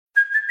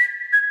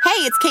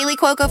it's Kaylee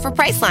Cuoco for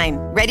Priceline.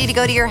 Ready to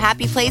go to your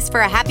happy place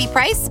for a happy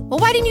price? Well,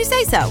 why didn't you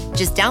say so?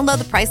 Just download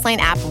the Priceline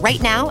app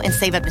right now and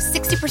save up to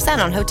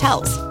 60% on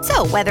hotels.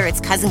 So whether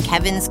it's Cousin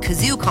Kevin's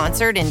Kazoo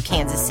Concert in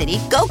Kansas City,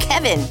 go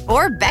Kevin,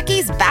 or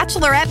Becky's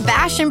Bachelorette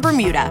Bash in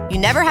Bermuda, you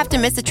never have to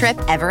miss a trip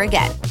ever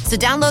again. So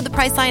download the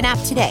Priceline app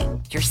today.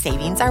 Your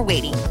savings are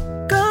waiting.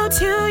 Go to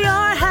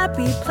your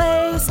happy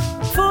place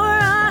for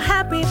a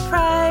happy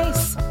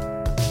price.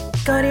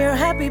 Go to your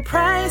happy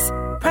price,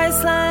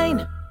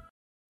 Priceline.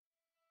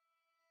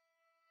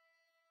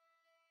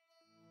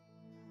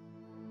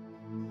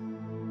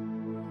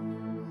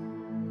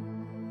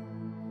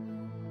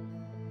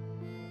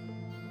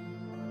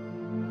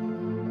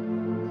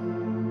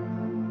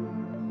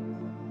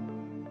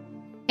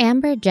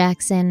 Amber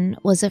Jackson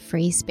was a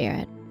free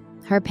spirit.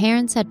 Her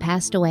parents had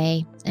passed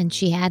away, and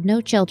she had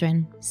no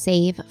children,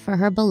 save for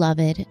her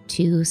beloved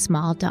 2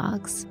 small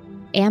dogs.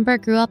 Amber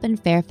grew up in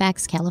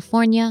Fairfax,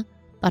 California,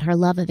 but her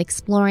love of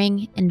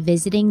exploring and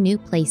visiting new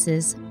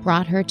places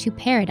brought her to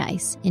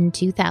Paradise in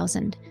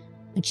 2000,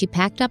 when she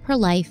packed up her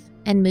life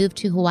and moved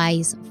to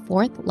Hawaii's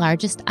 4th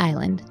largest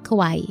island,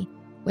 Kauai,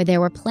 where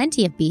there were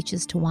plenty of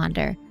beaches to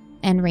wander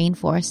and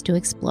rainforests to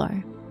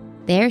explore.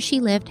 There she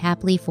lived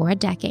happily for a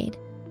decade.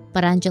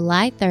 But on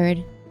July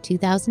 3rd,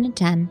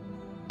 2010,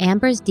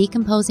 Amber's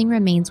decomposing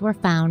remains were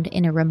found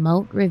in a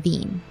remote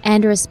ravine,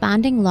 and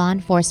responding law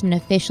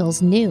enforcement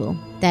officials knew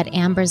that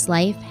Amber's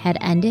life had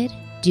ended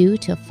due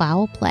to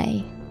foul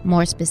play,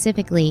 more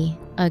specifically,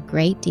 a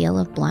great deal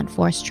of blunt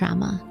force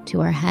trauma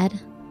to her head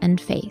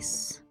and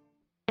face.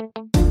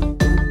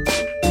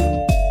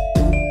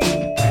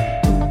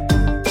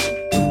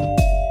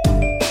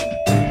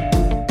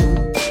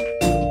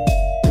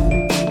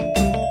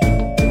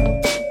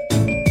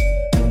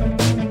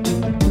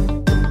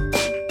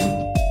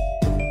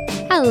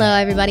 Hello,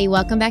 everybody.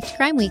 Welcome back to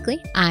Crime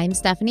Weekly. I'm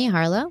Stephanie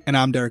Harlow. And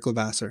I'm Derek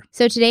Levasseur.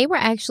 So today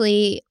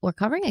we're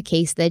covering a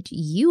case that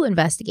you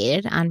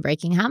investigated on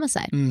Breaking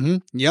Homicide. Mm-hmm.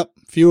 Yep.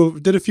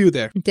 Did a few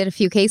there. Did a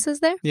few cases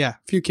there? Yeah,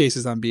 a few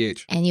cases on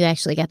BH. And you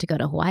actually got to go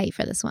to Hawaii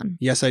for this one.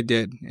 Yes, I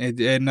did.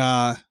 And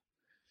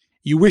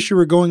you wish you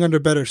were going under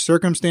better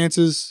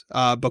circumstances,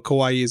 but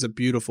Kauai is a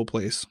beautiful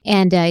place.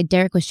 And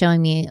Derek was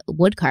showing me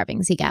wood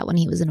carvings he got when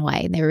he was in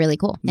Hawaii, and they were really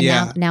cool.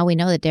 And now we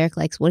know that Derek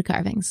likes wood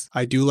carvings.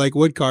 I do like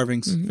wood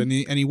carvings. Mm-hmm.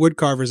 If any wood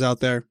carvers out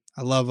there,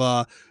 I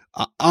love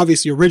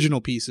obviously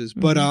original pieces.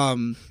 But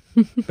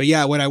but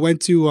yeah, when I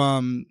went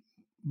to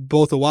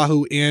both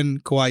Oahu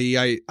and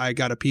Kauai, I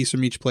got a piece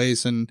from each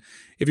place. And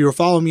if you were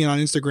following me on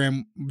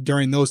Instagram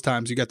during those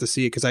times, you got to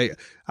see it because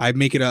I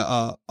make it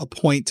a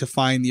point to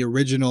find the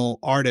original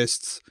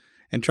artists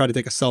and try to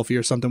take a selfie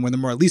or something with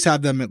them, or at least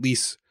have them at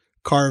least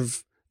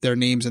carve their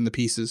names in the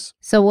pieces.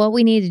 So what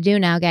we need to do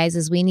now, guys,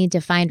 is we need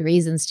to find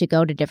reasons to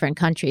go to different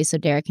countries so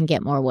Derek can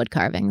get more wood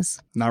carvings.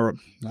 Now,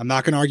 I'm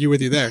not going to argue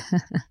with you there.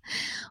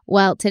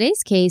 Well,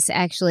 today's case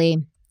actually,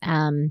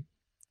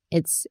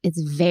 it's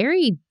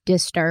very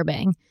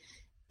disturbing,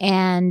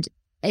 and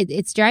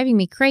it's driving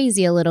me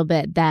crazy a little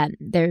bit that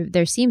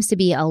there seems to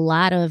be a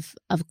lot of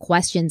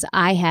questions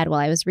I had while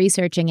I was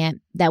researching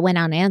it that went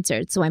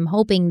unanswered. So I'm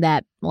hoping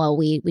that while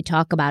we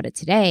talk about it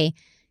today,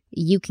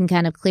 you can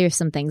kind of clear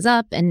some things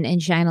up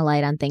and shine a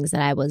light on things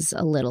that I was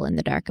a little in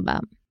the dark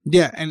about.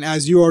 Yeah, and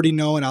as you already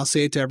know, and I'll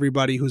say it to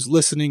everybody who's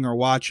listening or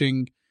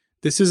watching,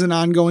 this is an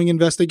ongoing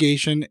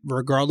investigation,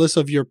 regardless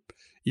of your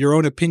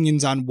own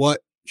opinions on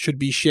what should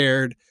be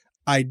shared.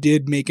 I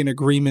did make an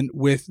agreement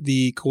with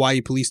the Kauai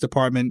Police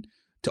Department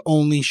to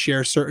only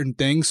share certain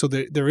things. So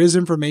there is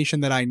information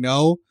that I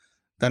know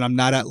that I'm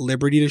not at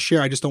liberty to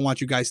share. I just don't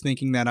want you guys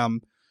thinking that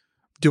I'm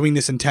doing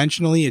this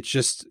intentionally. It's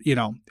just,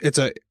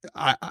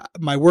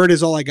 my word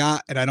is all I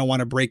got, and I don't want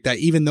to break that,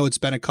 even though it's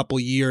been a couple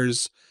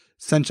years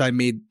since I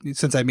made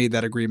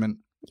that agreement.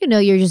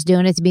 You're just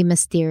doing it to be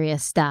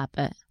mysterious. Stop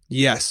it.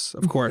 Yes,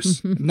 of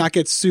course. Not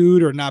get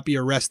sued or not be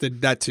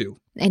arrested. That too.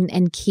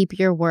 And keep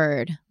your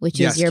word,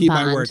 which is your keep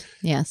bond. My word.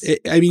 Yes.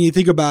 You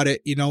think about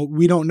it,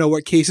 we don't know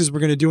what cases we're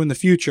going to do in the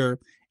future.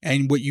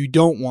 And what you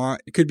don't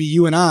want, it could be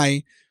you and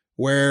I,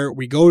 where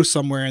we go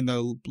somewhere and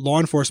the law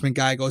enforcement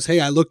guy goes, "Hey,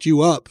 I looked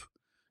you up."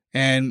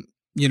 And,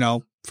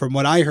 from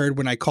what I heard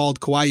when I called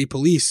Kauai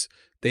police,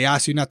 they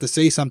asked you not to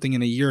say something,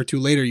 and a year or two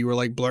later, you were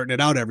like blurting it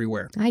out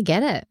everywhere. I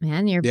get it,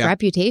 man. Your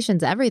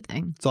reputation's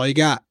everything. That's all you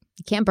got.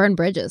 You can't burn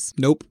bridges.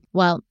 Nope.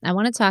 Well, I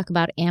want to talk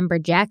about Amber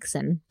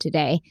Jackson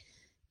today.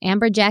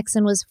 Amber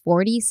Jackson was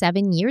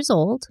 47 years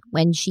old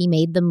when she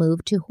made the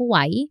move to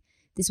Hawaii.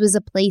 This was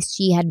a place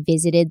she had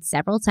visited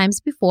several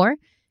times before.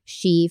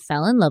 She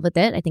fell in love with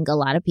it. I think a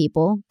lot of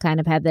people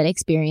kind of have that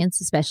experience,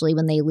 especially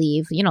when they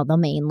leave, the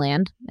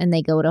mainland and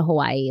they go to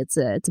Hawaii. It's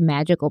a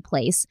magical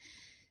place.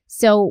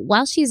 So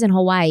while she's in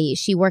Hawaii,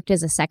 she worked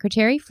as a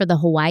secretary for the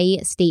Hawaii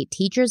State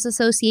Teachers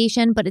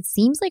Association, but it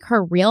seems like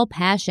her real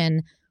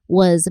passion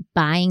was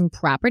buying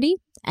property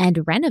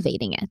and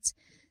renovating it.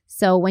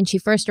 So when she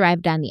first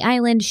arrived on the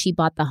island, she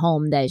bought the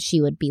home that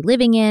she would be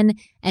living in,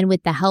 and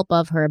with the help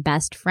of her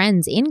best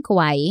friends in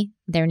Kauai,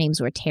 their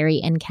names were Terry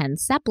and Ken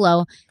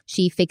Seplow,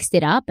 she fixed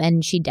it up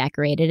and she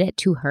decorated it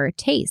to her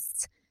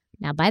tastes.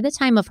 Now, by the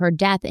time of her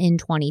death in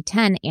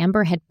 2010,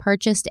 Amber had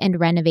purchased and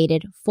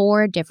renovated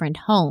 4 different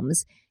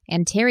homes.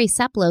 And Terry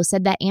Seplow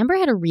said that Amber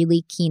had a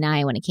really keen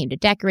eye when it came to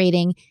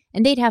decorating,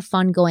 and they'd have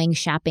fun going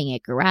shopping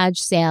at garage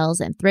sales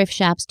and thrift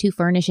shops to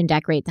furnish and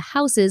decorate the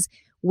houses,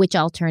 which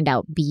all turned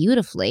out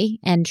beautifully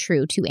and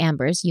true to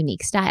Amber's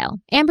unique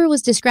style. Amber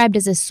was described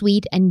as a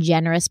sweet and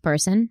generous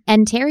person,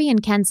 and Terry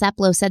and Ken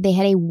Seplow said they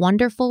had a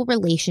wonderful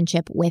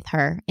relationship with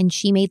her, and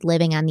she made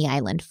living on the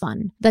island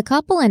fun. The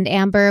couple and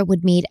Amber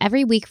would meet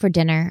every week for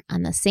dinner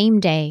on the same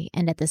day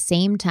and at the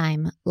same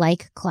time,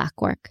 like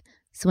clockwork.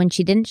 So when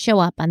she didn't show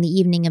up on the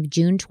evening of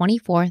June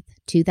 24th,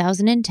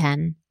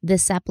 2010, the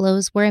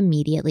Seplows were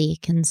immediately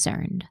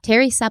concerned.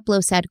 Terry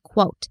Seplow said,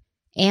 quote,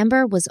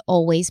 Amber was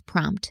always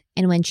prompt,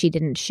 and when she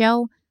didn't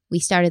show, we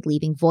started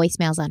leaving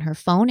voicemails on her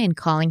phone and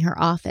calling her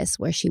office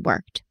where she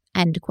worked,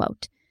 end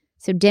quote.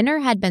 So dinner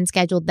had been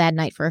scheduled that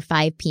night for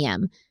 5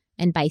 p.m.,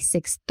 and by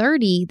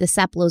 6:30, the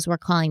Seplows were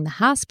calling the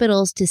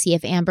hospitals to see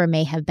if Amber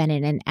may have been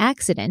in an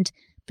accident,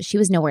 but she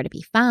was nowhere to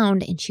be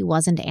found, and she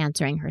wasn't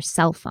answering her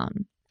cell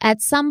phone. At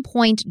some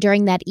point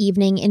during that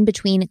evening, in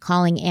between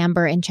calling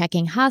Amber and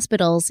checking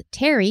hospitals,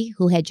 Terry,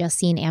 who had just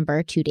seen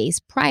Amber 2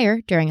 days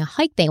prior during a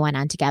hike they went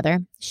on together,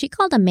 she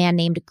called a man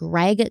named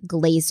Greg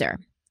Glazer.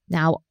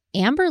 Now,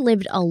 Amber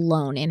lived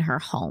alone in her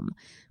home,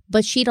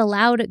 but she'd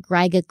allowed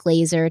Greg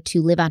Glazer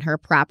to live on her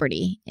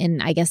property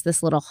in, I guess,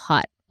 this little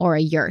hut, or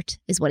a yurt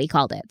is what he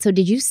called it. So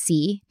did you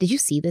see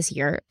this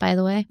yurt, by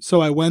the way? So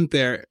I went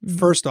there.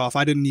 First off,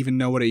 I didn't even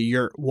know what a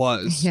yurt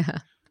was. Yeah.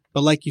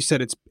 But like you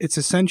said, it's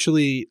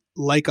essentially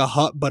like a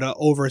hut, but a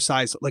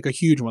oversized, like a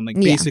huge one, like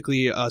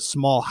basically a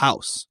small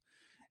house.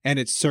 And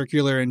it's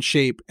circular in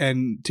shape.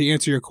 And to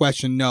answer your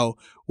question, no,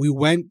 we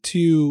went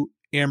to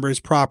Amber's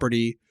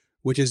property,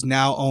 which is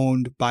now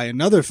owned by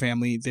another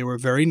family. They were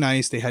very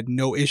nice. They had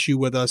no issue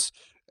with us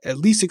at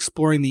least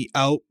exploring the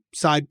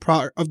outside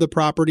of the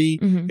property.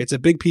 Mm-hmm. It's a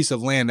big piece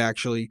of land,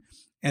 actually.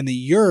 And the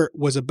yurt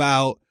was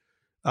about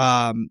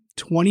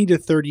 20 to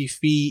 30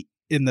 feet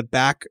in the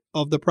back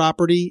of the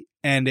property.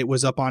 And it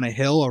was up on a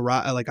hill,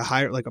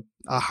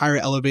 a higher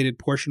elevated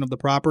portion of the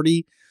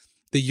property.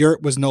 The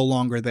yurt was no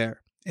longer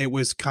there. It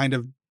was kind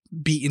of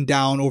beaten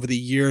down over the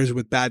years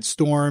with bad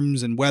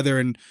storms and weather,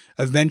 and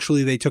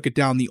eventually they took it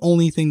down. The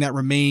only thing that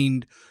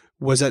remained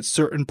was at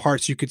certain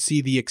parts you could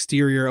see the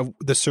exterior of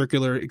the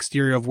circular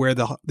exterior of where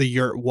the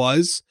yurt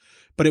was,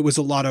 but there was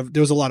a lot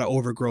of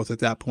overgrowth at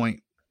that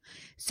point.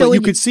 So but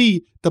you could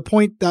see the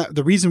point that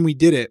the reason we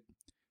did it,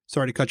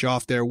 sorry to cut you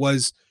off there,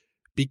 was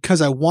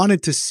because I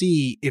wanted to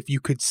see if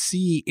you could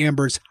see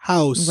Amber's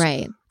house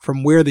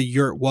from where the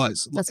yurt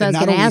was. That's what I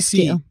was going to ask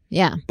you.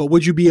 Yeah. But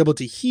would you be able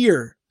to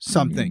hear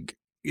something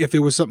if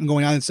there was something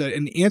going on inside?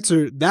 And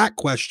answer that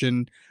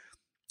question,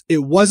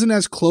 it wasn't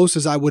as close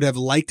as I would have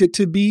liked it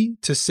to be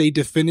to say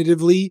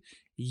definitively,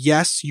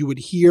 yes, you would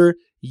hear,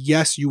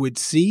 yes, you would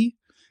see,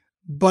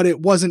 but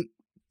it wasn't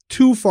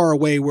too far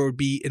away where it would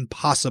be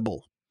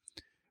impossible.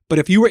 But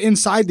if you were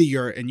inside the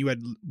yurt and you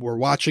were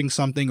watching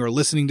something or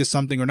listening to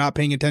something or not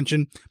paying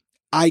attention,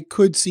 I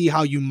could see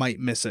how you might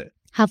miss it.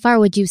 How far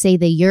would you say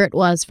the yurt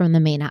was from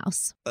the main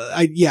house?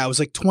 It was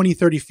like 20,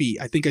 30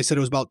 feet. I think I said it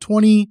was about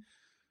 20,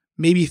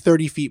 maybe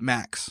 30 feet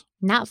max.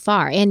 Not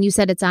far. And you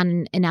said it's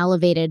on an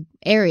elevated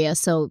area,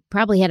 so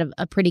probably had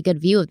a pretty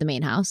good view of the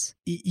main house.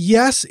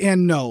 Yes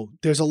and no.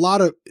 There's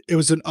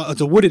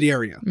it's a wooded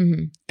area.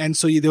 Mm-hmm. And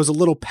so there was a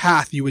little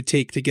path you would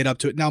take to get up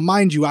to it. Now,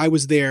 mind you, I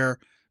was there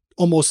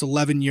almost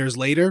 11 years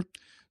later,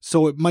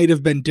 so it might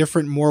have been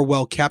different, more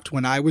well kept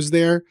when I was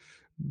there.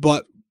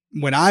 But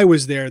when I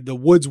was there, the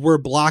woods were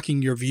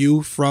blocking your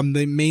view from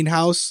the main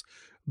house.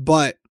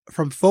 But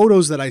from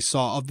photos that I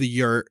saw of the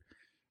yurt,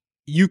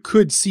 you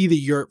could see the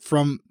yurt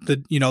from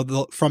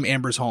from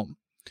Amber's home.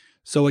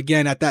 So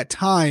again, at that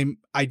time,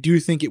 I do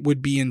think it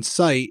would be in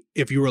sight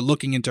if you were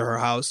looking into her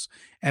house.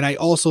 And I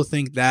also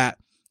think that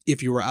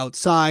if you were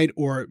outside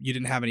or you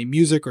didn't have any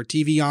music or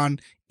TV on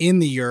in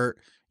the yurt,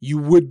 you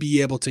would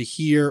be able to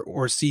hear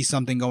or see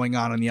something going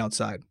on the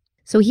outside.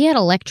 So he had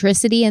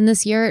electricity in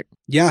this yurt?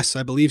 Yes,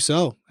 I believe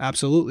so.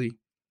 Absolutely.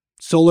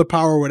 Solar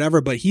power or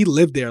whatever, but he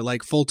lived there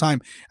like full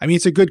time. I mean,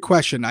 it's a good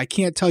question. I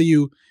can't tell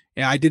you,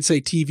 I did say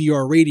TV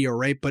or radio,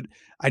 right? But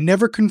I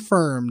never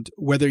confirmed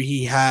whether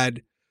he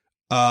had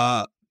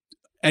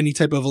any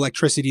type of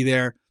electricity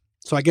there.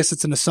 So I guess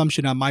it's an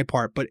assumption on my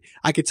part, but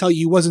I could tell you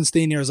he wasn't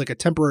staying there as like a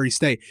temporary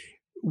stay.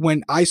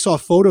 When I saw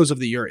photos of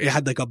the yurt, it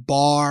had like a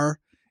bar.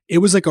 It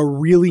was like a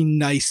really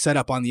nice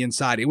setup on the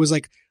inside. It was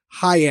like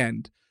high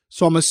end.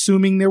 So I'm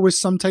assuming there was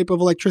some type of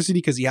electricity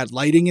because he had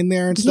lighting in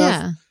there and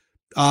stuff.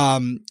 Yeah.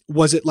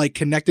 Was it like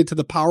connected to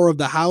the power of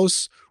the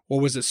house or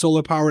was it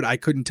solar powered? I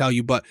couldn't tell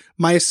you, but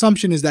my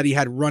assumption is that he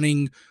had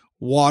running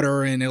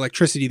water and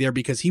electricity there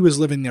because he was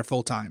living there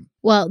full time.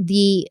 Well,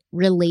 the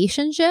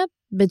relationship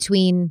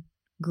between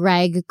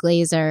Greg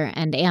Glazer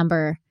and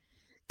Amber,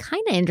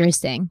 kind of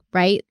interesting,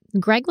 right?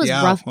 Greg was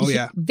rough. Oh,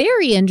 yeah.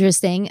 Very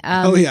interesting.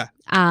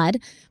 Odd.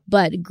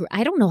 But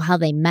I don't know how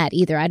they met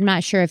either. I'm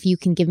not sure if you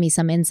can give me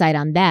some insight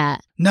on that.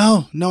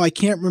 No, I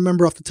can't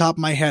remember off the top of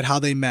my head how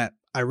they met.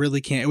 I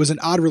really can't. It was an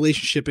odd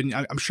relationship, and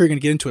I'm sure you're going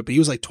to get into it, but he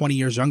was like 20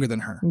 years younger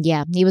than her.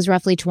 Yeah, he was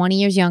roughly 20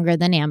 years younger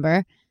than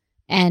Amber.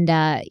 And,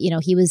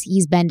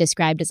 he's been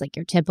described as like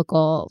your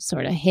typical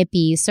sort of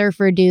hippie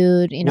surfer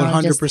dude,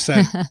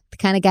 100%. The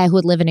kind of guy who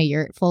would live in a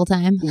yurt full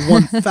time.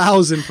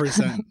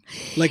 1000%.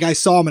 Like I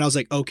saw him and I was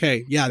like,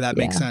 okay, yeah, that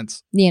makes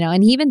sense.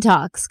 And he even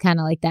talks kind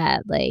of like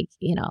that, like,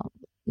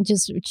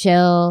 just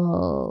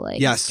chill,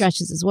 like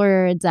stretches his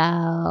words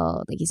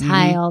out, like he's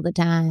high all the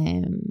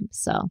time.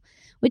 So,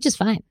 which is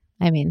fine.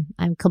 I mean,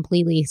 I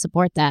completely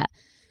support that.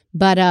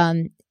 But,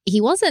 he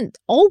wasn't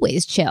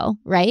always chill,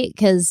 right?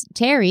 Because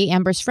Terry,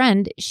 Amber's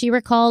friend, she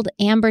recalled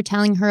Amber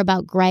telling her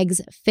about Greg's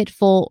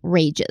fitful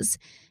rages.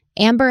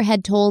 Amber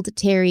had told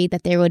Terry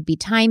that there would be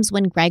times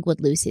when Greg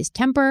would lose his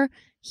temper,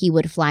 he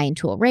would fly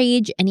into a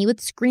rage, and he would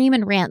scream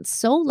and rant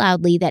so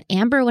loudly that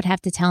Amber would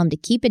have to tell him to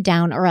keep it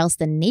down or else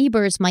the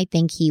neighbors might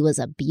think he was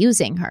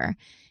abusing her.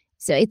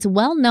 So it's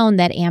well known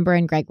that Amber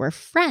and Greg were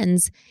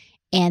friends,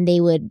 and they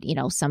would,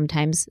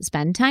 sometimes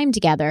spend time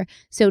together.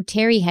 So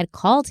Terry had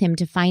called him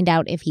to find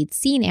out if he'd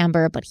seen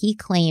Amber, but he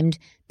claimed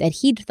that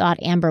he'd thought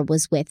Amber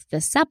was with the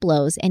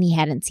Seplows and he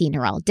hadn't seen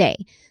her all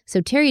day. So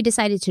Terry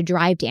decided to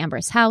drive to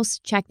Amber's house,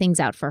 check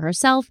things out for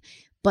herself.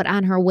 But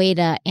on her way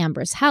to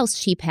Amber's house,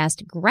 she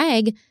passed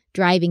Greg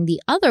driving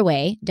the other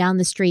way down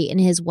the street in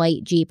his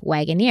white Jeep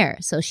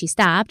Wagoneer. So she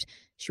stopped,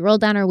 she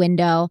rolled down her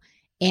window,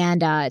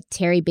 and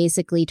Terry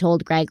basically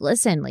told Greg,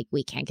 listen, like,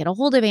 we can't get a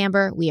hold of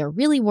Amber. We are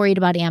really worried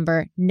about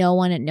Amber. No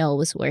one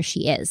knows where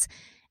she is.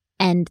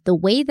 And the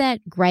way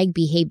that Greg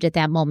behaved at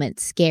that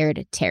moment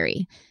scared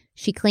Terry.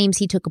 She claims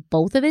he took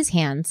both of his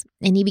hands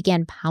and he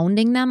began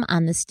pounding them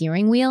on the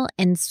steering wheel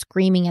and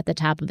screaming at the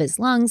top of his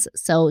lungs.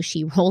 So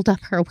she rolled up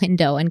her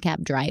window and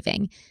kept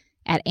driving.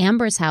 At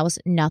Amber's house,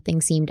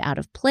 nothing seemed out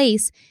of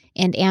place,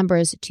 and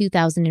Amber's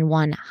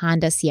 2001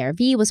 Honda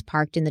CR-V was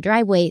parked in the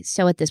driveway,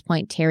 so at this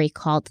point, Terry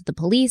called the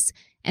police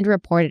and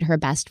reported her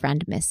best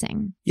friend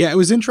missing. Yeah, it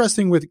was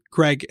interesting with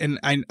Greg, and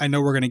I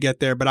know we're going to get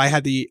there, but I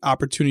had the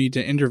opportunity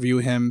to interview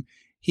him.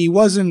 He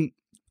wasn't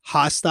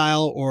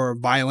hostile or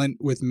violent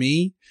with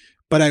me,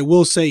 but I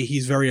will say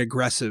he's very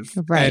aggressive.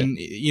 Right. And,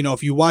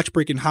 if you watch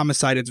Breaking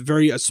Homicide, it's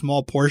a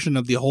small portion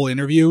of the whole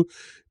interview,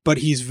 but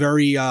he's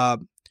very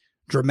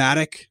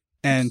dramatic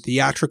and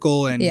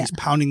theatrical, and he's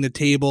pounding the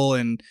table,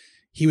 and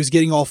he was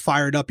getting all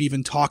fired up,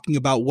 even talking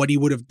about what he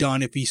would have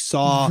done if he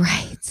saw,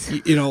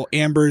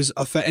 Amber's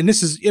effect. And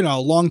this is, a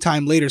long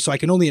time later, so I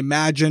can only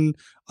imagine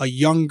a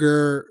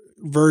younger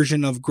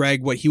version of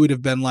Greg, what he would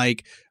have been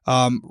like.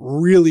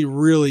 Really,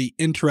 really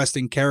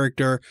interesting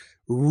character,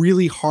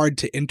 really hard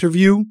to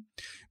interview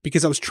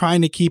because I was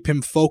trying to keep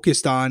him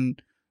focused on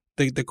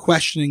the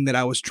questioning that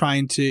I was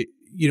trying to,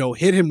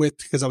 hit him with,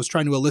 because I was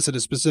trying to elicit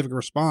a specific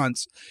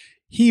response.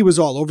 He was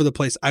all over the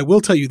place. I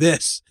will tell you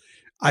this.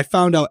 I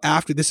found out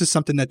after, this is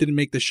something that didn't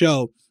make the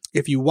show.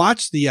 If you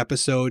watch the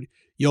episode,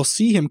 you'll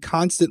see him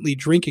constantly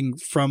drinking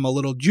from a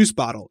little juice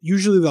bottle.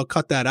 Usually they'll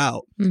cut that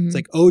out. Mm-hmm. It's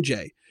like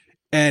OJ.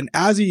 And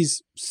as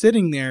he's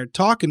sitting there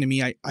talking to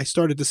me, I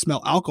started to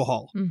smell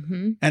alcohol.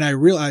 Mm-hmm. And I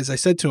realized, I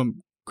said to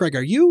him, Greg,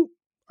 are you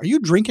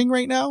drinking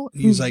right now?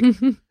 And he was like,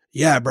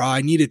 yeah, bro,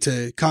 I needed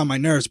to calm my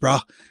nerves, bro.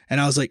 And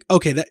I was like,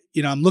 okay, that,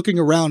 I'm looking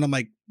around. I'm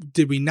like,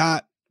 did we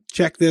not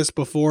check this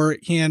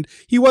beforehand?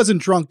 He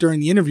wasn't drunk during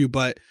the interview,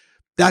 but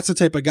that's the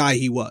type of guy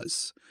he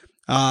was.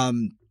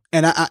 And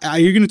are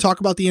you going to talk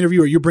about the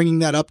interview, or you're bringing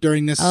that up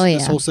during this,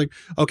 this whole thing?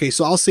 Okay,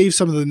 so I'll save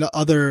some of the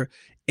other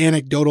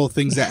anecdotal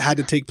things that had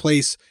to take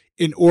place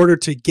in order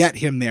to get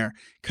him there,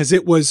 because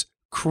it was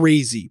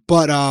crazy.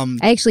 But I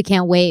actually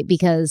can't wait,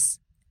 because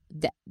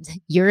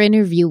your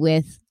interview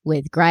with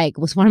Greg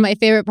was one of my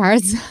favorite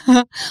parts.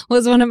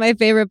 Was one of my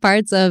favorite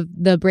parts of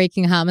the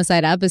Breaking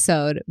Homicide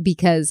episode,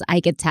 because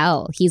I could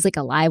tell he's like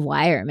a live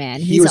wire,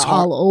 man. He's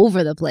all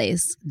over the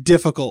place.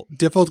 Difficult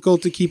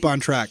to keep on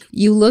track.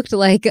 You looked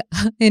like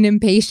an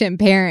impatient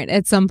parent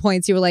at some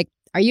points. You were like,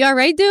 "Are you all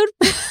right, dude?"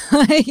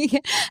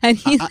 And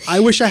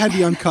I wish I had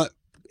the uncut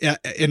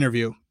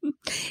interview.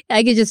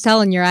 I could just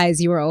tell in your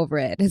eyes you were over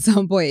it. At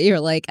some point, you're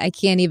like, I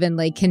can't even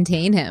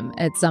contain him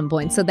at some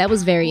point. So that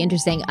was very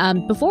interesting.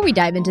 Before we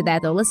dive into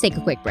that, though, let's take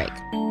a quick break.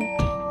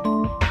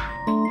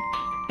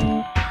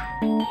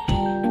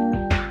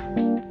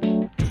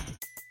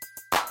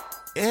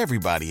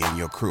 Everybody in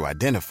your crew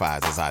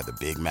identifies as either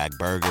Big Mac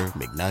Burger,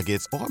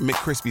 McNuggets, or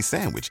McCrispy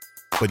Sandwich.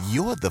 But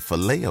you're the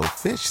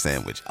Filet-O-Fish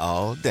Sandwich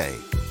all day.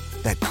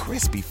 That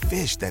crispy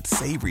fish, that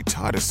savory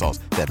tartar sauce,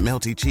 that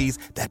melty cheese,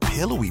 that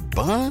pillowy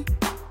bun.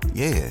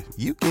 Yeah,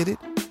 you get it.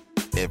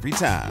 Every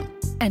time.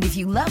 And if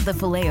you love the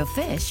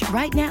Filet-O-Fish,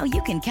 right now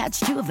you can catch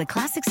two of the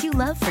classics you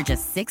love for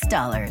just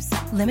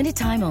 $6. Limited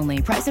time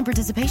only. Price and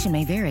participation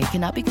may vary.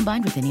 Cannot be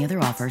combined with any other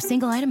offer.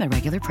 Single item at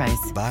regular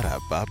price.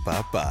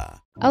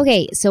 Ba-da-ba-ba-ba.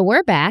 Okay, so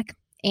we're back.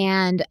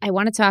 And I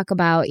want to talk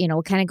about,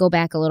 we'll kind of go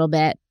back a little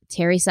bit.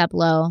 Terry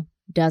Seplow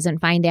doesn't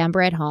find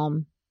Amber at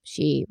home.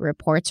 She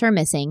reports her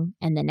missing,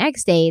 and the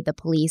next day, the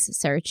police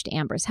searched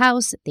Amber's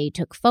house. They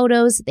took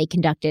photos, they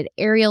conducted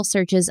aerial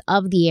searches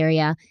of the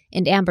area,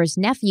 and Amber's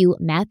nephew,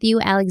 Matthew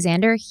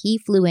Alexander, he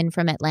flew in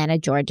from Atlanta,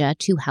 Georgia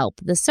to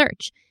help the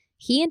search.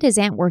 He and his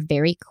aunt were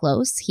very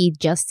close. He'd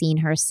just seen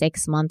her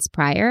 6 months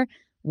prior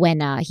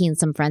when he and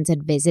some friends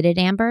had visited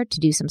Amber to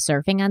do some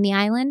surfing on the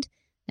island.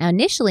 Now,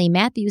 initially,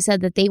 Matthew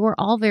said that they were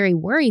all very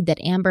worried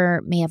that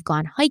Amber may have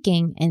gone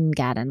hiking and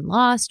gotten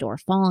lost or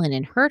fallen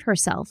and hurt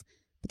herself,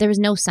 but there was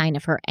no sign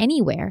of her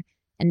anywhere,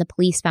 and the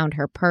police found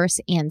her purse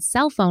and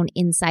cell phone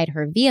inside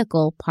her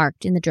vehicle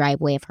parked in the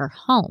driveway of her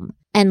home.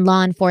 And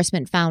law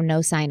enforcement found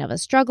no sign of a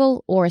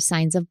struggle or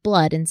signs of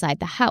blood inside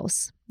the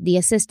house. The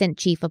assistant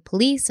chief of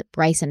police,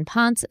 Bryson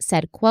Ponce,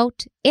 said,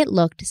 quote, "It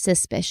looked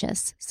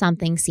suspicious.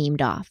 Something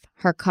seemed off.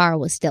 Her car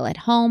was still at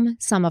home.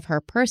 Some of her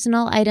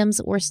personal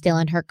items were still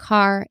in her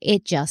car.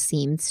 It just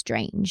seemed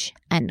strange,"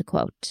 end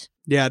quote.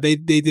 Yeah, they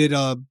did, in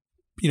the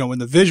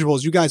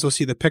visuals, you guys will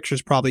see the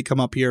pictures probably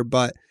come up here,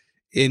 but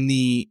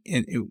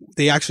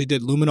they actually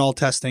did luminol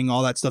testing,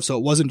 all that stuff. So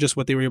it wasn't just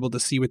what they were able to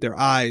see with their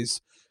eyes.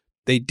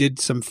 They did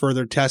some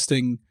further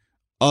testing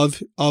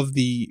of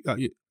the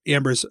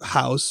Amber's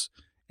house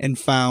and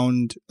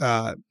found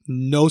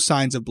no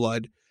signs of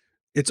blood.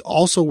 It's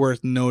also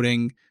worth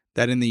noting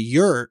that in the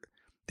yurt,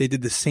 they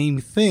did the same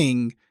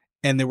thing,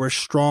 and there were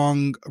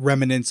strong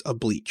remnants of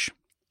bleach.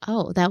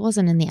 Oh, that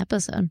wasn't in the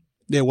episode.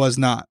 It was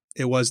not.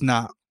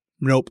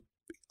 Nope.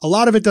 A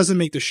lot of it doesn't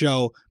make the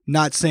show.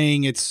 Not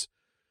saying it's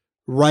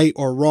right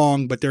or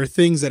wrong, but there are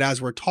things that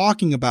as we're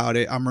talking about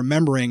it, I'm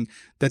remembering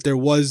that there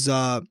was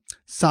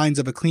signs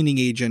of a cleaning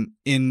agent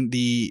in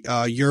the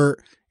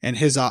yurt, and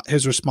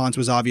his response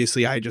was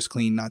obviously, "I just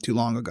cleaned not too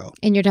long ago."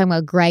 And you're talking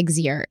about Greg's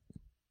yurt.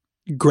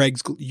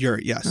 Greg's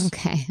yurt, yes.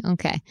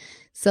 Okay.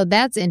 So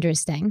that's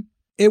interesting.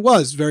 It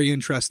was very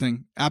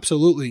interesting.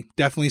 Absolutely.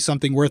 Definitely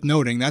something worth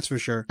noting, that's for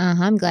sure.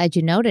 I'm glad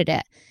you noted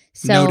it.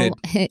 So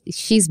Noted.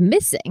 She's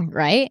missing,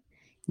 right?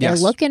 They're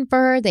Yes. looking for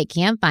her. They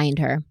can't find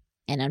her.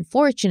 And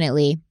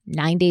unfortunately,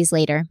 9 days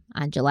later,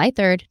 on July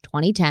 3rd,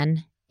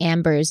 2010,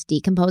 Amber's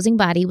decomposing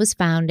body was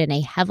found in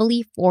a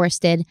heavily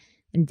forested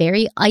and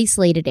very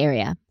isolated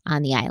area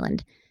on the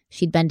island.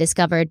 She'd been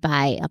discovered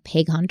by a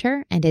pig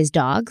hunter and his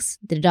dogs.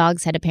 The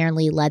dogs had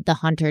apparently led the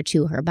hunter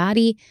to her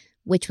body,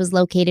 which was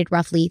located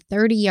roughly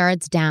 30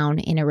 yards down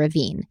in a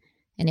ravine.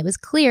 And it was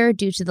clear,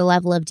 due to the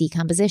level of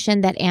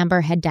decomposition, that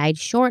Amber had died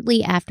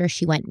shortly after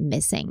she went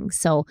missing.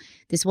 So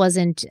this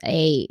wasn't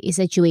a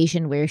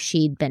situation where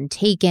she'd been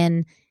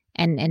taken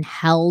and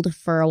held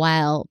for a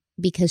while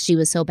because she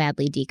was so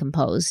badly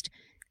decomposed.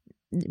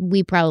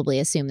 We probably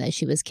assume that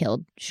she was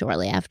killed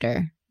shortly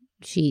after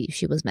she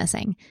was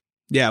missing.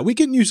 Yeah, we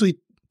can usually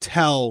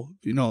tell,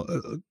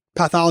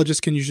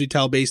 pathologists can usually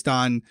tell based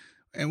on,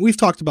 and we've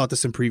talked about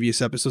this in previous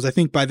episodes. I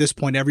think by this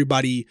point,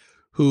 everybody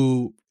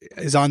who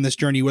is on this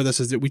journey with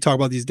us, as we talk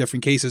about these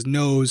different cases,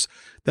 knows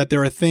that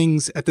there are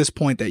things at this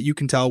point that you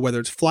can tell, whether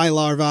it's fly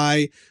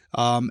larvae,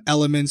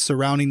 elements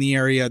surrounding the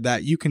area,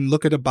 that you can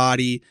look at a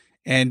body,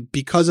 and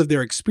because of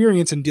their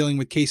experience in dealing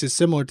with cases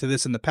similar to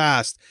this in the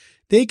past,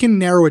 they can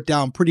narrow it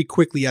down pretty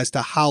quickly as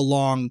to how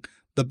long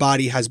the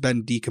body has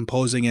been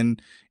decomposing,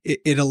 and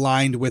it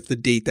aligned with the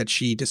date that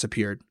she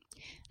disappeared.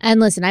 And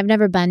listen, I've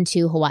never been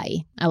to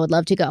Hawaii. I would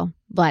love to go.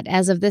 But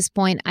as of this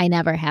point, I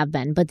never have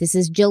been. But this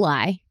is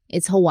July.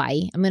 It's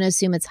Hawaii. I'm going to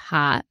assume it's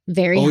hot,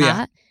 very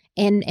hot,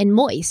 and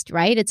moist,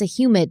 right? It's a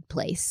humid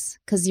place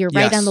because you're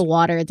right on the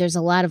water. There's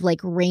a lot of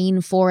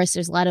rainforest.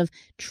 There's a lot of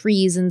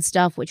trees and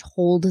stuff which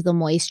hold the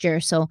moisture.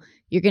 So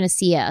you're going to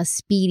see a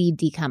speedy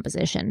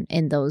decomposition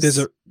in those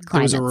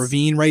climates. There's a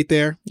ravine right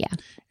there. Yeah.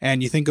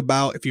 And you think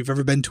about if you've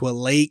ever been to a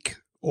lake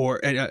or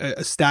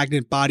a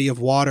stagnant body of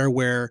water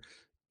where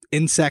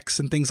insects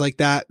and things like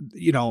that,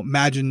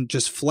 imagine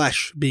just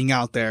flesh being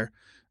out there.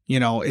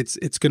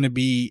 It's going to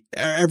be,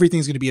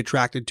 everything's going to be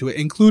attracted to it,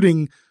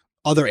 including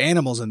other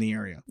animals in the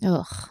area.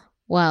 Ugh.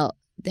 Well,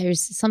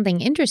 there's something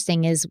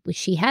interesting is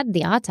she had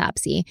the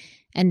autopsy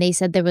and they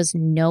said there was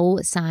no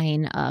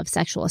sign of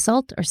sexual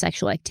assault or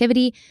sexual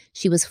activity.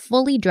 She was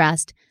fully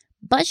dressed,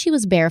 but she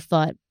was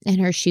barefoot and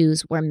her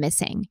shoes were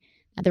missing.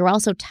 Now, there were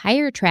also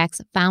tire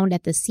tracks found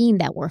at the scene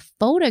that were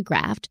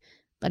photographed,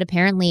 but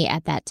apparently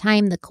at that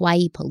time, the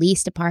Kauai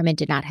Police Department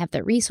did not have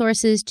the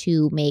resources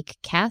to make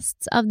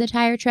casts of the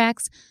tire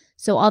tracks,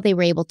 so all they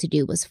were able to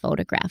do was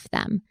photograph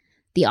them.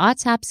 The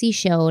autopsy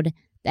showed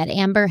that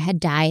Amber had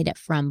died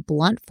from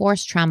blunt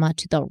force trauma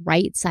to the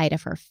right side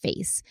of her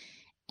face.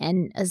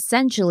 And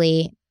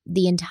essentially,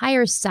 the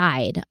entire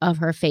side of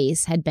her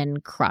face had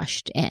been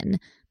crushed in,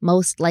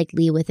 most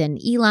likely with an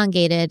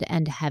elongated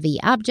and heavy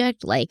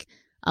object like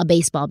a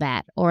baseball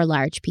bat or a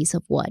large piece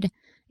of wood.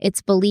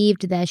 It's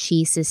believed that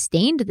she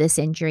sustained this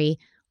injury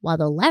while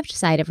the left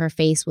side of her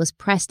face was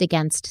pressed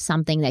against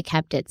something that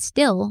kept it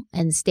still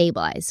and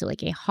stabilized, so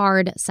like a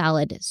hard,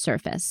 solid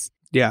surface.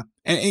 Yeah.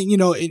 And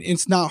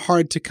it's not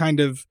hard to kind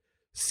of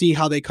see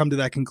how they come to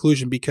that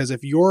conclusion, because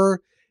if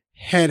your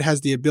head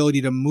has the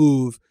ability to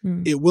move,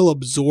 it will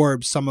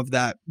absorb some of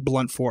that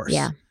blunt force.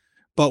 Yeah.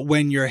 But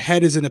when your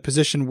head is in a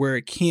position where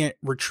it can't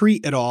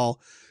retreat at all,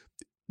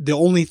 the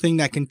only thing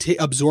that can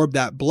absorb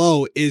that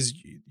blow is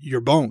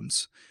your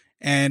bones.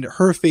 And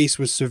her face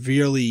was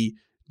severely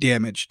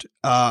damaged.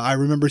 I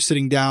remember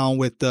sitting down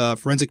with the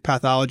forensic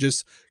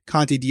pathologist,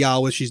 Conti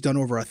Diallo. She's done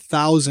over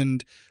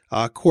 1,000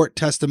 court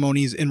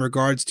testimonies in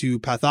regards to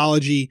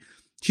pathology.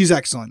 She's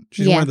excellent.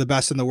 She's one of the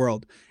best in the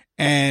world.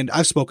 And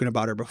I've spoken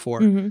about her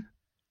before. Mm-hmm.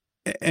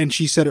 And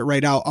she said it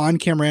right out on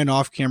camera and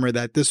off camera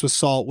that this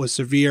assault was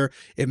severe.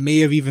 It may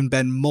have even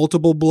been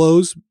multiple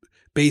blows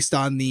based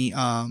on the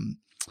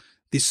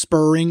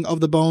spurring of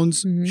the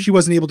bones. Mm-hmm. She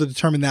wasn't able to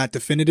determine that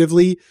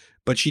definitively,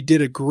 but she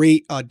did a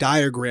great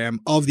diagram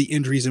of the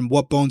injuries and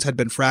what bones had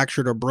been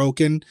fractured or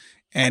broken.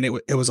 And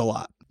it was a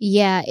lot.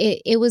 Yeah,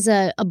 it was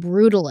a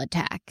brutal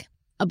attack.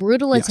 A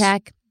brutal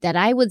attack that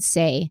I would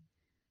say,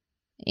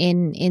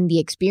 in the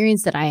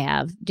experience that I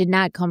have, did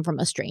not come from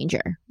a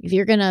stranger. If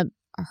you're going to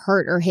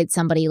hurt or hit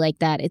somebody like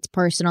that, it's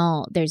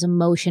personal. There's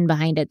emotion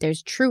behind it.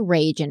 There's true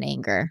rage and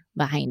anger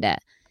behind it.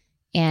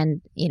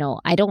 And,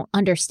 I don't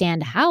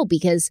understand how,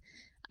 because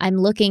I'm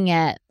looking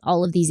at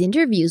all of these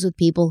interviews with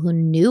people who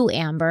knew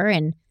Amber,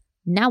 and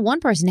not one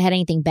person had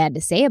anything bad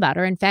to say about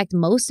her. In fact,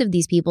 most of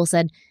these people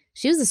said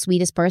she was the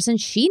sweetest person.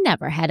 She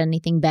never had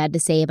anything bad to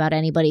say about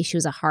anybody. She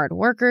was a hard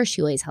worker.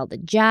 She always held a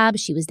job.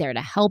 She was there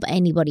to help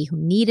anybody who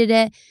needed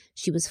it.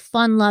 She was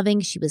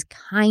fun-loving. She was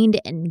kind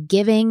and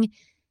giving.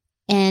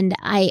 And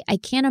I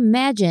can't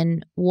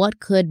imagine what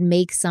could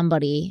make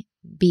somebody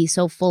be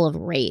so full of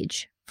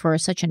rage for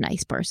such a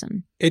nice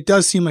person. It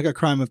does seem like a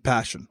crime of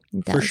passion,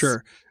 for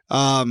sure.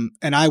 And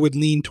I would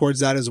lean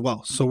towards that as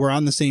well. So we're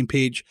on the same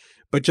page.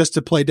 But just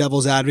to play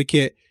devil's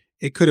advocate,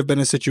 it could have been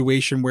a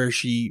situation where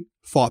she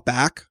fought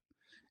back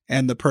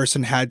and the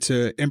person had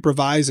to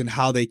improvise in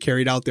how they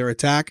carried out their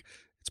attack.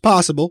 It's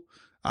possible.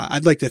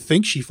 I'd like to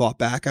think she fought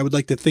back. I would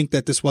like to think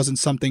that this wasn't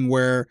something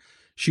where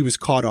she was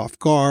caught off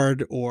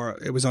guard or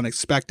it was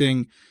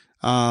unexpected.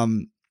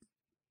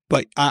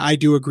 But I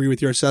do agree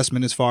with your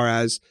assessment as far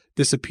as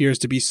this appears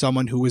to be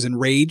someone who was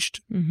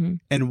enraged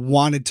and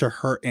wanted to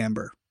hurt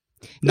Amber,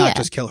 not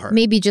just kill her.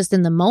 Maybe just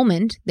in the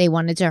moment they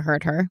wanted to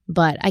hurt her,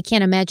 but I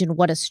can't imagine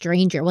what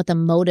the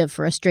motive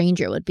for a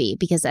stranger would be,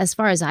 because as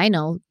far as I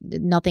know,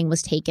 nothing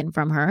was taken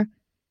from her.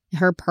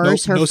 Her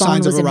purse, her phone. No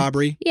signs of a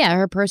robbery. Yeah,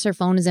 her purse, her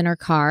phone is in her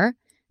car.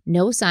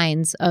 No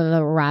signs of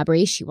a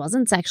robbery. She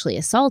wasn't sexually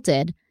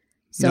assaulted.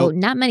 So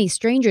not many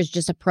strangers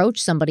just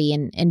approach somebody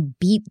and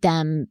beat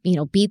them,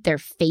 beat their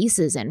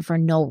faces in for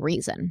no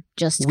reason,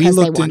 just because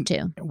they want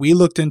to. We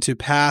looked into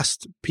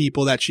past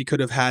people that she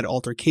could have had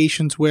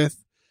altercations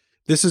with.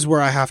 This is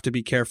where I have to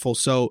be careful.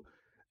 So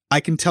I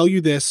can tell you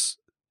this.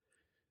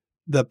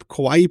 The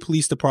Kauai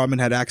Police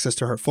Department had access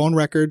to her phone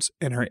records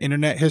and her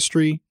internet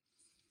history.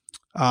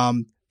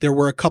 There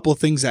were a couple of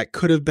things that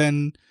could have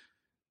been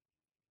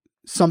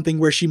something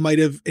where she might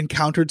have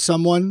encountered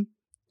someone.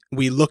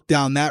 We looked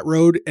down that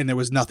road and there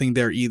was nothing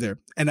there either.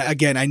 And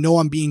again, I know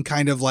I'm being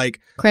kind of like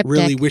cryptic.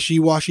 Really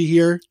wishy-washy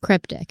here.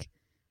 Cryptic.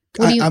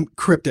 I'm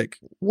cryptic.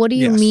 What do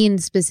you mean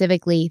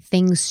specifically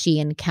things she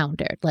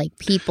encountered? Like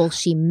people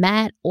she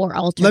met or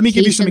altercations Let me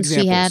give you some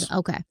examples. She had?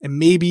 Okay. And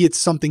maybe it's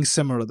something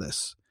similar to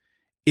this.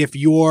 If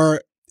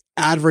you're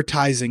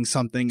advertising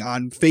something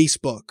on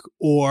Facebook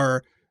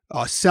or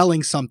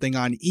selling something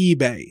on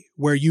eBay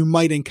where you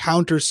might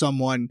encounter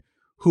someone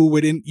who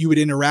you would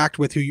interact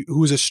with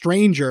who's a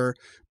stranger,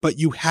 but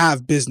you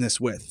have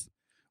business with,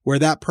 where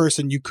that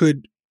person, you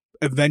could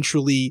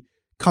eventually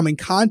come in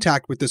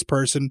contact with this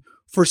person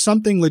for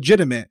something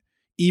legitimate,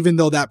 even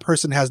though that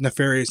person has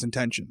nefarious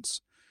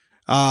intentions.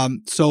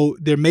 So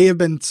there may have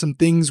been some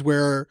things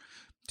where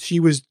she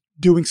was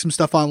doing some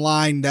stuff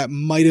online that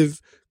might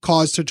have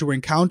caused her to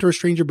encounter a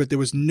stranger, but there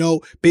was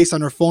based on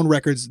her phone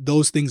records,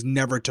 those things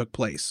never took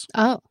place.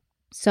 Oh.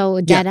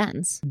 So dead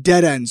ends.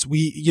 Dead ends.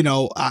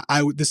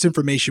 This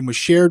information was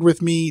shared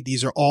with me.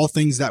 These are all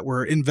things that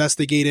were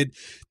investigated.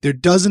 There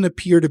doesn't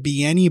appear to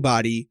be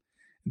anybody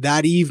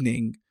that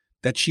evening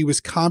that she was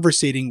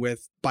conversating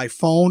with by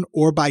phone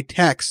or by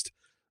text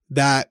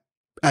that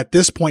at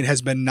this point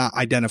has been not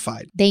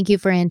identified. Thank you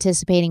for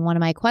anticipating one of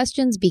my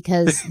questions,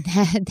 because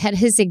that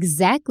is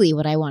exactly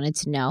what I wanted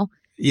to know.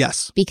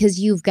 Yes. Because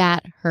you've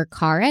got her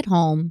car at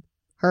home,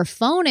 her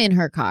phone in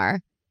her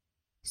car.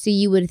 So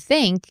you would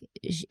think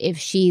if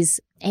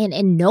she's,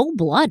 and no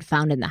blood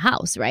found in the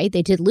house, right?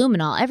 They did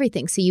luminol,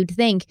 everything. So you'd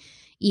think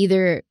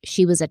either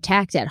she was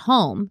attacked at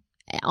home,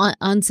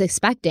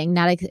 unsuspecting,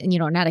 not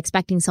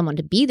expecting someone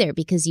to be there,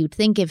 because you'd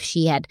think if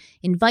she had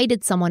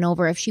invited someone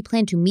over, if she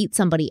planned to meet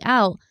somebody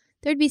out,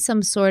 there'd be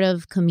some sort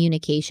of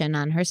communication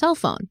on her cell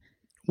phone.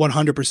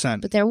 100%.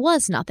 But there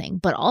was nothing.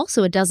 But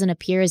also it doesn't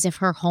appear as if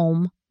her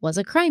home was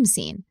a crime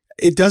scene.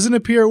 It doesn't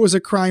appear it was a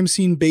crime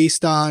scene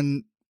based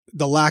on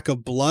the lack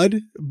of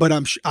blood, but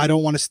I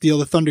don't want to steal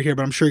the thunder here,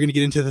 but I'm sure you're going to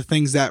get into the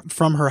things that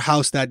from her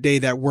house that day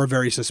that were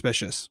very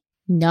suspicious.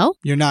 No,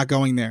 You're not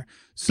going there.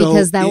 So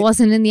because that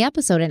wasn't in the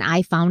episode and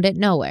I found it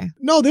nowhere.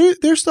 No,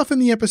 there's stuff in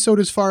the episode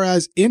as far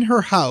as in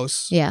her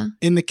house, Yeah.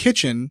 in the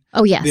kitchen.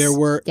 Oh, yes.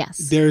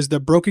 There's the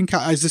broken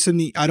is this in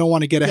the, I don't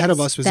want to get ahead of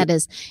us. It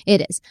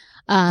is.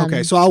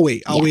 Okay, so I'll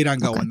wait. I'll wait on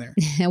going there.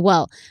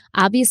 Well,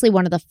 obviously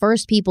one of the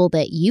first people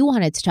that you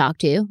wanted to talk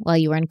to while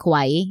you were in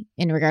Kauai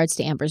in regards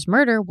to Amber's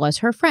murder was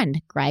her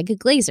friend, Greg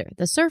Glazer,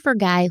 the surfer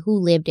guy who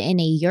lived in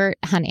a yurt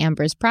on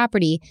Amber's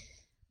property.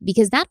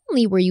 Because not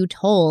only were you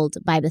told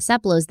by the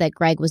Seplos that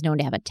Greg was known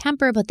to have a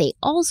temper, but they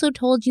also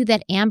told you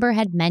that Amber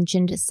had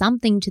mentioned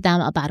something to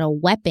them about a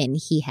weapon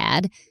he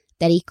had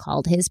that he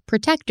called his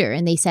protector.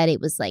 And they said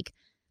it was like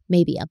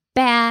maybe a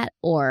bat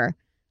or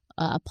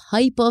a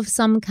pipe of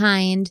some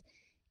kind.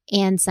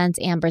 And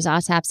since Amber's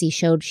autopsy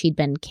showed she'd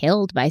been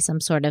killed by some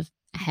sort of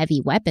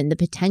heavy weapon, the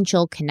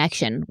potential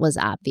connection was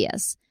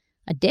obvious.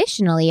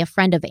 Additionally, a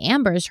friend of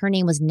Amber's, her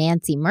name was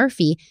Nancy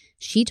Murphy,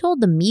 she told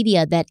the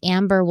media that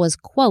Amber was,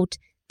 quote,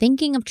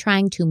 thinking of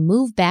trying to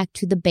move back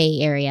to the Bay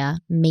Area,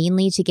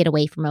 mainly to get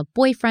away from a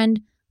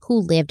boyfriend who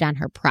lived on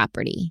her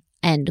property,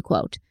 end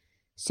quote.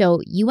 So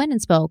you went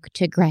and spoke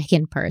to Greg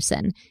in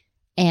person,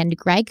 and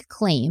Greg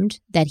claimed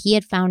that he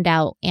had found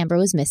out Amber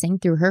was missing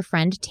through her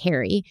friend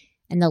Terry,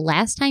 and the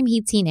last time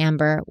he'd seen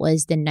Amber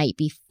was the night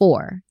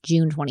before,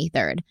 June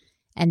 23rd,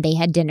 and they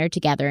had dinner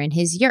together in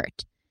his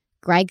yurt.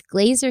 Greg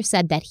Glazer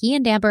said that he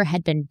and Amber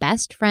had been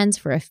best friends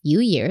for a few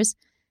years.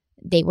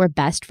 They were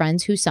best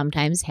friends who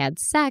sometimes had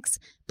sex,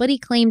 but he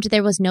claimed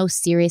there was no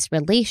serious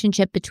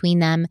relationship between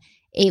them.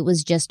 It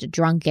was just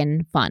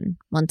drunken fun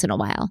once in a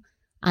while.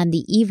 On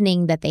the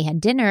evening that they had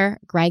dinner,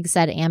 Greg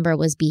said Amber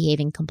was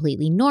behaving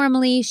completely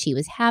normally. She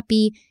was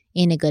happy,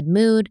 in a good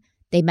mood.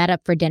 They met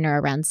up for dinner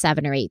around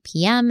 7 or 8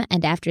 p.m.,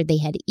 and after they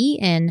had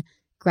eaten,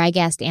 Greg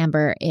asked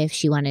Amber if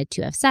she wanted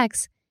to have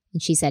sex,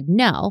 and she said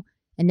no.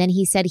 And then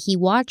he said he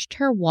watched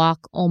her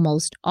walk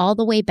almost all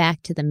the way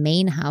back to the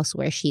main house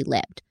where she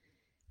lived.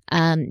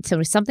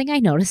 So something I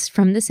noticed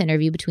from this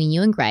interview between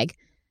you and Greg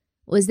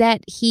was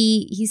that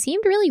he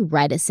seemed really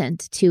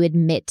reticent to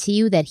admit to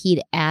you that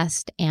he'd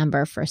asked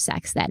Amber for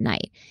sex that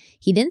night.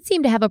 He didn't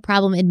seem to have a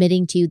problem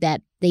admitting to you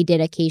that they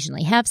did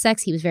occasionally have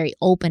sex. He was very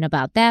open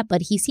about that,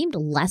 but he seemed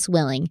less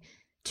willing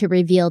to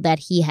reveal that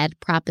he had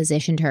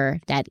propositioned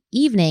her that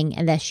evening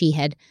and that she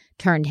had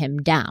turned him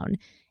down.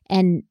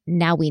 And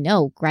now we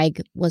know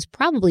Greg was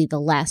probably the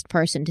last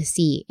person to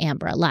see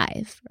Amber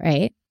alive,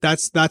 right?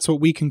 That's what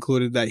we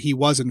concluded, that he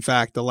was, in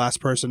fact, the last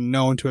person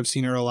known to have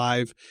seen her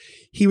alive.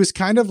 He was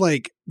kind of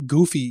like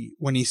goofy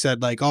when he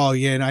said like, oh,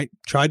 yeah, and I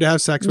tried to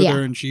have sex with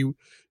her and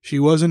she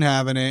wasn't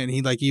having it. And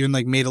he like even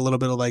like made a little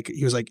bit of like,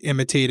 he was like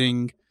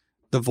imitating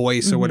the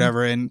voice or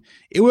whatever. And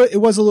it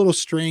was a little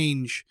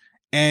strange.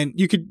 And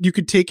you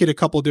could take it a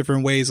couple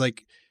different ways.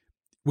 Like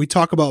we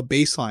talk about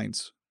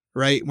baselines,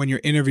 right? When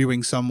you're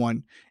interviewing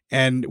someone.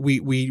 And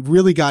we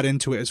really got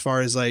into it as far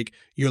as like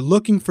you're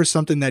looking for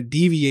something that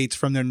deviates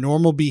from their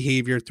normal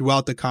behavior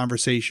throughout the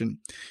conversation.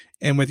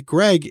 And with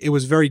Greg, it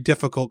was very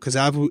difficult because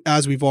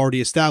as we've already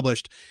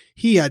established,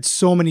 he had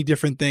so many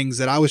different things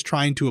that I was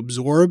trying to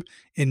absorb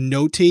and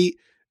notate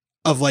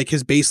of like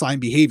his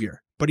baseline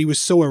behavior. But he was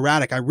so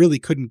erratic, I really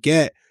couldn't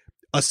get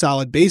a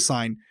solid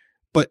baseline.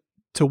 But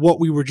to what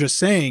we were just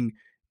saying,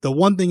 the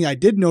one thing I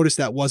did notice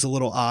that was a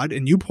little odd,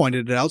 and you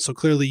pointed it out, so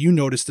clearly you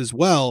noticed as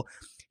well,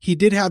 he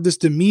did have this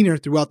demeanor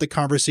throughout the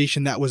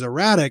conversation that was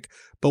erratic,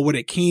 but when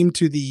it came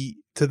to the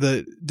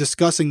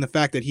discussing the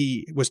fact that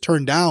he was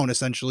turned down,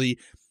 essentially,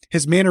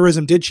 his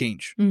mannerism did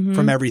change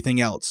from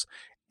everything else.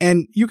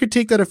 And you could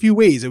take that a few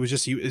ways. It was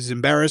just he was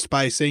embarrassed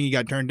by saying he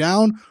got turned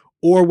down,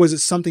 or was it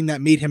something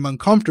that made him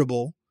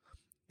uncomfortable?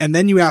 And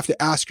then you have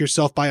to ask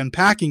yourself by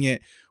unpacking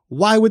it,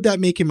 why would that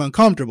make him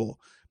uncomfortable?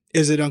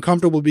 Is it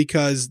uncomfortable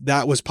because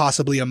that was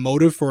possibly a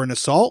motive for an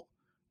assault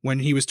when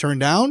he was turned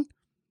down?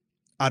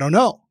 I don't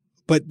know.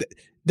 But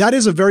that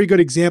is a very good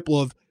example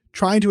of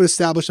trying to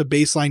establish a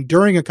baseline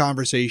during a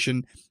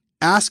conversation,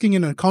 asking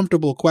an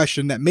uncomfortable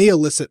question that may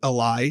elicit a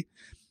lie,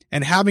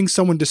 and having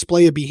someone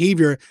display a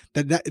behavior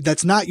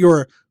that's not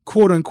your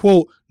quote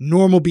unquote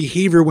normal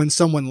behavior when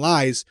someone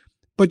lies,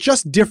 but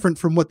just different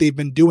from what they've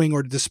been doing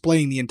or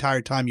displaying the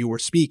entire time you were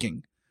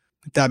speaking.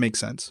 If that makes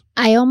sense.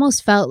 I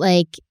almost felt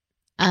like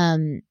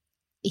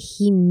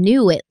he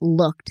knew it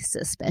looked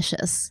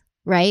suspicious.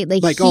 Right?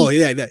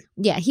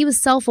 Yeah, he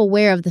was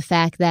self-aware of the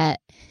fact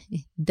that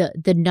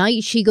the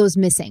night she goes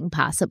missing,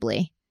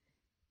 possibly,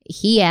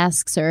 he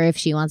asks her if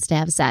she wants to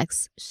have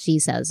sex. She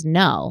says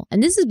no.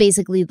 And this is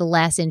basically the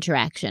last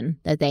interaction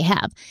that they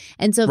have.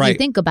 And so if you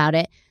think about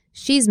it,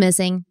 she's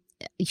missing.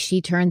 She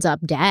turns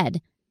up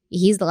dead.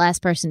 He's the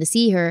last person to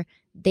see her.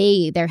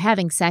 They're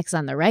having sex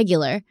on the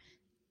regular.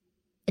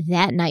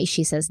 That night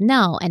she says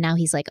no, and now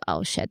he's like,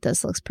 oh shit,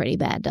 this looks pretty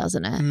bad,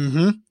 doesn't it?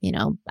 Mm-hmm. You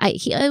know,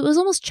 it was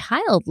almost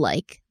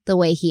childlike the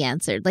way he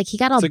answered. Like he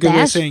got all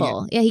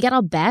bashful. Yeah, he got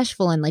all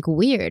bashful and like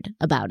weird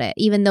about it,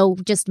 even though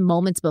just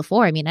moments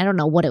before, I mean, I don't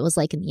know what it was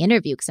like in the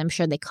interview because I'm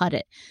sure they cut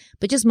it,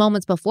 but just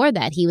moments before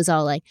that, he was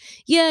all like,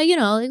 yeah, you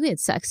know, we had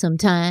sex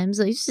sometimes,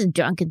 like, it's just a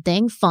drunken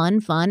thing, fun.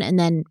 And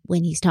then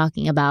when he's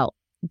talking about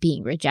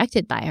being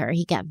rejected by her.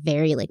 He got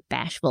very like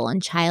bashful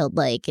and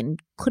childlike and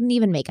couldn't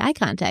even make eye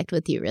contact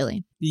with you,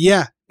 really.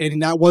 Yeah.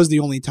 And that was the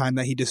only time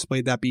that he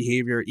displayed that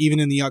behavior, even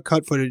in the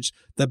cut footage.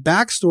 The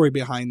backstory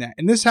behind that,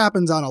 and this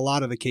happens on a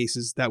lot of the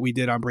cases that we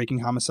did on Breaking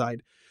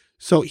Homicide.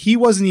 So he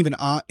wasn't even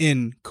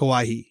in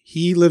Kauai.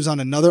 He lives on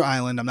another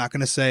island. I'm not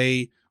going to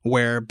say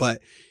where,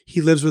 but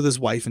he lives with his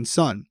wife and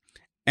son.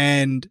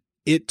 And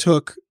it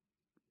took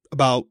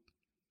about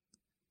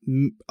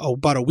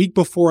a week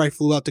before I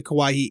flew out to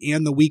Kauai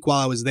and the week while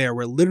I was there,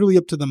 where literally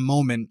up to the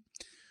moment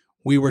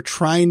we were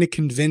trying to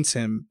convince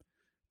him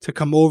to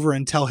come over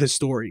and tell his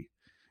story.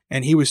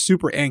 And he was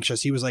super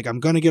anxious. He was like, I'm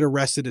going to get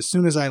arrested as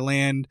soon as I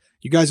land.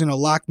 You guys are going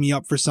to lock me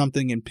up for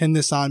something and pin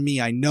this on me.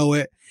 I know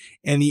it.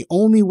 And the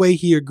only way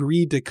he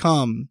agreed to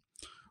come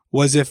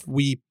was if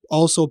we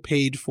also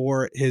paid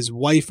for his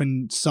wife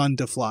and son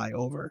to fly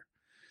over.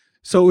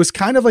 So it was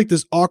kind of like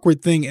this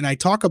awkward thing. And I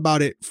talk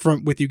about it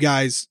with you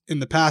guys in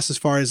the past as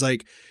far as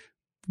like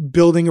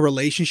building a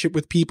relationship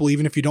with people,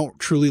 even if you don't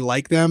truly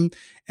like them.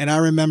 And I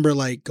remember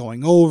like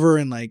going over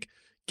and like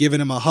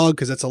giving him a hug,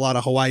 because that's a lot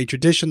of Hawaii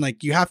tradition.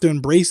 Like, you have to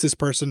embrace this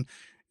person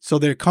so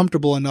they're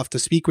comfortable enough to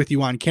speak with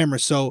you on camera.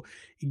 So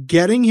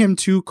getting him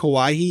to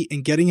Kauai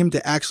and getting him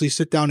to actually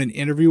sit down and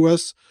interview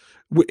us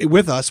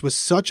with us was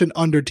such an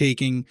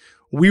undertaking.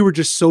 We were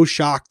just so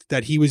shocked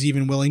that he was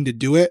even willing to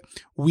do it.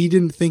 We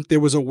didn't think there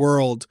was a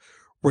world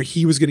where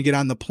he was going to get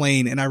on the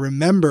plane. And I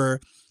remember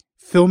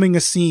filming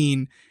a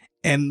scene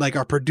and like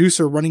our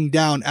producer running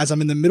down as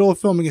I'm in the middle of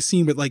filming a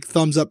scene with like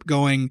thumbs up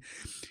going,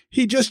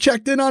 he just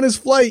checked in on his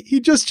flight. He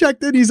just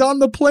checked in. He's on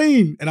the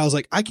plane. And I was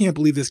like, I can't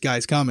believe this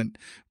guy's coming.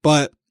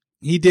 But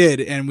he did.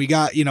 And we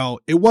got,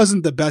 it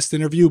wasn't the best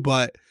interview,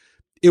 but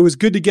it was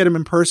good to get him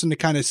in person to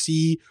kind of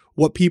see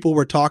what people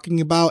were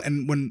talking about.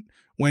 And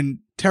when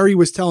Terry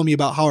was telling me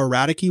about how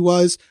erratic he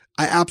was,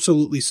 I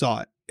absolutely saw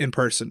it in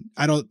person.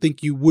 I don't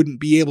think you wouldn't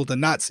be able to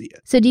not see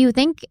it. So do you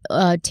think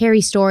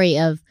Terry's story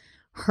of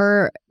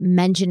her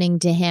mentioning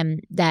to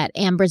him that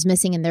Amber's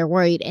missing and they're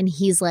worried, and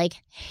he's like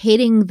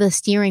hitting the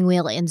steering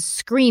wheel and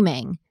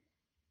screaming,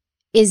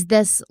 is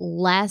this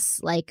less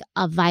like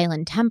a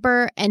violent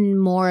temper and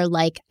more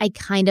like I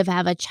kind of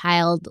have a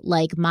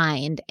childlike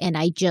mind and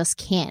I just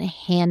can't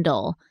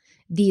handle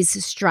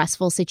these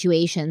stressful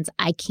situations?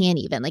 I can't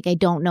even, like, I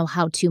don't know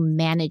how to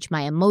manage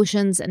my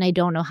emotions and I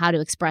don't know how to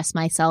express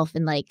myself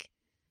in like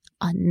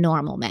a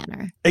normal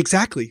manner.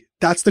 Exactly.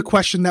 That's the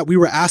question that we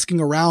were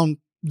asking around.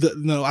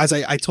 As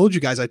I told you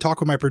guys, I talk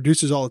with my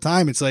producers all the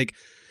time. It's like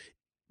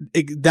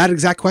that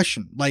exact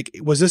question. Like,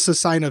 was this a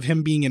sign of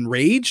him being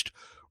enraged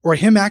or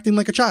him acting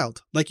like a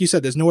child? Like you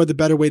said, there's no other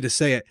better way to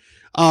say it.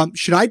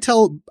 Should I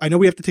tell, I know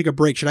we have to take a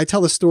break. Should I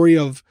tell the story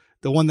of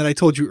the one that I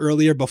told you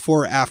earlier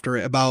before or after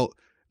it about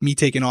me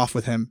taking off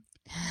with him?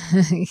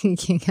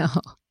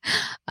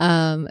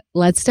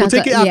 Let's talk.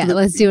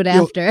 Let's do it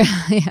after.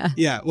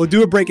 Yeah. We'll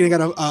do a break and I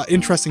got an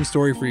interesting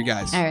story for you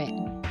guys. All right.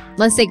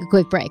 Let's take a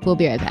quick break. We'll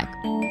be right back.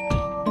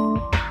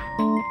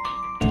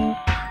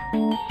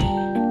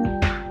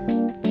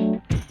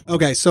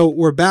 Okay, so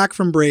we're back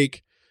from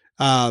break.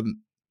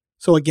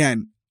 So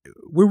again,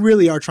 we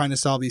really are trying to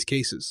solve these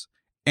cases.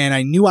 And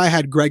I knew I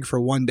had Greg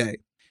for one day.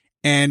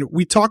 And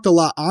we talked a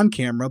lot on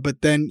camera,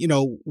 but then,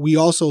 we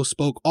also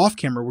spoke off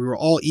camera. We were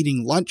all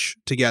eating lunch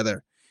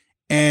together.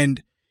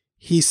 And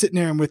he's sitting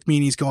there with me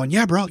and he's going,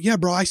 yeah, bro,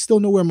 I still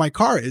know where my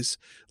car is.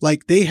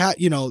 Like they had,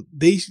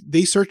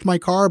 they searched my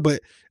car,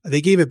 but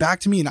they gave it back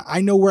to me and I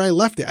know where I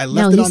left it. I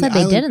left it on the island. He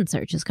said they didn't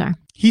search his car.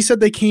 He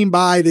said they came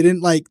by. They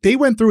didn't they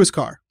went through his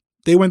car.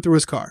 They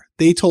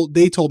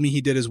told me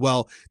he did as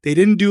well. They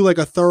didn't do like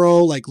a thorough,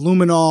 like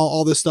luminol,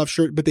 all this stuff,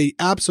 but they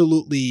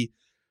absolutely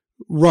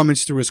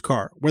rummaged through his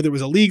car. Whether it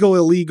was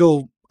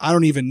illegal, I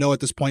don't even know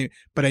at this point,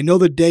 but I know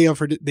the day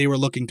of they were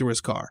looking through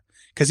his car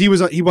because he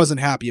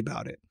wasn't happy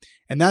about it.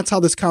 And that's how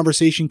this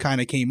conversation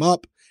kind of came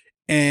up.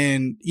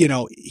 And,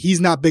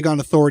 he's not big on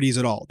authorities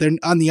at all. They're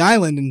on the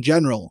island in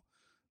general.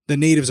 The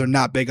natives are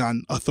not big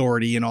on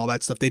authority and all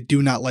that stuff. They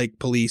do not like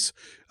police.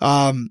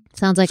 Sounds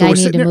like I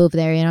need to move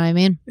there. You know what I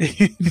mean?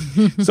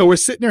 So we're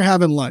sitting there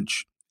having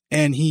lunch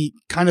and he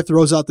kind of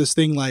throws out this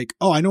thing like,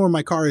 oh, I know where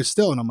my car is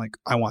still. And I'm like,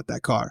 I want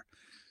that car.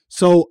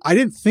 So I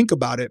didn't think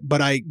about it,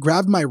 but I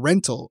grabbed my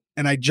rental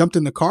and I jumped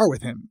in the car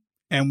with him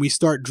and we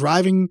start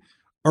driving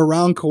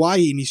around Kauai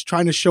and he's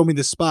trying to show me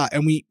the spot.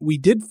 And we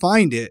did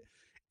find it.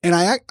 And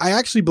I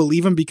actually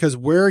believe him because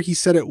where he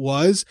said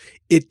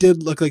it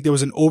did look like there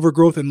was an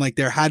overgrowth and like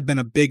there had been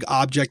a big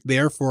object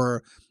there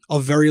for a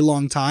very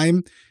long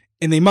time.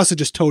 And they must have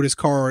just towed his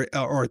car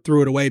or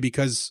threw it away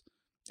because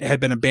it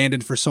had been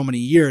abandoned for so many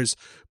years.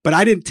 But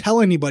I didn't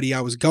tell anybody I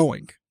was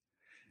going.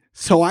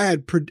 So I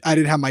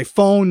didn't have my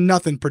phone,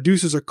 nothing.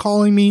 Producers are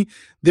calling me.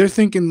 They're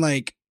thinking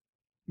like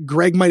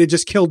Greg might have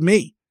just killed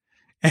me.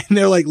 And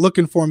they're like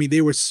looking for me. They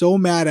were so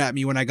mad at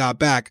me when I got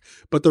back.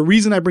 But the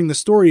reason I bring the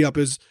story up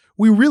is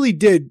we really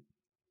did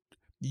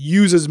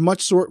use as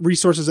much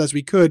resources as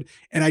we could.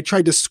 And I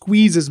tried to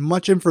squeeze as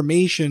much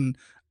information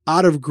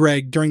out of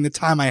Greg during the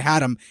time I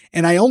had him.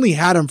 And I only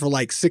had him for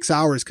like 6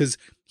 hours because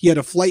he had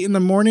a flight in the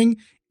morning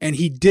and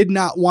he did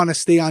not want to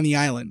stay on the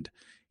island.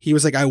 He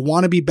was like, I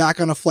want to be back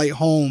on a flight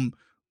home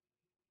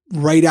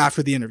right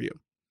after the interview.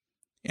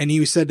 And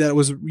he said that it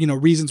was,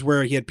 reasons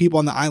where he had people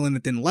on the island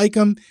that didn't like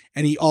him,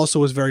 and he also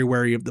was very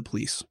wary of the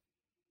police.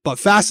 But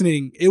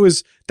fascinating.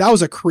 That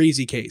was a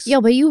crazy case.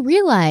 Yo, but you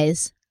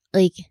realize,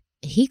 like,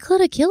 he could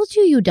have killed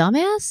you, you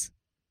dumbass.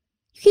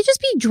 You could just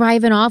be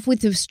driving off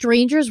with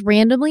strangers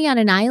randomly on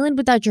an island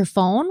without your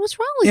phone. What's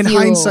wrong with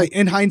you?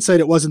 In hindsight,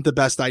 it wasn't the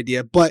best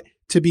idea. But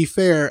to be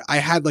fair, I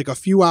had like a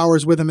few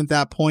hours with him at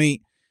that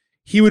point.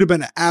 He would have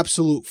been an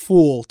absolute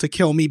fool to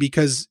kill me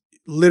because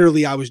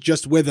literally I was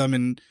just with him,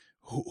 and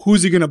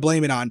who's he going to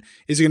blame it on?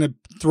 Is he going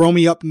to throw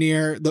me up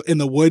in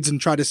the woods and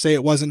try to say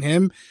it wasn't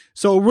him?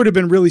 So it would have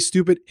been really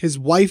stupid. His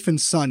wife and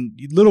son,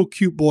 little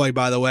cute boy,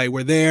 by the way,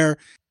 were there.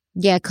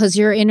 Yeah, because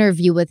your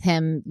interview with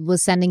him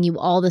was sending you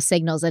all the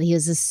signals that he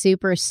is a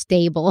super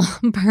stable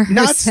person.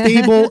 Not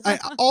stable.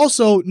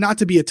 Also, not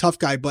to be a tough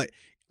guy, but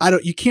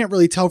you can't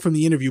really tell from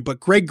the interview, but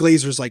Greg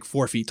Glazer's like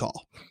 4 feet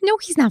tall. No,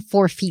 he's not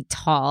 4 feet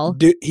tall.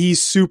 Dude,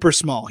 he's super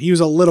small. He was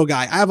a little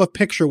guy. I have a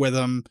picture with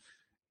him.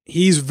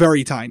 He's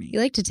very tiny. You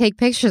like to take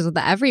pictures with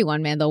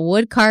everyone, man. The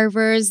wood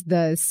carvers,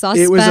 the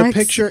suspects.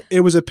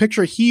 It was a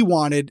picture he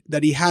wanted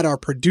that he had our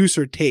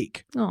producer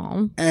take.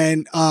 Oh.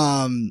 And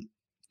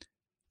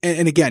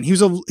again, he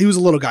was a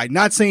little guy.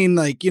 Not saying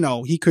like,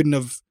 he couldn't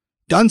have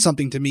done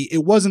something to me.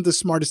 It wasn't the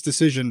smartest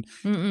decision.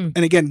 Mm-mm.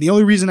 And again, the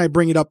only reason I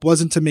bring it up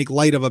wasn't to make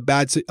light of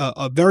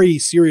a very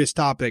serious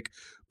topic,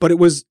 but it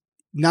was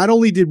not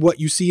only did what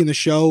you see in the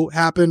show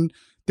happen,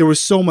 there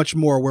was so much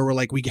more where we're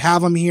like, we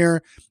have him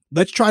here.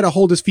 Let's try to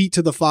hold his feet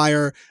to the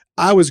fire.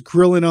 I was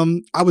grilling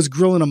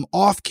him.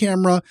 Off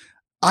camera.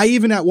 I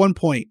even at one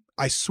point,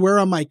 I swear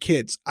on my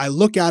kids, I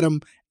look at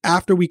him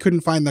after we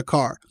couldn't find the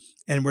car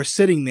and we're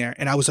sitting there,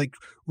 and I was like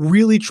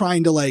really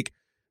trying to like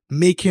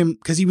make him,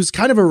 because he was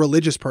kind of a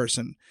religious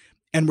person,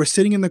 and we're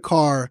sitting in the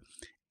car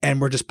and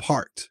we're just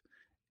parked.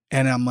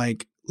 And I'm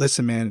like,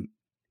 listen, man,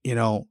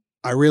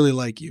 I really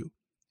like you.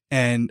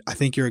 And I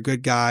think you're a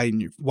good guy,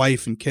 and your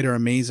wife and kid are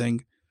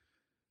amazing,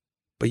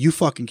 but you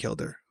fucking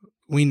killed her.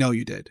 We know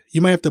you did. You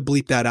might have to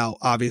bleep that out,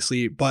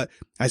 obviously. But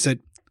I said,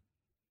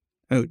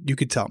 oh, you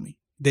could tell me.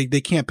 They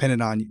can't pin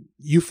it on you.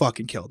 You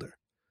fucking killed her.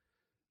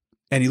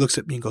 And he looks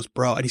at me and goes,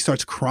 bro. And he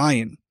starts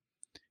crying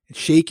and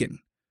shaking.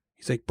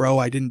 He's like, bro,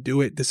 I didn't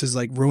do it. This has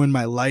like ruined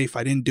my life.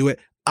 I didn't do it.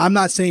 I'm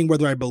not saying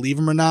whether I believe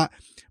him or not,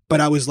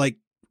 but I was like,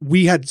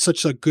 we had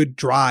such a good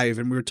drive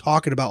and we were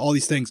talking about all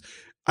these things.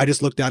 I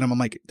just looked at him. I'm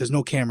like, there's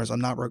no cameras.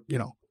 I'm not,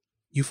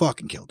 you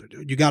fucking killed her,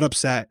 dude. You got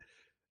upset.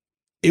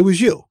 It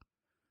was you.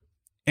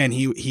 And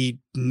he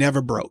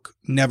never broke.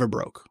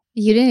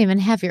 You didn't even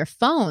have your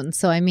phone.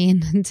 So, I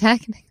mean,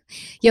 technically,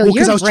 you're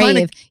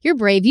brave. You're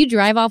brave. You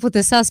drive off with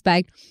a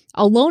suspect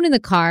alone in the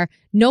car,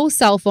 no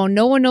cell phone.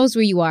 No one knows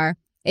where you are.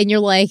 And you're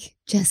like,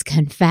 just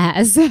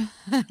confess.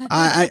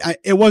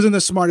 It wasn't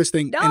the smartest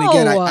thing. No. And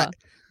again,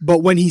 but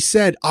when he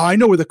said, oh, I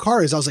know where the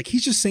car is, I was like,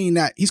 he's just saying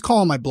that. He's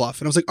calling my bluff.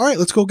 And I was like, all right,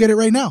 let's go get it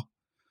right now.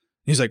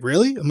 He's like,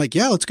 really? I'm like,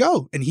 yeah, let's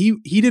go. And he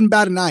didn't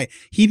bat an eye.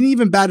 He didn't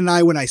even bat an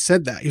eye when I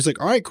said that. He was like,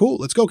 all right, cool.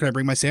 Let's go. Can I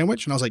bring my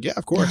sandwich? And I was like, yeah,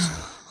 of course.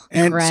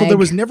 And Greg. So there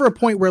was never a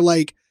point where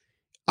like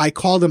I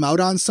called him out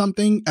on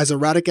something, as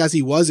erratic as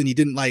he was, and he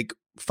didn't like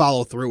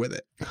follow through with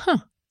it. Huh.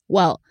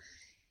 Well,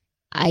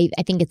 I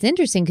think it's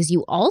interesting because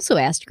you also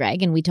asked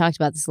Greg, and we talked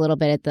about this a little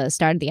bit at the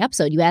start of the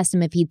episode. You asked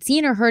him if he'd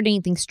seen or heard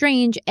anything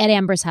strange at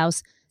Amber's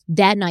house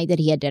that night that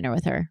he had dinner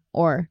with her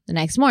or the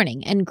next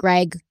morning. And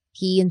Greg,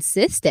 he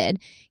insisted.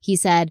 He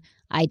said,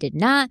 I did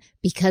not,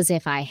 because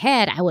if I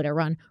had, I would have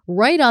run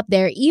right up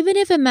there, even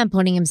if it meant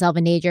putting himself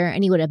in danger,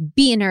 and he would have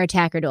beaten her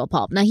attacker to a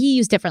pulp. Now, he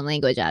used different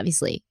language,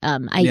 obviously.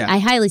 I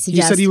highly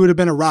suggest... He said he would have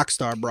been a rock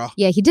star, bro.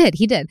 Yeah, he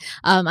did.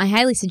 I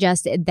highly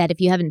suggest that if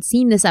you haven't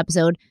seen this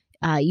episode,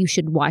 you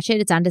should watch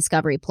it. It's on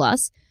Discovery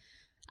Plus.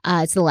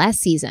 It's the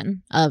last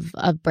season of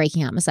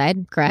Breaking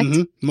Homicide, correct?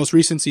 Mm-hmm. Most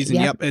recent season.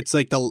 Yep. It's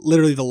like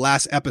literally the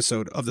last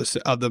episode of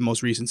the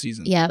most recent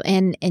season. Yeah.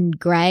 And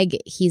Greg,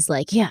 he's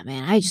like, yeah,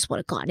 man, I just would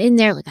have gone in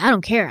there. Like, I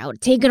don't care. I would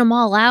have taken them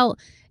all out.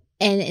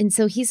 And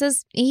so he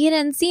says he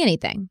didn't see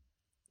anything,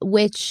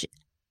 which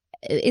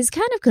is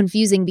kind of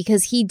confusing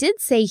because he did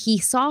say he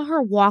saw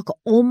her walk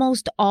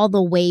almost all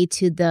the way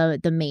to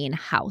the main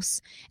house.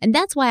 And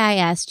that's why I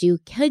asked you,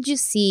 could you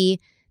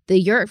see the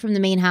yurt from the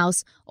main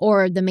house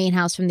or the main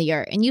house from the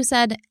yurt? And you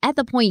said at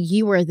the point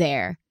you were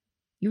there,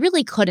 you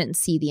really couldn't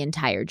see the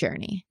entire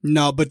journey.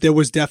 No, but there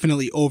was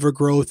definitely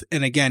overgrowth.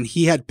 And again,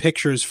 he had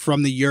pictures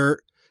from the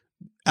yurt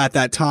at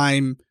that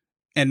time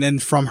and then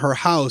from her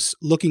house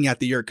looking at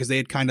the yurt because they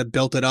had kind of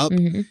built it up.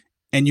 Mm-hmm.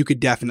 And you could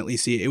definitely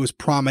see it. It was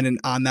prominent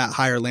on that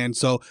higher land.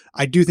 So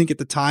I do think at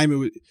the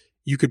time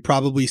you could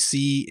probably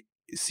see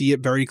it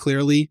very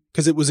clearly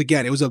because it was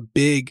a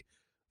big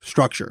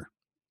structure.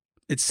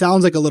 It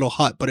sounds like a little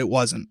hut, but it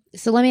wasn't.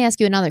 So let me ask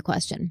you another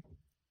question.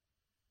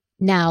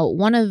 Now,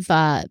 one of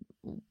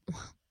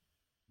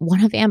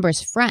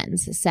Amber's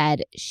friends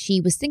said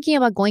she was thinking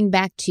about going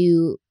back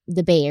to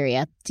the Bay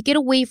Area to get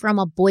away from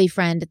a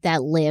boyfriend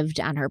that lived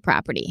on her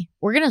property.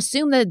 We're going to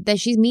assume that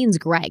she means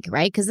Greg,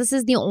 right? Because this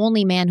is the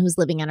only man who's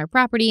living on her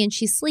property and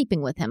she's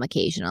sleeping with him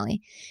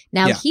occasionally.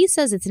 Now, he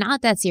says it's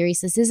not that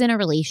serious. This isn't a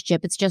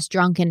relationship. It's just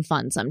drunken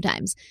fun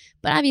sometimes.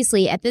 But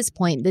obviously, at this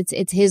point,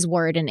 it's his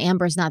word and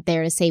Amber's not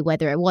there to say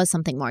whether it was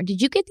something more.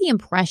 Did you get the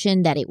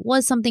impression that it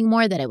was something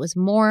more, that it was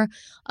more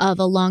of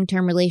a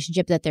long-term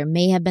relationship, that there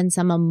may have been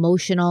some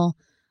emotional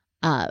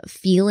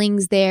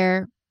feelings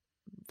there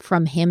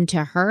from him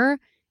to her,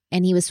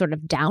 and he was sort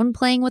of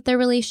downplaying what their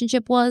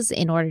relationship was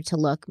in order to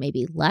look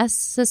maybe less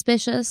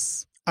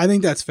suspicious? I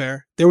think that's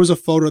fair. There was a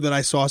photo that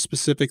I saw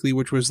specifically,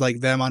 which was like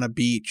them on a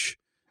beach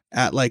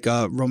at like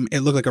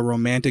it looked like a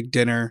romantic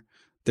dinner.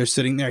 They're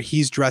sitting there.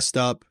 He's dressed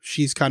up.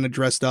 She's kind of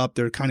dressed up.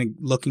 They're kind of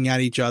looking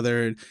at each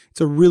other.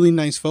 It's a really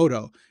nice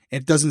photo.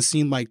 It doesn't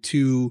seem like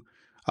two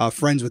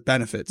friends with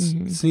benefits.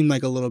 Mm-hmm. It seemed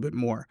like a little bit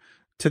more.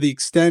 To the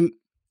extent,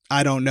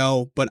 I don't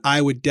know, but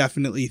I would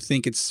definitely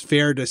think it's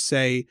fair to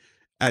say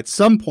at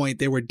some point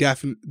they were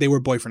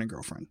boyfriend and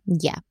girlfriend.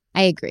 Yeah,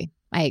 I agree.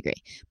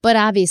 But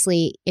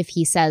obviously, if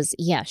he says,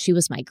 yeah, she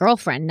was my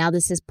girlfriend, now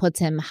this puts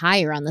him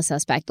higher on the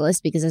suspect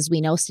list because, as we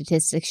know,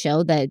 statistics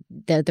show that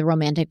the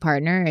romantic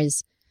partner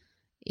is,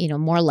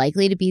 more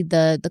likely to be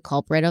the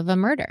culprit of a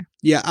murder.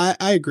 Yeah,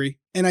 I agree.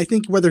 And I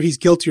think whether he's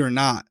guilty or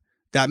not,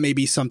 that may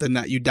be something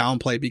that you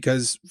downplay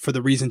because for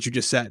the reasons you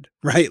just said,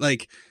 right?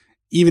 Like,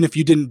 even if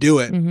you didn't do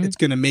it, it's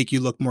going to make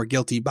you look more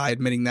guilty by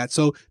admitting that.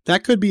 So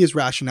that could be his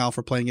rationale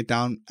for playing it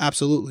down.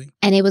 Absolutely.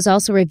 And it was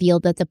also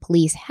revealed that the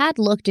police had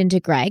looked into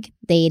Greg.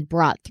 They had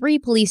brought 3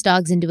 police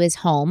dogs into his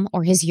home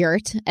or his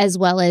yurt, as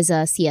well as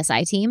a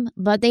CSI team,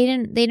 but they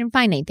didn't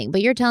find anything.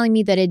 But you're telling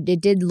me that it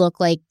did look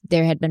like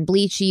there had been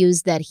bleach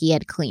used that he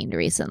had cleaned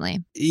recently.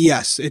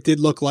 Yes, it did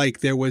look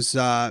like there was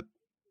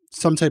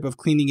some type of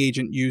cleaning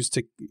agent used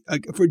to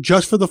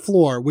for the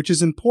floor, which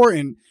is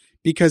important.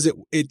 Because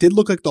it did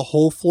look like the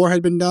whole floor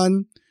had been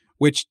done,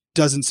 which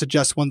doesn't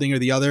suggest one thing or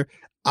the other.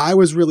 I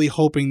was really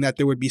hoping that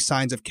there would be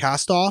signs of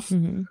cast off,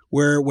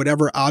 where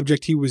whatever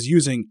object he was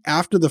using,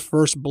 after the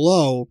first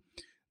blow,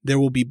 there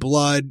will be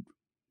blood,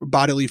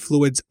 bodily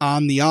fluids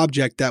on the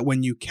object that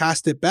when you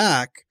cast it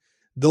back,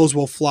 those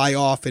will fly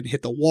off and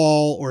hit the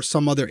wall or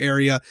some other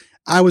area.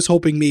 I was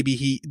hoping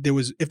maybe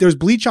if there's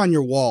bleach on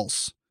your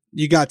walls,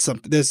 you got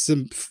there's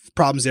some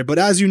problems there. But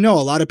as you know,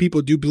 a lot of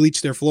people do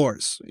bleach their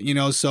floors,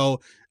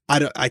 so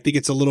I think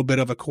it's a little bit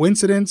of a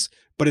coincidence,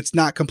 but it's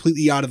not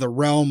completely out of the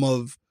realm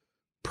of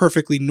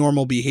perfectly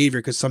normal behavior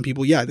because some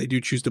people, they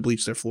do choose to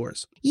bleach their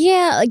floors.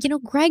 Yeah,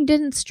 Greg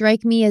didn't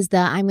strike me as the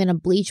I'm going to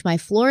bleach my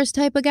floors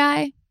type of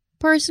guy,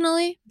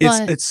 personally.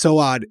 But It's so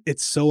odd.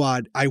 It's so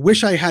odd. I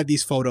wish I had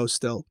these photos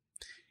still.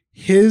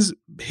 His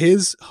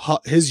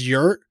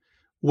yurt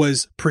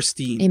was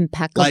pristine.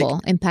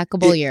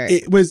 Impeccable yurt.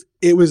 It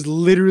was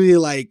literally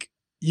like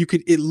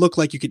it looked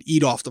like you could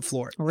eat off the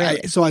floor.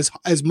 Really? So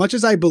as much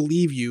as I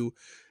believe you,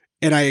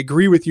 and I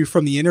agree with you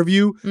from the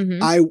interview,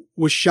 I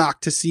was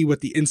shocked to see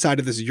what the inside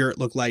of this yurt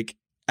looked like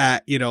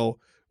at,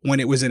 when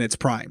it was in its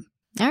prime.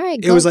 All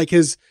right. It was like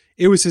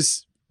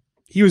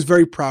he was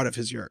very proud of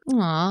his yurt.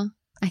 Aw.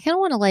 I kind of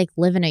want to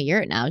live in a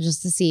yurt now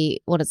just to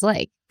see what it's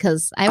like.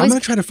 Because I'm going to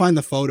try to find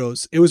the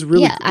photos. It was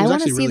really, I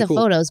want to see really the cool.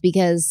 photos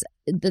because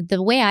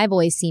the way I've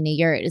always seen a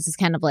yurt is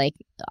kind of like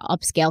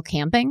upscale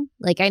camping.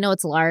 Like I know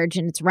it's large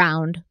and it's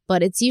round,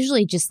 but it's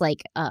usually just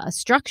like a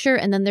structure.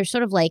 And then there's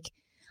sort of like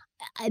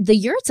the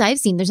yurts I've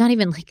seen, there's not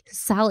even like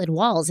solid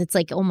walls. It's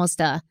like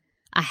almost a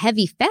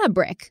heavy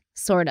fabric,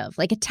 sort of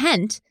like a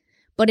tent,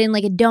 but in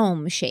like a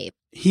dome shape.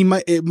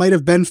 It might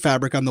have been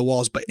fabric on the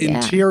walls, but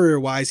interior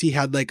wise, he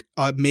had like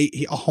a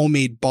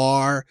homemade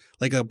bar,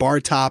 like a bar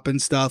top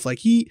and stuff. Like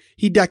he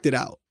decked it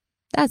out.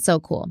 That's so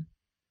cool.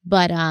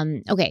 But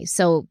okay,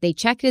 so they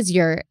checked his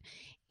yurt,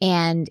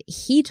 and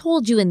he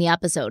told you in the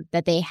episode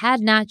that they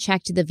had not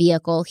checked the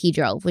vehicle he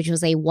drove, which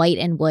was a white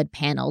and wood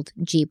paneled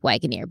Jeep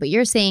Wagoneer. But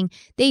you're saying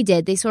they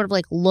did. They sort of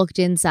like looked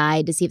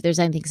inside to see if there's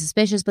anything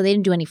suspicious, but they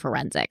didn't do any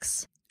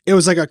forensics. It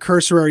was like a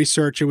cursory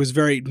search. It was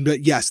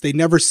but yes, they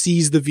never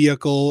seized the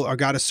vehicle or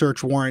got a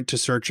search warrant to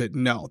search it.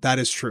 No, that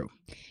is true.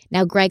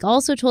 Now, Greg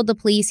also told the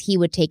police he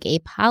would take a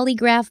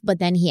polygraph, but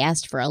then he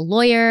asked for a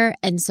lawyer.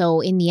 And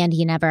so in the end,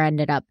 he never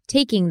ended up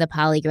taking the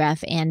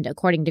polygraph. And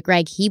according to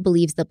Greg, he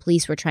believes the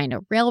police were trying to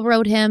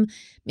railroad him,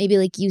 maybe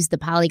like use the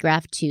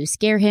polygraph to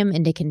scare him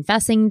into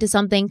confessing to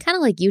something, kind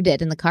of like you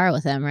did in the car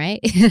with him, right?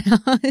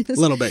 A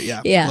little bit, yeah.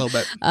 Yeah. A little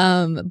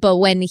bit. But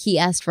when he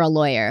asked for a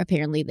lawyer,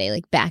 apparently they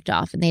like backed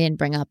off and they didn't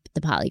bring up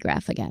the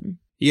polygraph again.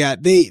 Yeah,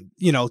 they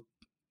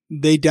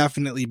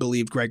definitely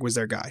believed Greg was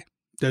their guy.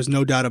 There's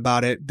no doubt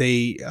about it.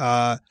 They,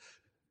 I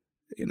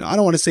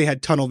don't want to say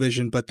had tunnel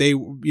vision, but they,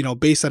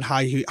 based on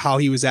how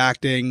he was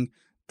acting,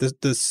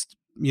 the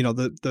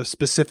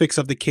specifics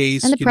of the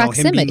case, and the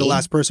proximity. Him being the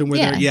last person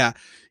with her. Yeah.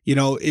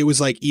 It was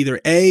like either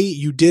A,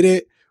 you did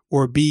it,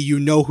 or B,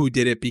 who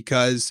did it,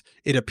 because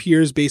it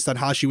appears based on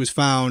how she was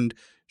found,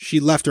 she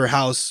left her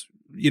house.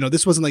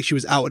 This wasn't like she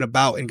was out and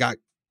about and got,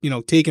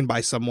 taken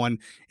by someone.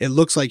 It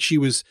looks like she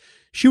was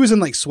she was in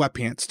like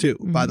sweatpants too,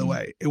 by the Mhm.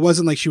 way. It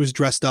wasn't like she was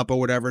dressed up or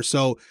whatever.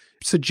 So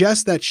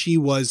suggest that she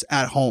was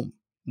at home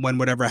when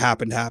whatever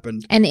happened.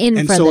 And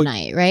And for so- the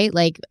night, right?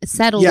 Like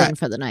settled Yeah. in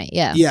for the night.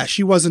 Yeah. Yeah,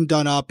 she wasn't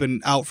done up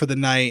and out for the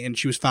night, and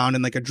she was found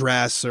in like a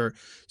dress or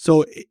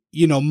so.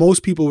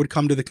 Most people would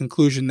come to the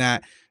conclusion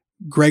that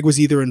Greg was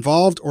either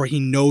involved or he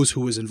knows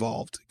who was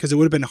involved, because it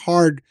would have been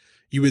hard,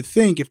 you would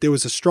think, if there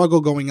was a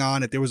struggle going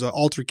on, if there was an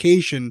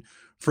altercation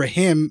for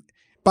him.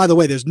 By the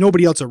way, there's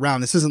nobody else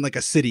around. This isn't like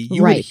a city.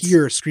 You Right. would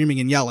hear screaming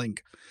and yelling.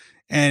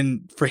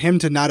 And for him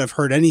to not have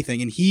heard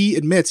anything, and he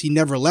admits he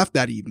never left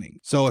that evening.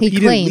 So if He he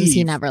didn't claims leave,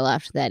 he never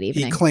left that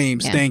evening. he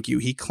claims, Yeah. thank you.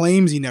 He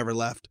claims he never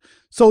left.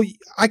 So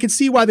I could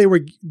see why they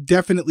were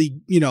definitely,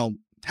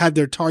 had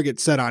their target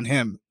set on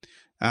him.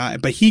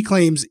 But he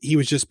claims he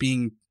was just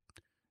being,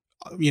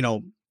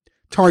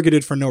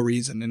 targeted for no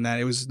reason, and that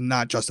it was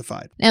not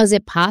justified. Now, is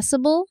it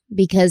possible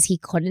because he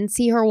couldn't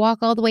see her walk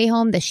all the way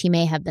home that she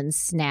may have been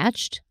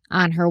snatched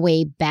on her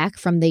way back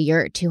from the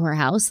yurt to her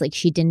house? Like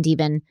she didn't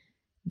even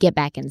get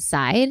back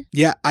inside?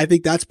 Yeah, I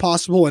think that's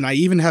possible. And I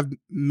even have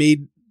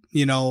made,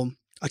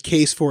 a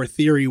case for a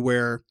theory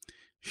where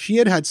she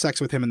had had sex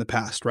with him in the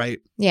past, right?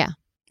 Yeah.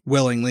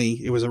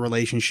 Willingly. It was a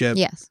relationship.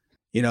 Yes.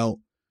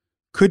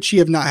 Could she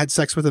have not had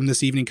sex with him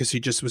this evening because she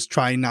just was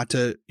trying not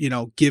to,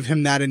 give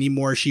him that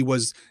anymore? She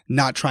was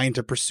not trying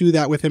to pursue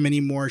that with him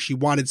anymore. She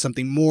wanted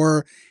something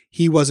more.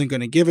 He wasn't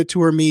going to give it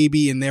to her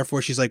maybe. And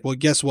therefore she's like, well,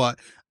 guess what?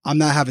 I'm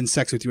not having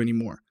sex with you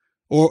anymore,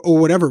 or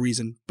whatever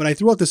reason. But I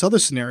threw out this other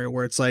scenario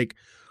where it's like,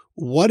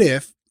 what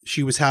if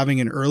she was having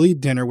an early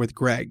dinner with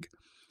Greg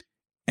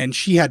and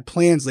she had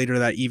plans later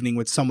that evening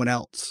with someone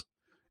else?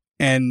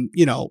 And,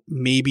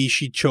 maybe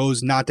she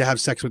chose not to have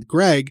sex with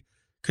Greg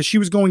because she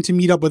was going to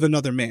meet up with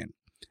another man.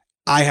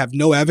 I have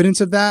no evidence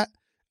of that.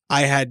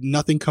 I had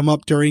nothing come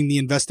up during the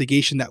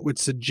investigation that would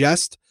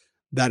suggest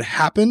that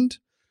happened.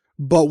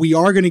 But we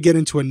are going to get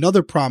into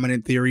another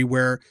prominent theory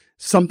where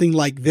something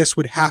like this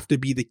would have to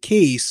be the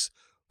case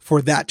for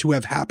that to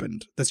have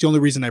happened. That's the only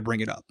reason I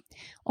bring it up.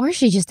 Or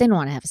she just didn't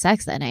want to have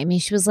sex that night. I mean,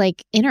 she was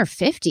like in her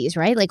 50s,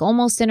 right? Like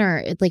almost in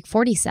her, like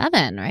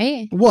 47,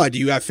 right? What, do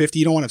you have 50?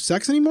 You don't want to have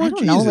sex anymore? I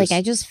don't know. Like Jesus.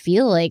 I just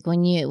feel like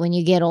when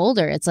you get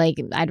older, it's like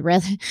I'd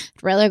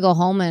rather go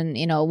home and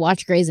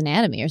watch Grey's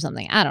Anatomy or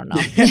something. I don't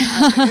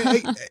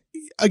know.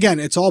 Again,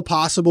 it's all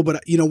possible,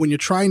 but when you're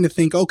trying to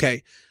think,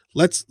 okay,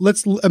 let's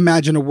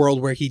imagine a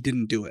world where he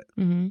didn't do it.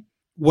 hmm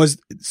Was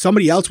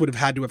somebody else would have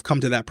had to have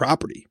come to that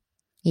property.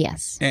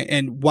 Yes.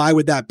 And why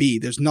would that be?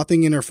 There's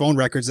nothing in her phone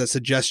records that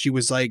suggests she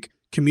was like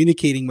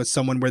communicating with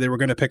someone where they were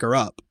going to pick her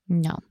up.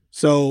 No.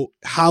 So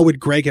how would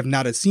Greg have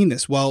not have seen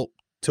this? Well,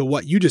 to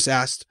what you just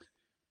asked,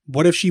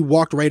 what if she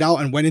walked right out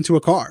and went into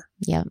a car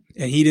Yeah.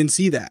 and he didn't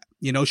see that?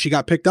 She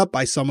got picked up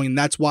by someone, and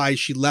that's why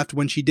she left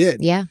when she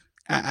did. Yeah.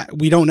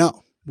 We don't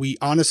know. We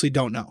honestly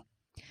don't know.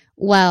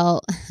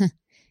 Well,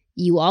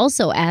 you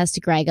also asked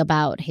Greg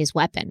about his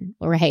weapon,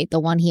 right? The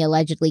one he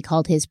allegedly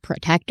called his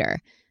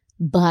protector.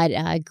 But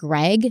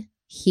Greg,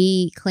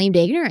 he claimed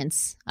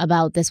ignorance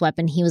about this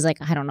weapon. He was like,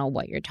 I don't know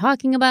what you're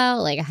talking about.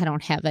 Like, I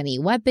don't have any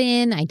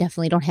weapon. I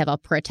definitely don't have a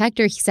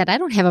protector. He said, I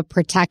don't have a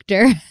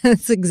protector.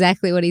 That's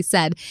exactly what he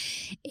said.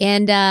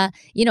 And,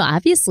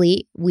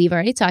 obviously, we've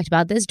already talked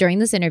about this during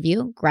this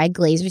interview. Greg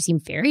Glazer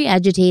seemed very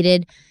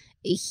agitated.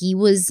 He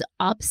was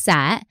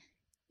upset.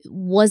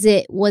 Was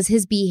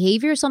his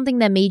behavior something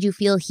that made you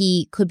feel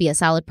he could be a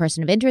solid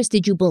person of interest?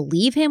 Did you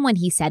believe him when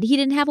he said he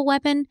didn't have a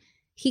weapon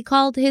he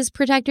called his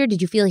protector?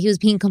 Did you feel he was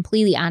being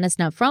completely honest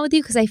and upfront with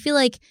you? Because I feel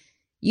like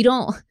you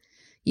don't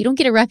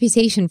get a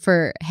reputation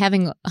for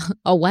having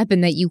a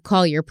weapon that you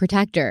call your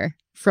protector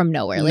from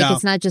nowhere. Like, No,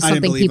 it's not just I didn't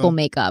something believe people him.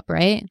 make up,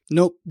 right?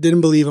 Nope.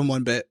 Didn't believe him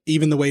one bit.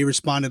 Even the way he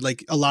responded,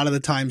 like a lot of the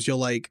times you'll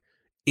like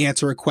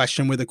answer a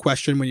question with a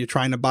question when you're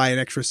trying to buy an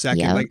extra second.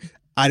 Yep. Like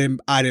I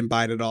didn't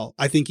buy it at all.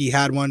 I think he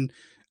had one.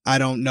 I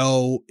don't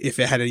know if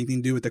it had anything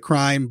to do with the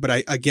crime,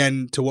 but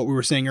again, to what we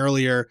were saying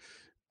earlier,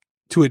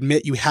 to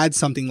admit you had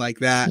something like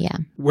that, Yeah.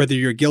 whether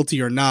you're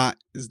guilty or not,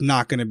 is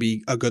not going to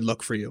be a good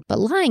look for you. But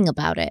lying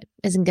about it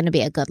isn't going to be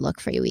a good look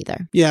for you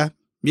either. Yeah.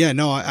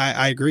 No,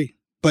 I agree.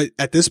 But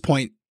at this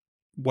point,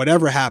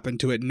 whatever happened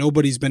to it,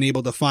 nobody's been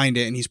able to find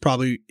it. And he's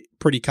probably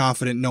pretty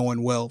confident no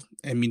one will.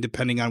 I mean,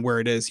 depending on where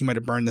it is, he might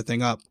have burned the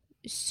thing up.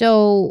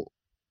 So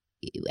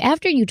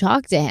after you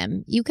talked to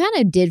him, you kind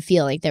of did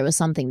feel like there was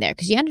something there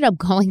because you ended up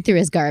going through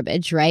his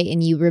garbage, right?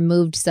 And you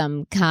removed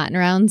some cotton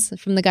rounds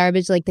from the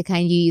garbage, like the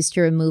kind you used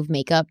to remove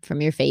makeup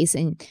from your face.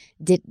 And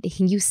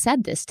you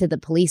said this to the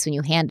police when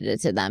you handed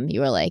it to them. You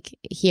were like,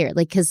 here,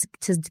 like, because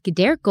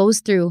Derek goes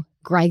through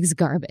Greg's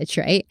garbage,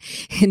 right?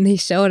 And they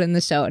show it in the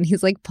show, and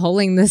he's like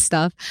pulling this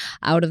stuff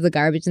out of the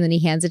garbage, and then he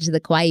hands it to the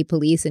Kauai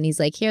police, and he's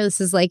like, here, this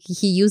is like,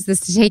 he used this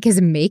to take his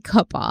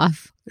makeup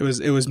off. It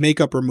was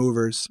makeup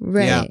removers.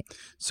 Right. Yeah.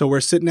 So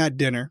we're sitting at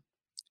dinner,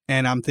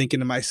 and I'm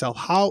thinking to myself,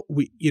 how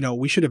we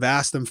should have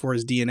asked them for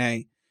his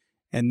DNA.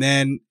 And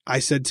then I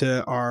said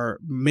to our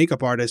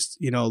makeup artist,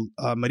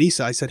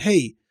 Marisa, I said,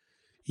 hey,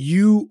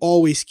 you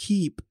always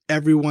keep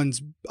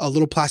everyone's a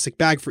little plastic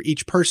bag for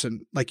each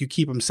person. Like you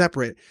keep them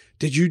separate.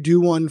 Did you do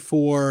one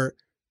for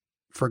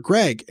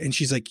Greg? And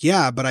she's like,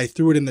 yeah, but I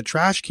threw it in the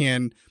trash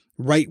can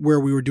right where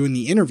we were doing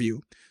the interview.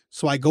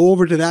 So I go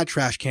over to that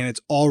trash can.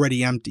 It's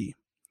already empty.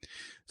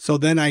 So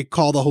then I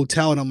call the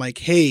hotel and I'm like,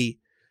 hey,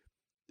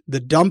 the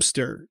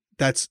dumpster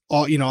that's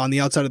all, on the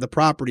outside of the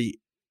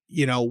property,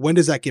 when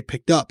does that get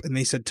picked up? And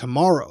they said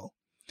tomorrow.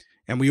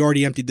 And we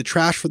already emptied the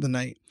trash for the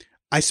night.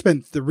 I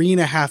spent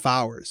 3.5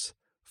 hours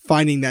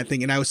finding that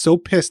thing. And I was so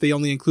pissed. They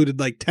only included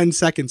like 10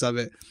 seconds of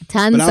it.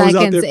 10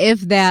 seconds, if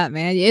that,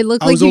 man. It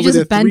looked like you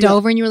just bent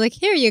over and you were like,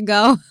 here you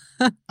go.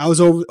 I was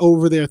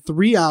over there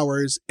 3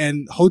 hours,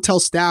 and hotel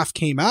staff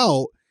came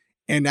out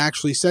and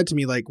actually said to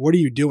me, like, what are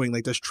you doing?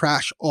 Like, there's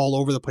trash all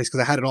over the place, because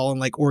I had it all in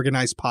like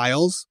organized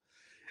piles.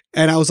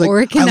 And I was like,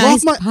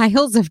 organized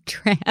piles of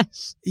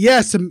trash.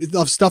 Yeah, some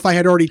of stuff I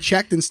had already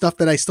checked and stuff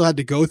that I still had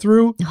to go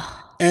through.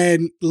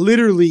 And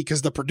literally,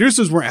 because the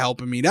producers weren't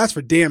helping me, that's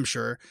for damn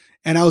sure.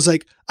 And I was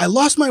like, I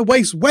lost my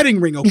wife's wedding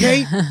ring,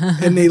 okay?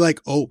 And they like,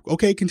 oh,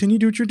 okay, continue to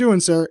do what you're doing,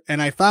 sir.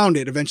 And I found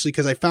it eventually,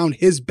 because I found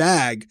his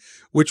bag,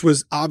 which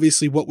was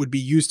obviously what would be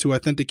used to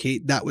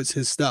authenticate that was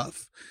his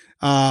stuff.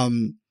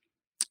 And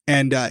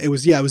it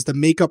was the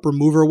makeup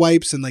remover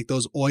wipes and like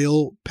those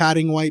oil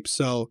patting wipes.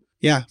 So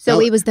yeah. So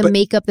it was the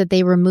makeup that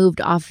they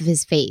removed off of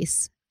his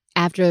face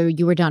after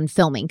you were done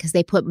filming, because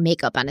they put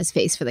makeup on his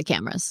face for the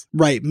cameras.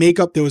 Right.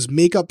 Makeup. There was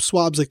makeup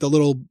swabs, like the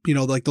little,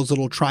 like those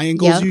little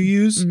triangles you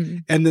use. Mm-hmm.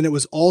 And then it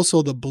was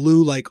also the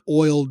blue, like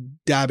oil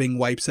dabbing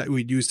wipes that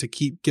we'd use to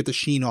get the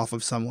sheen off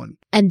of someone.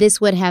 And this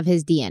would have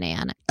his DNA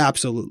on it.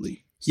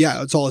 Absolutely.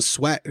 Yeah. It's all his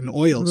sweat and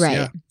oils. Right.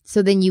 Yeah.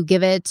 So then you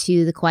give it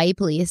to the Kauai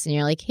police and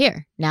you're like,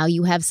 here, now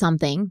you have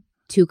something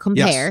to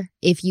compare.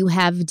 Yes. If you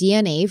have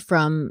DNA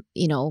from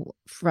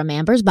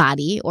Amber's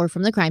body or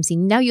from the crime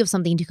scene, now you have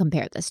something to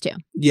compare this to.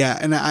 Yeah.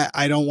 And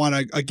I don't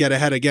want to get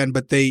ahead again,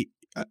 but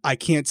I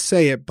can't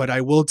say it, but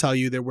I will tell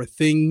you there were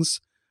things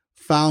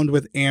found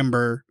with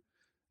Amber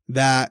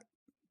that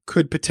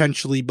could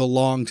potentially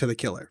belong to the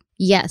killer.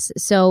 Yes.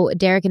 So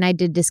Derek and I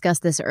did discuss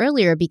this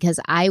earlier, because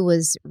I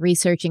was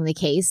researching the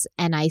case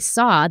and I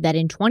saw that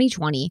in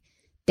 2020,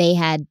 they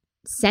had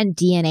sent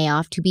DNA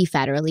off to be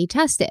federally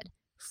tested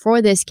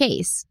for this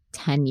case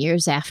 10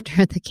 years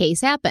after the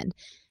case happened.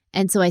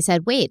 And so I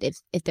said, wait,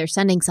 if they're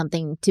sending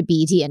something to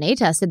be DNA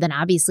tested, then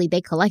obviously they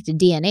collected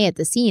DNA at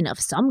the scene of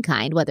some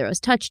kind, whether it was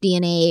touch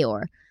DNA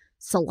or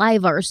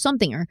saliva or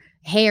something, or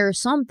hair or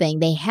something.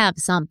 They have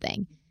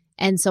something.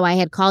 And so I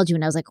had called you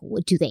and I was like,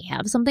 do they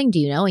have something? Do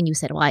you know? And you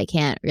said, well, I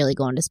can't really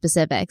go into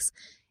specifics.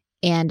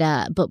 And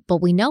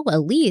but we know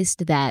at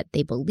least that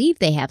they believe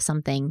they have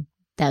something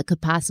that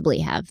could possibly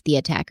have the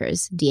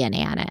attacker's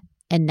DNA on it.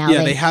 And now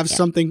they have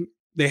something.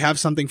 They have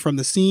something from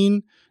the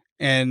scene,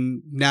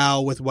 and now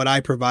with what I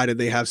provided,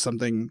 they have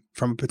something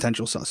from a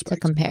potential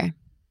suspect. To compare.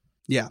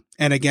 Yeah.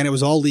 And again, it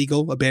was all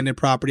legal, abandoned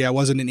property. I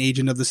wasn't an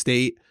agent of the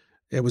state.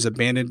 It was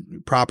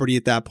abandoned property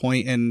at that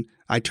point, and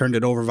I turned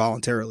it over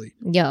voluntarily.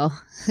 Yo,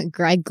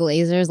 Greg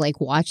Glazer's like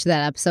watched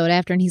that episode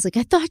after, and he's like,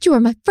 I thought you were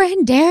my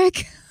friend,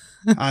 Derek.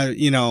 I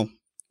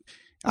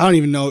don't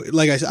even know.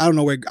 Like I said, I don't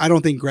know where. I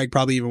don't think Greg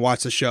probably even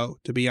watched the show,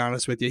 to be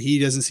honest with you. He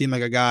doesn't seem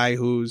like a guy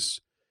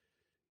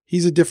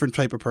he's a different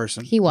type of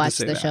person. He watched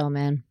the show,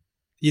 man.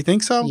 You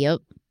think so? Yep.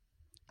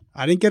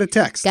 I didn't get a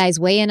text. Guys,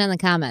 weigh in the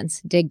comments.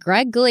 Did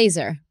Greg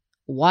Glazer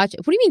watch?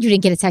 What do you mean you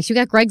didn't get a text? You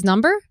got Greg's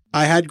number?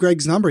 I had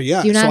Greg's number,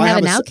 yeah. Do you not have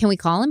it now? Can we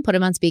call him? Put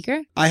him on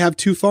speaker? I have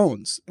two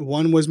phones.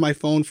 One was my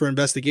phone for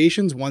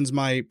investigations. One's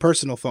my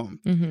personal phone.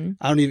 Mm-hmm.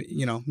 I don't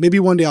even, maybe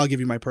one day I'll give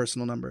you my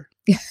personal number.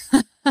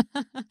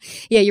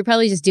 Yeah, you're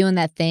probably just doing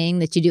that thing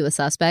that you do with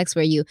suspects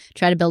where you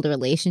try to build a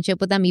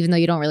relationship with them even though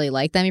you don't really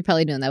like them. You're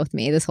probably doing that with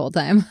me this whole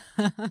time.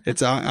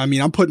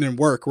 I'm putting in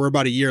work. We're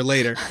about a year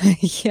later.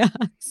 Yes.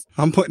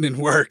 I'm putting in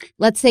work.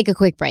 Let's take a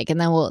quick break and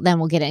then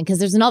we'll get in, because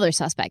there's another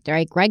suspect, all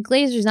right? Greg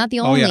Glazer's not the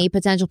only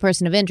potential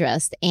person of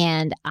interest.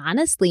 And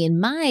honestly, in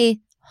my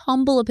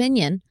humble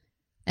opinion,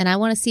 and I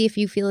want to see if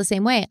you feel the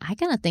same way, I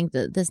kind of think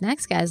that this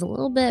next guy is a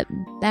little bit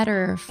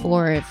better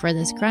for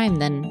this crime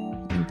than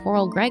poor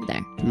old Greg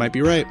there. You might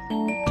be right.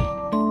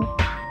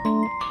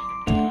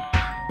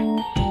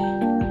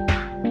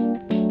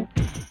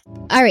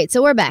 All right,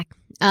 so we're back.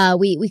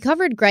 We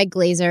covered Greg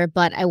Glazer,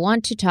 but I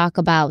want to talk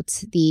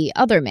about the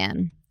other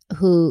man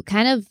who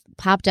kind of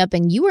popped up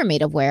and you were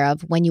made aware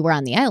of when you were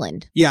on the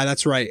island. Yeah,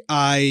 that's right.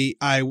 I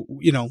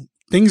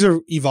things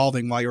are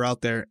evolving while you're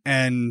out there,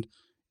 and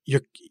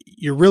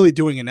you're really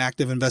doing an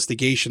active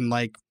investigation,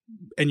 and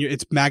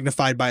it's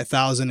magnified by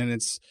 1,000,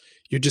 and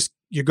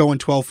you're going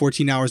 12,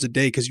 14 hours a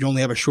day because you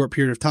only have a short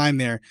period of time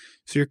there.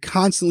 So you're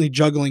constantly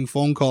juggling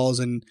phone calls,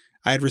 and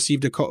I had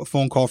received a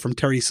phone call from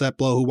Terry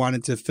Seplow, who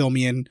wanted to fill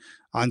me in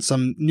on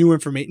some new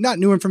information, not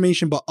new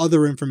information, but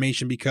other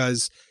information,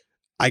 because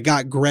I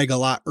got Greg a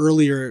lot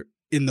earlier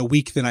in the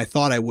week than I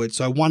thought I would.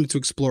 So I wanted to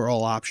explore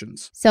all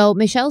options. So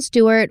Michelle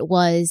Stewart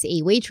was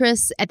a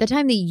waitress at the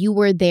time that you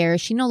were there.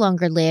 She no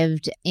longer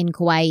lived in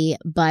Kauai,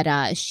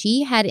 but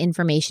she had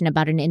information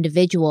about an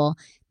individual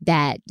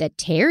that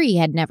Terry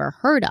had never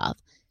heard of.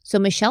 So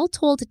Michelle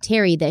told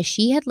Terry that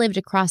she had lived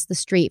across the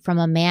street from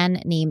a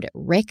man named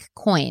Rick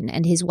Coyne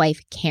and his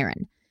wife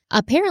Karen.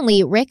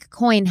 Apparently, Rick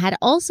Coyne had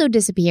also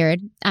disappeared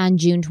on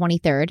June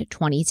 23rd,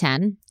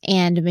 2010,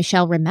 and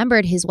Michelle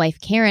remembered his wife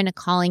Karen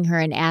calling her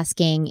and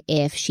asking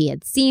if she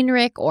had seen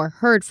Rick or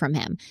heard from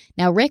him.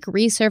 Now, Rick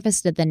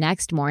resurfaced the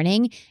next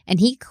morning, and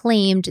he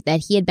claimed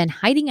that he had been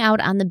hiding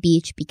out on the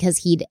beach because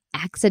he'd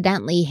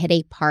accidentally hit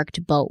a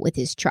parked boat with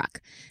his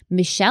truck.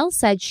 Michelle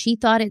said she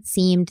thought it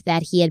seemed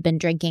that he had been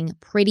drinking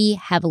pretty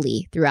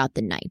heavily throughout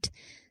the night.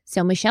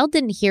 So Michelle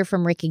didn't hear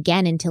from Rick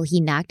again until he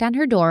knocked on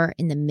her door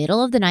in the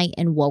middle of the night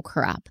and woke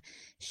her up.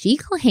 She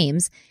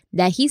claims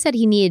that he said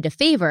he needed a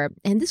favor,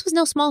 and this was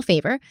no small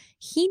favor.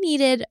 He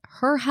needed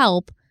her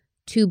help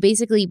to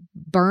basically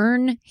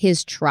burn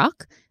his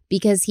truck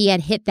because he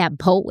had hit that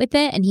boat with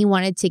it and he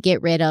wanted to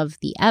get rid of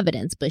the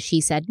evidence. But she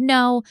said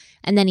no,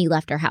 and then he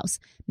left her house.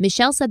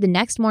 Michelle said the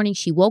next morning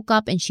she woke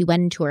up and she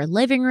went into her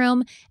living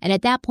room, and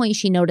at that point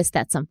she noticed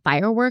that some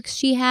fireworks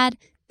she had,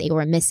 they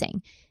were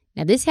missing.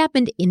 Now, this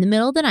happened in the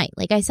middle of the night,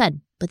 like I said,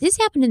 but this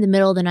happened in the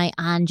middle of the night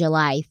on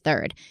July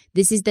 3rd.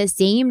 This is the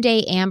same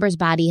day Amber's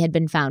body had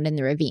been found in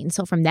the ravine.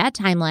 So from that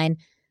timeline,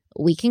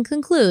 we can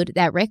conclude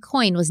that Rick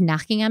Coyne was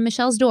knocking on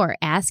Michelle's door,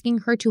 asking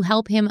her to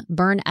help him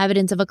burn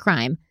evidence of a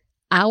crime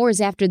hours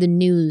after the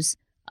news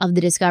of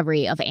the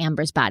discovery of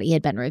Amber's body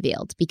had been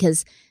revealed.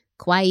 Because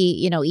Kauai,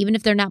 even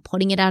if they're not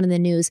putting it out in the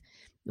news,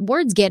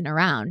 word's getting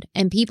around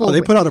and people... Oh, they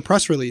put out a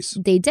press release.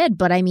 They did.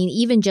 But I mean,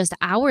 even just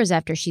hours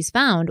after she's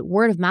found,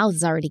 word of mouth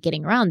is already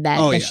getting around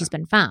that she's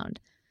been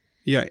found.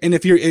 Yeah. And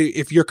if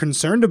you're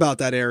concerned about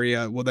that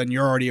area, well, then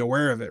you're already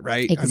aware of it,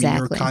 right? Exactly. I mean,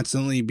 you're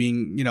constantly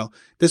being,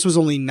 this was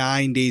only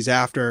 9 days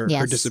after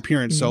her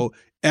disappearance. Mm-hmm. So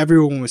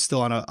everyone was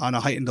still on a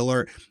heightened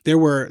alert. There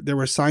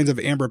were signs of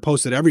Amber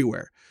posted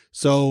everywhere.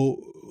 So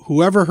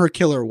whoever her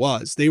killer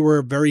was, they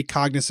were very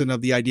cognizant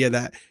of the idea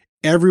that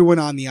everyone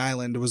on the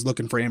island was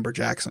looking for Amber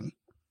Jackson.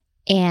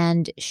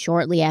 And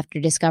shortly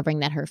after discovering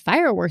that her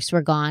fireworks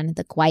were gone,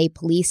 the Kauai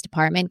Police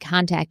Department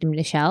contacted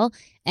Michelle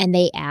and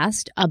they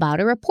asked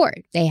about a report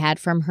they had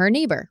from her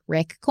neighbor,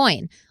 Rick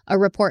Coyne, a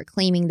report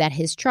claiming that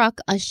his truck,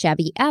 a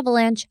Chevy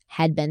Avalanche,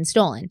 had been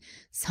stolen.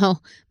 So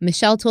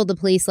Michelle told the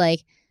police,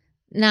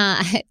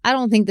 nah, I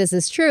don't think this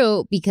is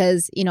true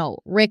because,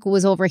 Rick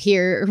was over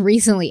here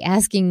recently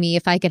asking me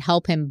if I could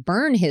help him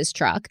burn his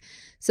truck.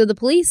 So the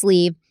police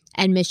leave.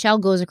 And Michelle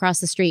goes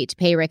across the street to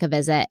pay Rick a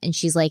visit. And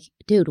she's like,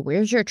 dude,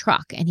 where's your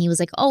truck? And he was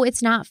like, oh,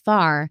 it's not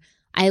far.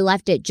 I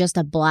left it just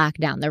a block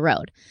down the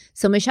road.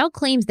 So Michelle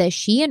claims that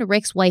she and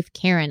Rick's wife,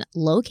 Karen,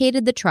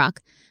 located the truck,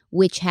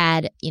 which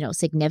had,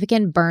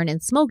 significant burn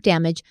and smoke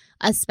damage,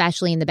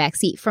 especially in the back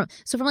seat. From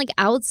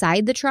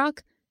outside the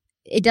truck,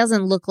 it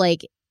doesn't look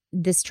like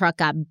this truck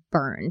got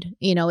burned.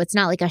 It's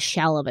not like a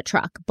shell of a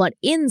truck. But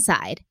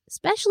inside,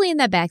 especially in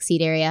that back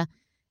seat area,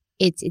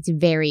 it's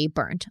very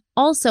burnt.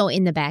 Also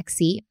in the back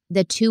seat,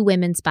 the two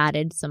women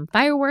spotted some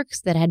fireworks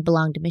that had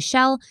belonged to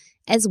Michelle,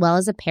 as well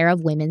as a pair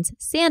of women's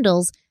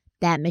sandals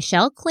that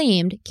Michelle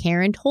claimed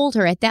Karen told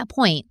her at that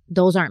point,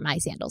 those aren't my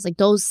sandals.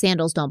 Those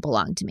sandals don't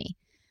belong to me.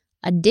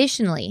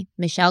 Additionally,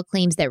 Michelle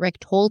claims that Rick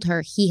told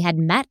her he had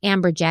met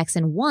Amber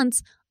Jackson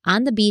once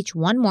on the beach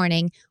one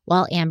morning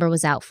while Amber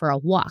was out for a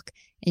walk.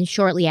 And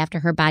shortly after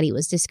her body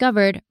was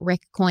discovered,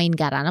 Rick Coyne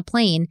got on a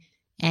plane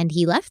and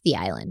he left the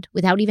island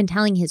without even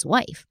telling his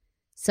wife.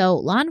 So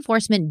law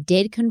enforcement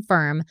did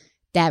confirm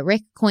that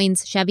Rick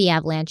Coyne's Chevy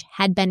Avalanche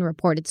had been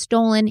reported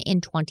stolen in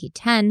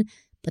 2010,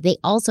 but they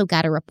also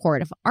got a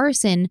report of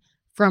arson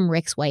from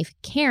Rick's wife,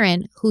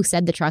 Karen, who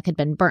said the truck had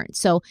been burnt.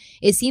 So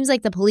it seems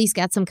like the police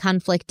got some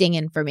conflicting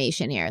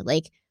information here.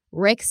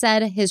 Rick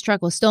said his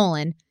truck was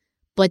stolen,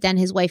 but then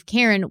his wife,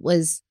 Karen,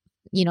 was,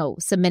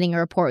 submitting a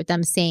report with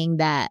them saying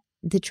that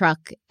the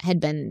truck had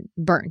been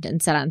burnt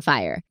and set on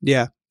fire.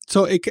 Yeah.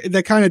 So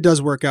that kind of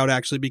does work out,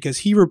 actually, because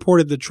he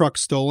reported the truck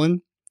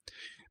stolen.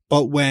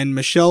 But when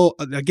Michelle,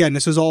 again,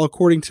 this is all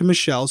according to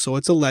Michelle, so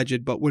it's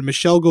alleged. But when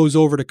Michelle goes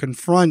over to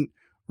confront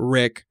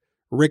Rick,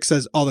 Rick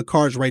says, oh, the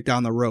car's right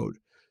down the road.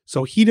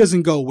 So he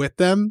doesn't go with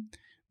them.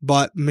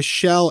 But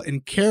Michelle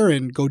and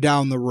Karen go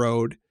down the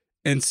road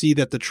and see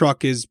that the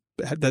truck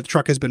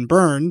has been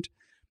burned.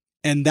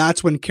 And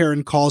that's when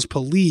Karen calls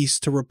police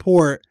to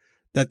report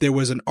that there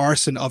was an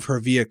arson of her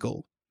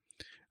vehicle.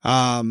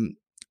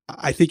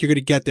 I think you're going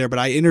to get there, but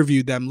I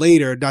interviewed them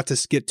later, not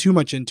to get too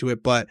much into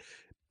it, but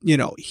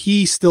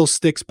he still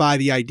sticks by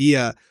the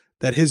idea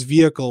that his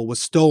vehicle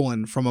was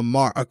stolen from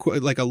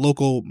a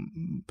local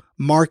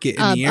market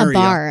in the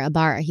area. A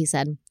bar, he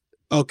said.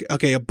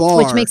 Okay, a bar.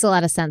 Which makes a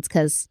lot of sense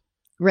because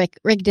Rick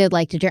did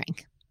like to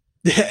drink.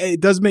 It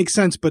does make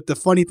sense, but the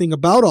funny thing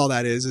about all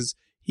that is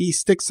he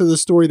sticks to the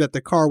story that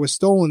the car was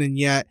stolen, and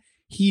yet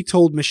he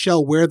told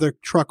Michelle where the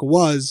truck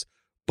was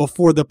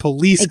before the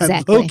police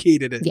had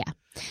located it. Yeah.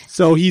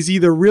 So he's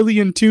either really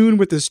in tune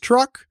with his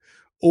truck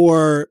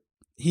or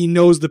he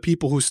knows the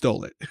people who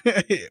stole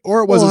it,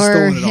 or it wasn't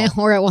stolen at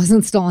all, or it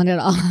wasn't stolen at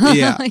all.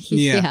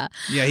 Yeah.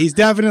 He's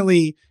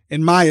definitely,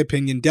 in my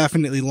opinion,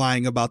 definitely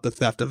lying about the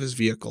theft of his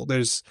vehicle.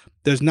 There's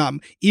not,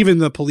 even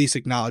the police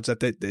acknowledge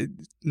that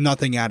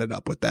nothing added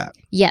up with that.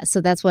 Yeah, so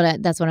that's what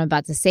I'm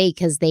about to say,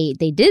 because they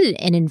did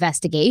an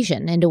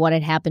investigation into what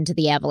had happened to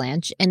the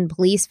avalanche, and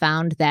police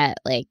found that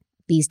like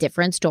these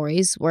different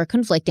stories were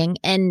conflicting,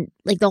 and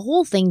like the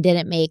whole thing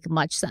didn't make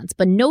much sense.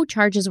 But no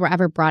charges were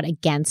ever brought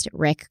against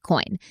Rick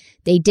Coyne.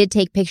 They did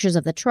take pictures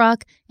of the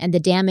truck and the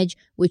damage,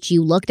 which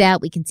you looked at.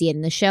 We can see it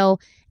in the show,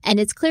 and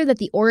it's clear that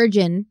the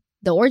origin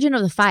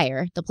of the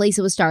fire, the place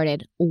it was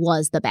started,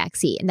 was the back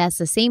seat. And that's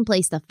the same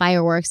place the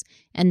fireworks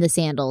and the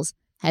sandals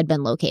had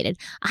been located.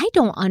 I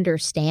don't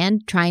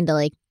understand trying to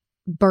like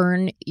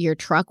burn your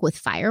truck with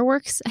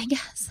fireworks, I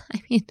guess.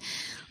 I mean,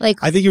 like,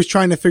 I think he was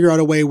trying to figure out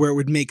a way where it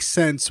would make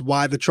sense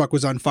why the truck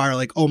was on fire.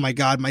 Like, oh my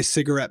God, my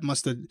cigarette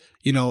must have,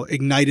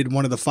 ignited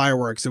one of the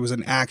fireworks. It was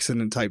an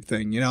accident type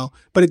thing,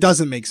 but it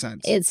doesn't make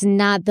sense. It's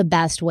not the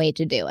best way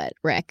to do it,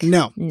 Rick.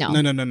 No.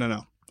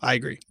 I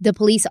agree. The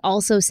police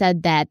also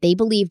said that they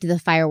believed the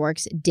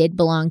fireworks did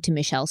belong to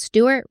Michelle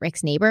Stewart,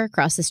 Rick's neighbor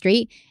across the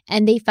street,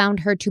 and they found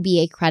her to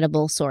be a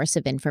credible source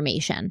of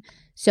information.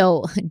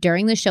 So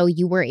during the show,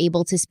 you were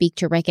able to speak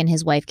to Rick and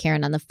his wife,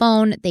 Karen, on the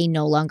phone. They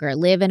no longer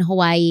live in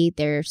Hawaii.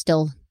 They're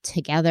still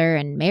together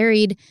and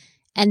married.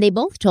 And they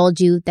both told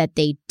you that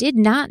they did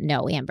not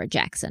know Amber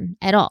Jackson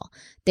at all.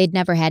 They'd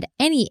never had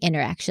any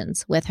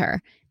interactions with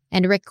her.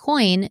 And Rick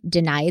Coyne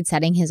denied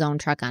setting his own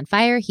truck on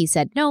fire. He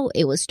said, no,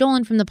 it was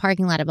stolen from the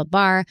parking lot of a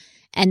bar.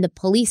 And the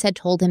police had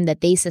told him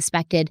that they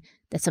suspected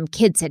that some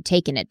kids had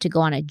taken it to go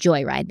on a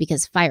joyride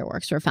because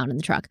fireworks were found in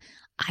the truck.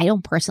 I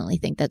don't personally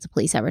think that the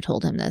police ever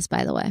told him this,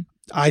 by the way.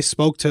 I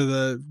spoke to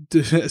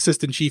the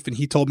assistant chief, and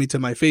he told me to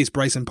my face,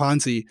 Bryson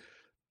Ponce, they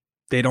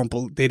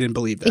didn't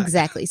believe that.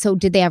 Exactly. So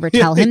did they ever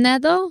tell him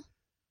that, though?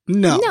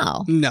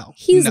 No.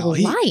 He's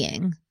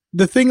lying.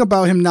 The thing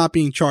about him not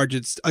being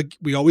charged,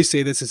 we always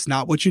say this, it's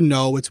not what you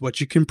know, it's what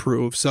you can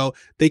prove. So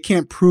they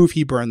can't prove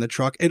he burned the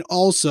truck. And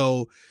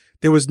also,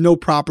 there was no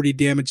property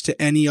damage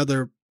to any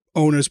other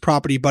owner's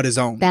property but his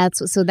own. That's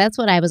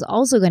what I was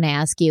also going to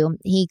ask you.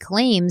 He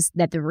claims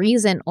that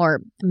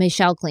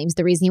Michelle claims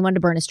the reason he wanted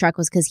to burn his truck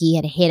was because he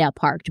had hit a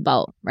parked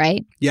boat,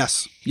 right?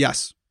 Yes.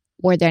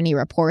 Were there any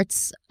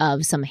reports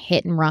of some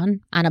hit and run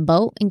on a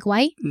boat in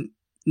Kauai?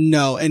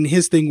 No, and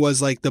his thing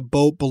was like the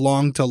boat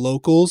belonged to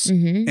locals,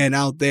 mm-hmm. and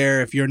out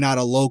there, if you're not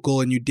a local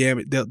and you damn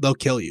it, they'll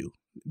kill you.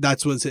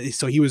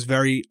 So he was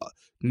very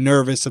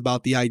nervous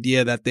about the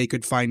idea that they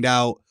could find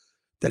out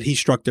that he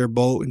struck their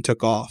boat and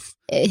took off.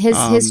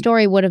 His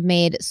story would have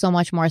made so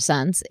much more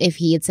sense if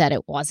he had said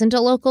it wasn't a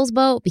local's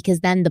boat, because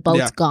then the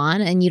boat's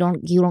gone and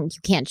you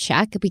can't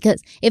check, because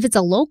if it's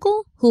a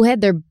local who had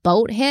their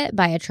boat hit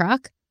by a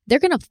truck, they're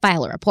going to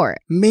file a report.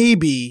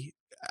 Maybe.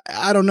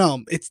 I don't know.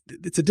 It's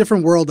a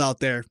different world out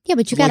there. Yeah,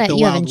 but you have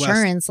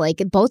insurance. West.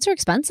 Like, boats are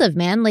expensive,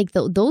 man. Like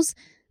those,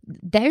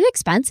 they're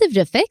expensive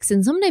to fix,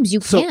 and sometimes you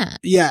can't.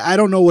 Yeah, I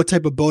don't know what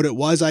type of boat it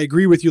was. I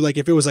agree with you. Like,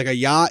 if it was like a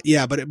yacht,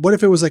 yeah. But what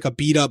if it was like a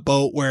beat up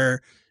boat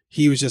where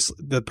he was just,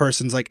 the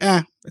person's like,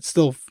 it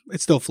still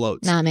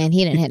floats. Nah, man,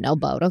 he didn't hit no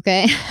boat.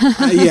 Okay.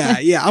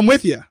 Yeah. I'm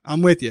with you.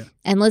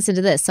 And listen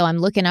to this. So I'm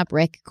looking up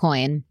Rick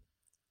Coyne,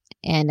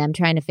 and I'm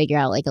trying to figure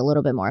out like a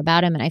little bit more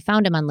about him. And I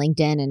found him on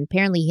LinkedIn, and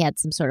apparently he had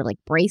some sort of like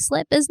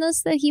bracelet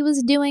business that he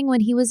was doing when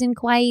he was in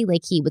Kauai.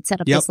 Like, he would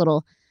set up this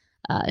little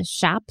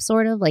shop,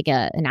 sort of like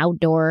an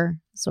outdoor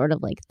sort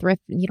of like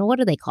thrift. What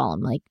do they call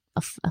them? Like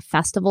a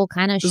festival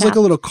kind of shop. It's like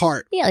a little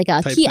cart. Yeah, like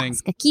a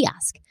kiosk. Thing. A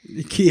kiosk.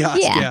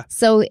 Yeah.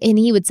 So, and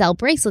he would sell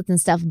bracelets and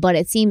stuff, but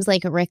it seems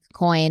like Rick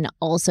Coyne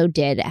also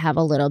did have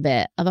a little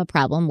bit of a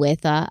problem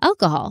with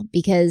alcohol,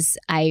 because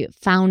I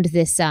found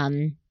this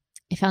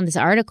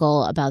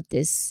article about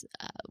this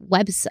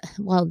website.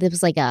 Well, there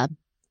was like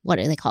what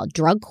do they call it?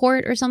 Drug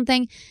court or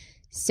something.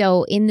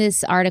 So in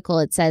this article,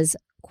 it says,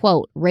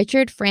 quote,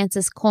 Richard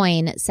Francis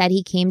Coyne said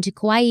he came to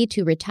Kauai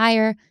to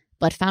retire,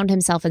 but found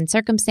himself in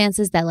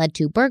circumstances that led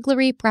to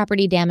burglary,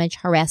 property damage,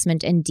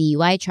 harassment, and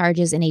DUI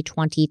charges in a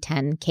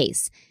 2010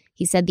 case.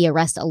 He said the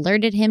arrest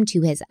alerted him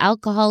to his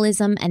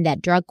alcoholism and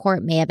that drug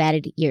court may have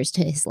added years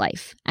to his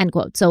life, end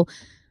quote. So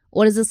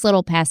what does this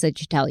little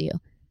passage tell you?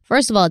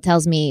 First of all, it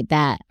tells me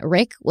that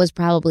Rick was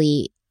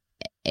probably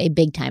a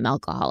big-time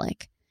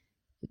alcoholic.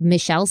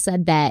 Michelle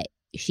said that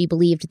she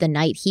believed the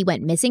night he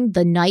went missing,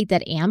 the night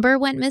that Amber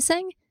went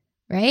missing,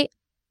 right?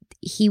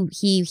 He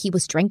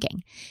was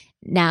drinking.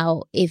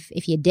 Now,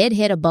 if you did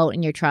hit a boat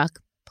in your truck,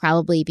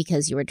 probably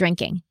because you were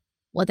drinking.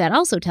 What that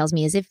also tells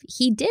me is if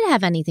he did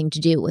have anything to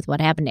do with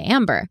what happened to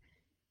Amber,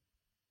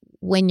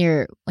 when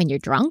you're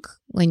drunk,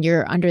 when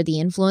you're under the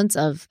influence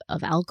of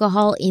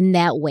alcohol in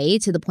that way,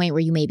 to the point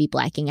where you may be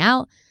blacking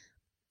out,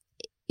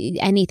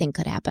 anything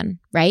could happen,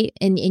 right?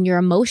 And your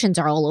emotions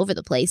are all over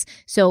the place.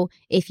 So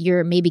if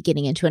you're maybe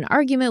getting into an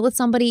argument with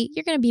somebody,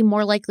 you're going to be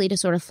more likely to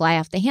sort of fly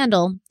off the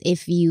handle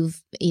if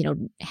you've,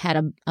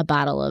 had a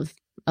bottle of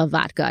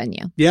vodka in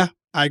you. Yeah,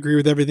 I agree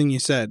with everything you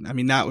said. I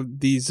mean,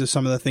 these are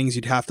some of the things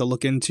you'd have to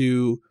look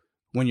into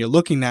when you're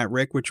looking at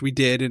Rick, which we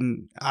did,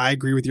 and I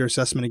agree with your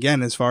assessment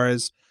again as far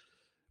as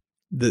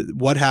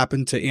what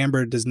happened to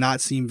Amber does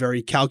not seem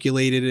very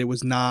calculated. It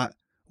was not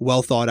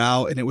well thought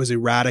out, and it was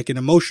erratic and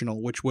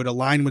emotional, which would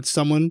align with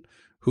someone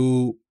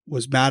who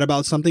was mad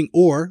about something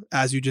or,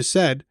 as you just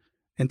said,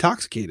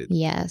 intoxicated.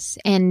 Yes.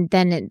 And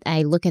then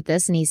I look at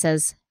this and he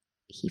says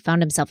he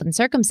found himself in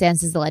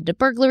circumstances that led to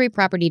burglary,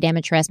 property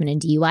damage, harassment,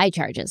 and DUI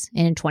charges.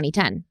 And in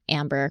 2010,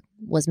 Amber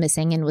was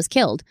missing and was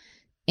killed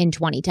in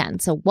 2010.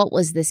 So what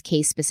was this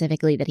case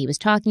specifically that he was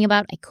talking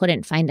about? I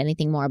couldn't find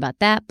anything more about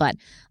that, but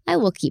I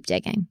will keep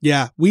digging.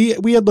 Yeah, we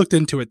had looked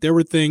into it. There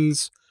were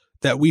things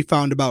that we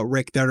found about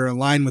Rick that are in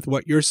line with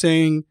what you're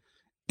saying,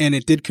 and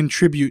it did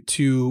contribute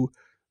to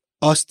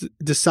us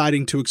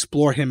deciding to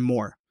explore him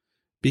more.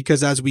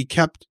 Because as we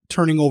kept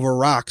turning over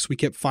rocks, we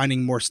kept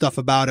finding more stuff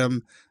about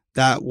him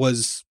that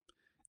was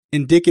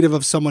indicative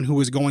of someone who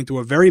was going through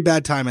a very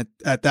bad time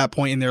at that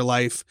point in their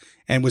life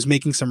and was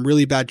making some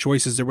really bad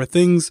choices. There were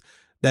things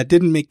that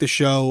didn't make the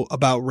show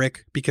about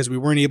Rick because we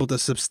weren't able to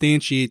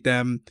substantiate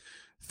them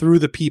through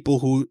the people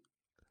who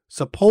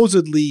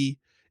supposedly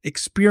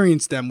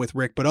experienced them with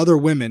Rick, but other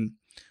women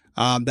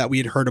that we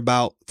had heard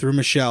about through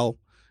Michelle.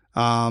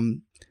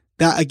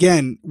 That,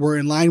 again, were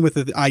in line with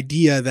the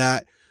idea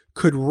that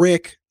could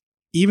Rick,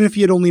 even if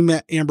he had only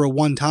met Amber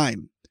one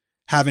time,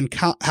 had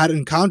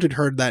encountered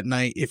her that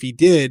night, if he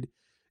did,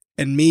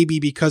 and maybe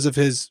because of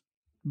his,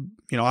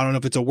 I don't know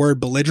if it's a word,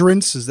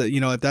 belligerence, is that,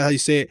 if that's how you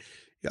say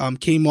it,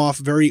 came off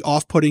very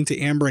off-putting to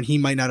Amber, and he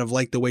might not have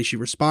liked the way she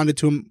responded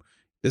to him.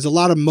 There's a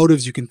lot of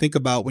motives you can think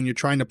about when you're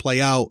trying to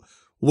play out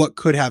what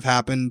could have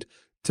happened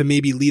to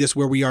maybe lead us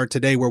where we are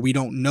today, where we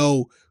don't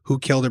know who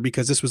killed her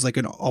because this was like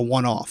a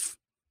one-off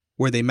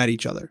where they met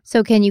each other.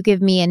 So can you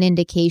give me an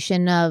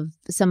indication of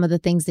some of the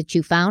things that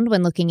you found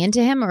when looking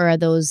into him, or are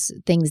those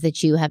things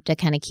that you have to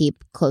kind of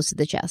keep close to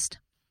the chest?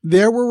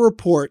 There were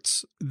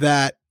reports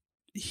that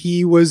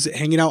he was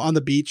hanging out on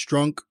the beach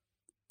drunk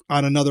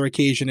on another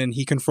occasion, and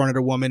he confronted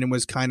a woman and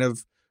was kind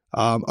of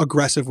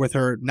aggressive with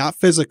her, not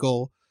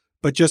physical,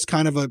 but just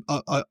kind of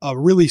a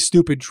really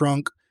stupid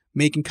drunk,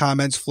 making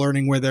comments,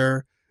 flirting with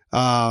her,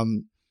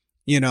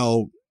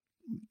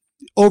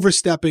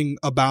 overstepping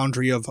a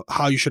boundary of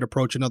how you should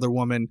approach another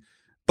woman.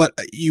 But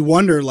you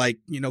wonder,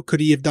 could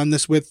he have done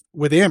this with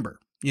Amber?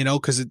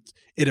 Because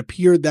it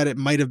appeared that it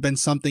might have been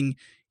something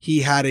he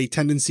had a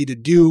tendency to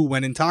do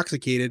when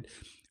intoxicated,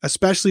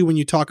 especially when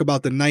you talk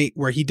about the night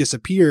where he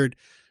disappeared.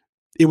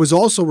 It was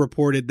also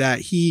reported that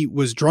he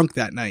was drunk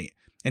that night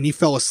and he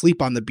fell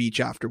asleep on the beach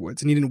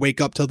afterwards and he didn't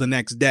wake up till the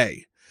next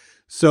day.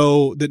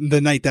 So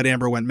the night that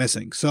Amber went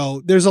missing.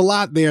 So there's a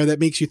lot there that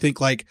makes you think,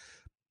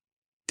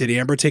 did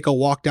Amber take a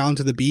walk down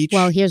to the beach?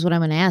 Well, here's what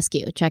I'm going to ask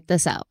you. Check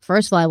this out.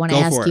 First of all, I want to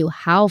ask you,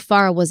 how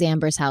far was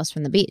Amber's house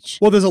from the beach?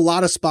 Well, there's a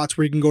lot of spots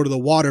where you can go to the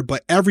water,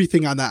 but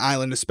everything on that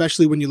island,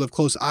 especially when you live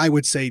close, I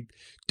would say,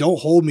 don't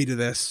hold me to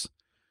this.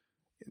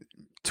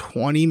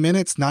 20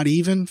 minutes, not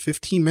even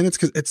 15 minutes,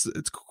 because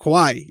it's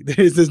Kauai.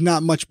 There's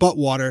not much but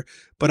water,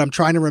 but I'm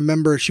trying to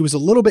remember. She was a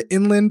little bit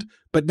inland,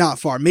 but not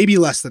far. Maybe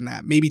less than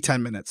that. Maybe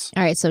 10 minutes.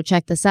 All right, so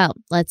check this out.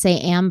 Let's say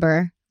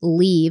Amber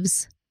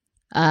leaves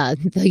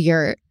the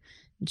yurt.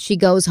 She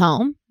goes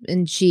home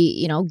and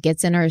she,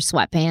 gets in her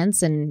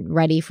sweatpants and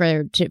ready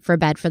for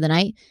bed for the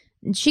night.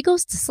 And she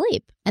goes to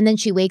sleep. And then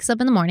she wakes up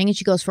in the morning and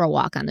she goes for a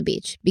walk on the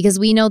beach. Because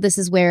we know this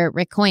is where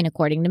Rick Coyne,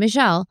 according to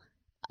Michelle,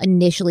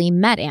 initially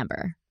met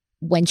Amber,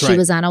 when she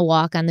was on a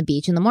walk on the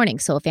beach in the morning.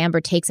 So if Amber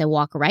takes a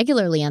walk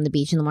regularly on the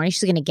beach in the morning,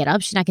 she's going to get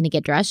up. She's not going to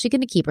get dressed. She's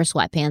going to keep her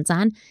sweatpants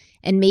on.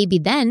 And maybe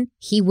then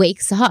he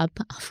wakes up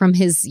from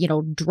his,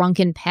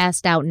 drunken,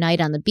 passed out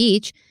night on the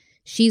beach.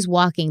 She's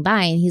walking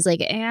by and he's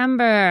like,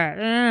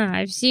 Amber,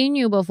 I've seen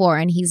you before.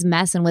 And he's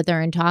messing with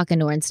her and talking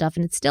to her and stuff.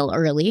 And it's still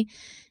early.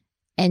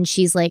 And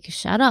she's like,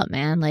 shut up,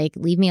 man.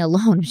 Leave me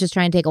alone. I'm just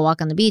trying to take a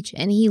walk on the beach.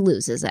 And he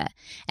loses it.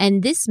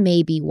 And this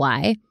may be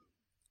why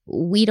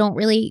we don't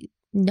really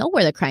know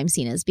where the crime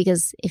scene is,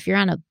 because if you're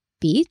on a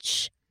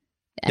beach,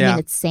 I mean,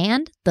 it's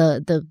sand,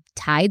 the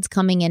tides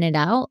coming in and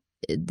out.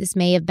 This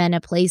may have been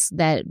a place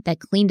that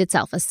cleaned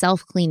itself, a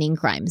self-cleaning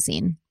crime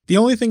scene. The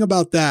only thing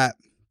about that,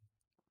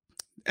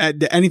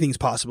 anything's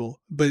possible,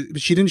 but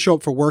she didn't show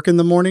up for work in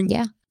the morning.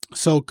 Yeah.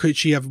 So could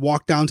she have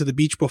walked down to the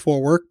beach before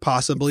work?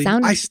 Possibly.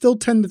 I still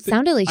tend to think.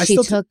 Sounded like she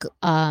took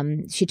a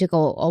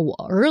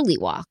early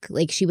walk.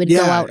 She would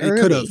go out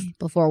early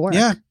before work.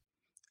 Yeah.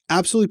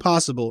 Absolutely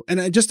possible.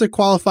 And just to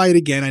qualify it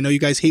again, I know you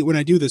guys hate when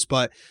I do this,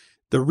 but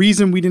the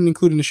reason we didn't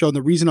include it in the show, and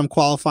the reason I'm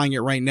qualifying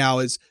it right now,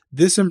 is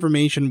this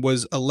information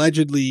was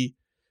allegedly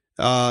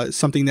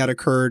something that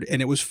occurred,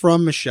 and it was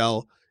from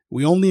Michelle.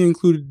 We only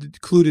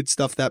included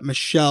stuff that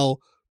Michelle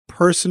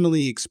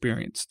personally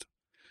experienced,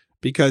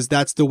 because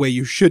that's the way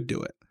you should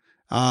do it.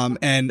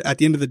 And at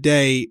the end of the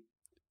day,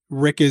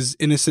 Rick is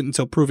innocent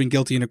until proven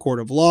guilty in a court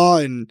of law,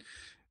 and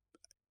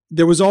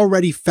there was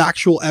already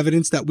factual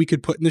evidence that we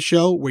could put in the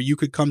show where you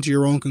could come to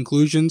your own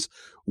conclusions.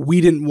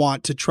 We didn't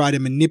want to try to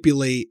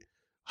manipulate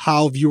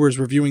how viewers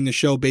were viewing the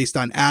show based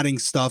on adding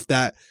stuff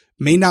that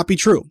may not be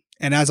true.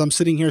 And as I'm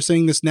sitting here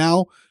saying this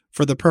now,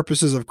 for the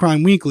purposes of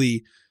Crime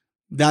Weekly,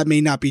 that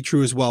may not be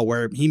true as well,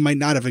 where he might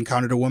not have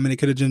encountered a woman. It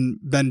could have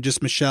been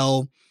just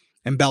Michelle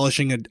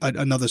embellishing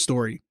another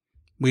story.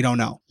 We don't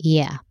know.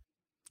 Yeah.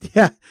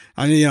 Yeah.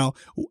 I mean,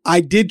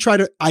 I did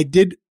find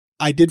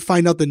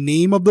out the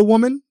name of the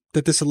woman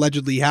that this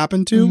allegedly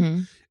happened to.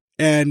 Mm-hmm.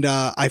 And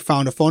I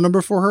found a phone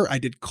number for her. I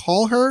did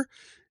call her.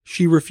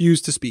 She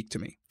refused to speak to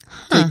me.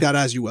 Take that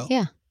as you will.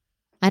 Yeah.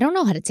 I don't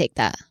know how to take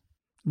that.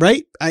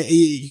 Right?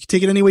 You can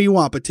take it any way you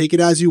want, but take it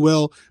as you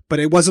will. But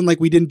it wasn't like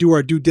we didn't do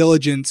our due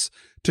diligence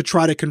to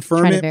try to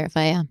confirm it. To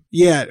verify, yeah.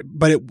 Yeah,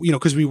 but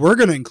because we were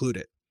going to include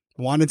it.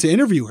 Wanted to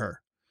interview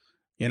her.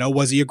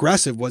 Was he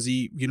aggressive? Was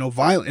he,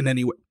 violent in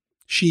any way?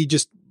 She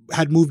just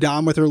had moved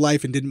on with her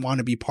life and didn't want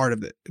to be part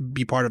of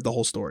the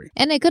whole story.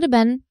 And it could have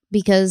been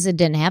because it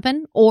didn't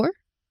happen, or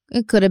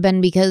it could have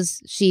been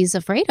because she's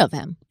afraid of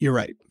him. You're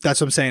right.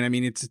 That's what I'm saying. I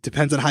mean, it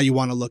depends on how you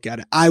want to look at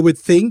it. I would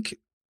think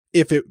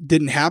if it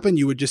didn't happen,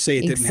 you would just say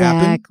it didn't happen.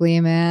 Exactly,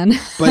 man.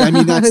 But I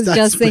mean, I was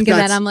just thinking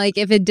that. I'm like,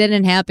 if it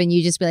didn't happen,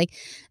 you just be like,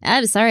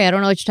 I'm sorry, I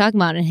don't know what you're talking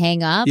about, and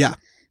hang up. Yeah.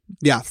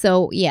 Yeah.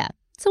 So, yeah.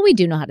 So we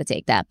do know how to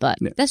take that, but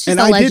that's just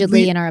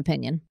allegedly in our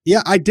opinion.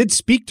 Yeah, I did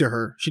speak to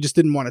her. She just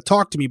didn't want to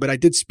talk to me, but I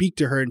did speak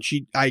to her, and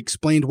I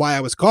explained why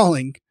I was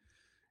calling,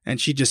 and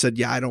she just said,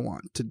 yeah, I don't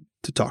want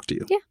to talk to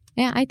you. Yeah.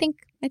 Yeah, I think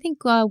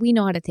we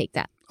know how to take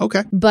that.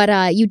 Okay.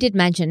 But you did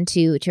mention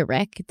to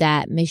Rick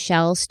that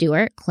Michelle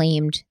Stewart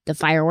claimed the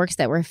fireworks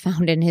that were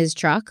found in his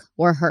truck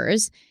were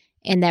hers,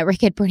 and that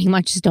Rick had pretty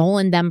much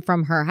stolen them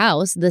from her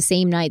house the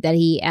same night that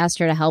he asked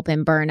her to help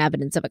him burn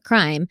evidence of a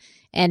crime.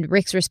 And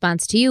Rick's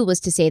response to you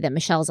was to say that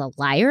Michelle's a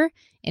liar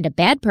and a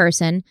bad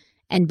person.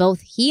 And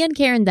both he and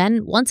Karen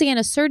then once again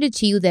asserted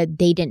to you that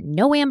they didn't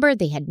know Amber.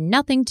 They had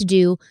nothing to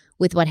do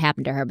with what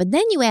happened to her. But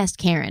then you asked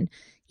Karen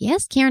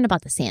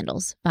about the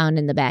sandals found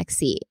in the back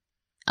seat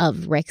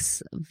of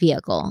Rick's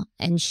vehicle.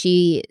 And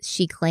she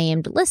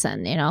claimed,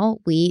 listen,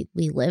 we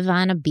live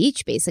on a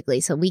beach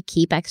basically. So we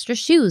keep extra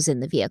shoes in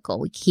the vehicle.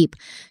 We keep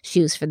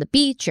shoes for the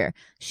beach or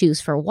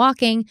shoes for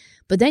walking.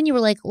 But then you were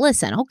like,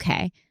 listen,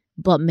 okay.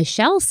 But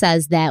Michelle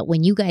says that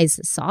when you guys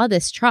saw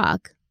this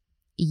truck,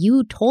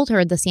 you told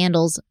her the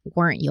sandals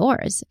weren't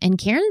yours. And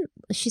Karen,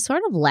 she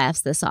sort of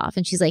laughs this off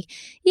and she's like,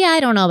 yeah, I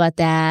don't know about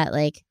that.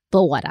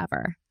 But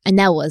whatever. And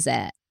that was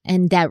it.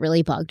 And that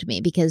really bugged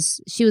me because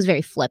she was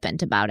very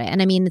flippant about it.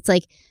 And I mean, it's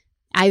like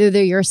either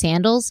they're your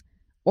sandals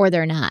or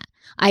they're not.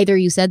 Either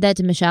you said that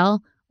to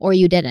Michelle or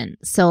you didn't.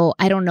 So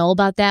I don't know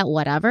about that.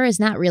 Whatever is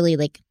not really,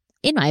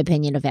 in my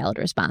opinion, a valid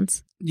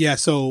response. Yeah.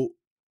 So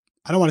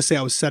I don't want to say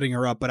I was setting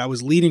her up, but I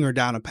was leading her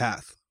down a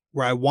path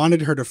where I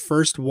wanted her to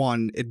first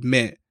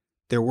admit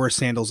there were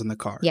sandals in the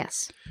car.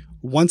 Yes.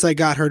 Once I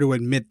got her to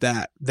admit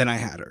that, then I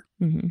had her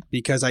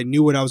because I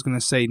knew what I was going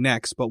to say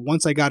next. But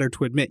once I got her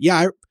to admit,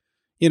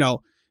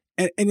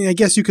 and I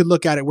guess you could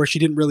look at it where she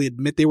didn't really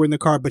admit they were in the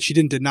car, but she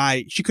didn't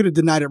deny. She could have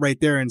denied it right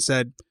there and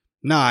said,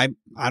 nah,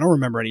 I don't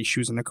remember any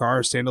shoes in the car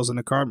or sandals in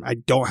the car. I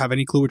don't have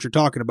any clue what you're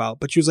talking about.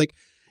 But she was like,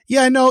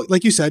 yeah, I know.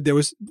 Like you said,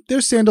 there's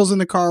sandals in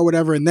the car or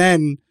whatever. And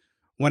then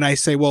when I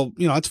say, well,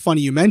 it's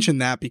funny you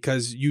mentioned that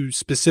because you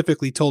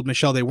specifically told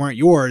Michelle they weren't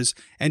yours.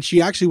 And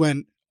she actually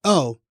went,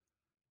 oh,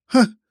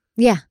 huh.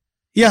 Yeah.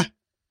 Yeah.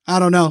 I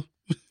don't know.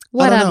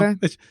 Whatever.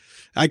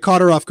 I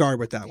caught her off guard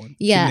with that one.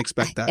 Yeah. Didn't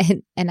expect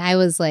that. And I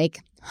was like,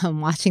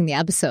 I'm watching the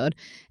episode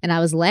and I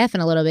was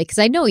laughing a little bit because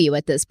I know you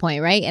at this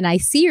point, right? And I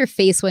see your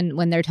face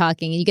when they're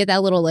talking and you get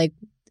that little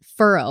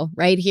furrow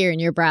right here in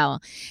your brow.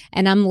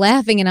 And I'm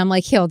laughing and I'm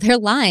like, yo, they're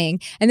lying.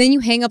 And then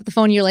you hang up the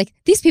phone and you're like,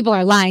 these people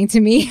are lying to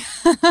me.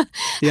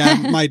 Yeah,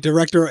 my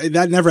director,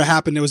 that never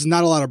happened. There was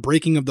not a lot of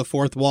breaking of the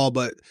fourth wall,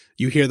 but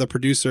you hear the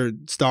producer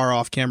star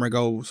off camera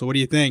go, so what do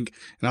you think?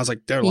 And I was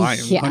like, they're lying,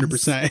 yes.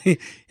 100%.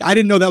 I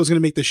didn't know that was going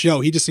to make the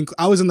show.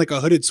 I was in a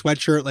hooded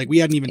sweatshirt. We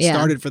hadn't even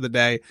started for the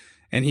day.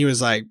 And he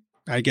was like,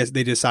 I guess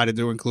they decided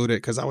to include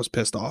it because I was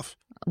pissed off.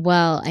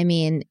 Well, I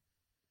mean,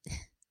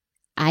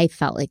 I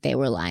felt like they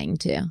were lying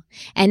too.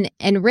 And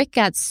Rick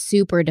got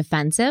super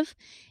defensive.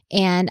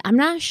 And I'm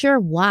not sure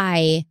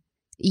why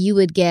you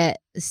would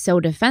get so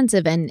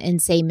defensive and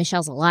say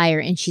Michelle's a liar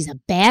and she's a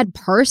bad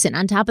person.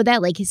 On top of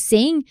that,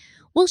 saying,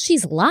 well,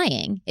 she's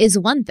lying is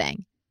one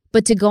thing.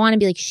 But to go on and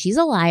be like, she's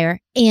a liar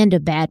and a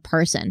bad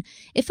person,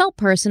 it felt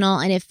personal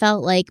and it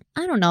felt I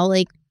don't know,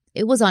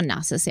 it was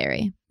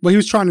unnecessary. Well, he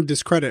was trying to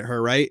discredit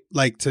her, right?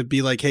 To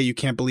be like, hey, you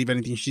can't believe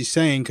anything she's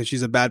saying because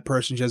she's a bad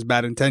person. She has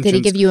bad intentions. Did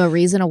he give you a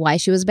reason of why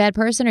she was a bad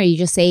person, or you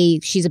just say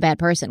she's a bad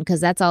person?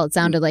 Because that's all it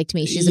sounded like to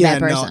me. She's a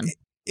bad person. No,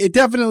 it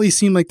definitely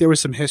seemed like there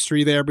was some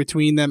history there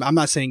between them. I'm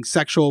not saying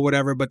sexual or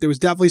whatever, but there was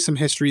definitely some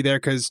history there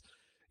because,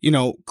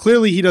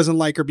 clearly he doesn't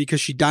like her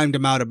because she dimed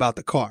him out about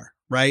the car,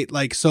 right?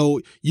 So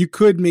you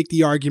could make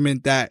the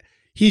argument that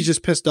he's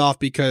just pissed off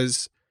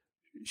because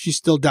she's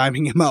still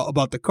diming him out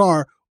about the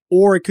car,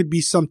 or it could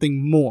be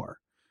something more,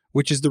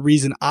 which is the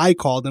reason I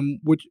called him,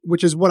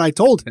 which is what I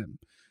told him.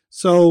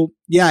 So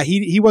yeah,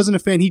 he wasn't a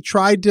fan. He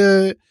tried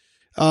to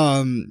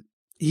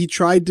he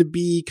tried to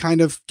be kind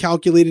of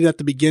calculated at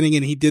the beginning,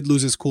 and he did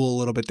lose his cool a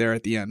little bit there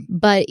at the end.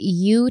 But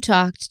you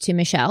talked to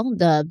Michelle,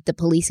 the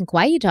police in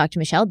Kauai. You talked to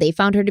Michelle. They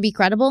found her to be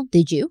credible.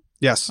 Did you?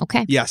 Yes.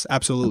 Okay. Yes,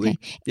 absolutely.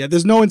 Okay. Yeah,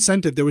 there's no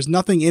incentive. There was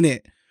nothing in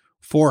it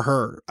for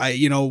her.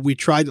 We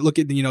tried to look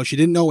at, she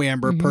didn't know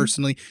Amber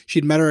personally.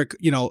 She'd met her,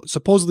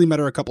 supposedly met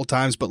her a couple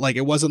times, but like,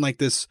 it wasn't like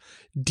this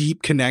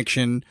deep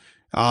connection.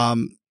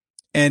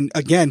 And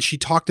again, she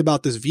talked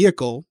about this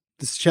vehicle,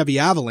 this Chevy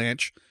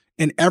Avalanche,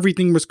 and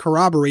everything was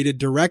corroborated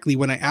directly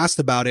when I asked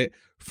about it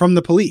from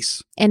the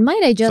police. And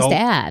might I just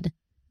add,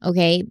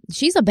 okay,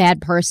 she's a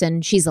bad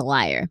person. She's a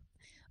liar.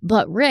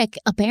 But Rick,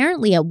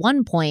 apparently at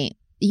one point,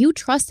 you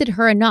trusted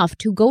her enough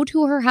to go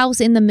to her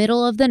house in the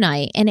middle of the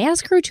night and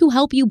ask her to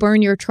help you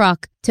burn your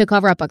truck to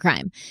cover up a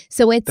crime.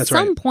 So at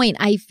some point,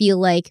 I feel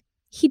like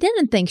he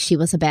didn't think she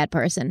was a bad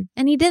person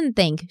and he didn't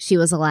think she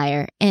was a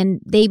liar.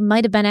 And they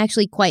might have been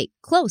actually quite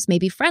close,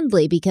 maybe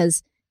friendly,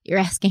 because you're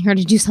asking her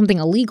to do something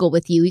illegal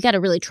with you. You got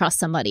to really trust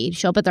somebody.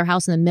 Show up at their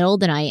house in the middle of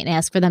the night and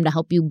ask for them to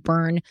help you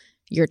burn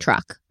your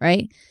truck,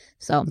 right?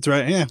 So that's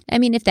right, yeah. I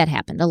mean, if that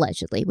happened,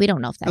 allegedly. We don't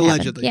know if that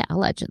happened. Yeah,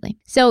 allegedly.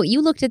 So you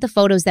looked at the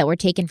photos that were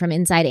taken from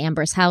inside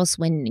Amber's house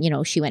when,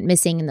 she went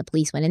missing and the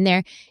police went in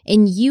there.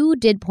 And you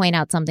did point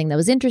out something that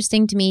was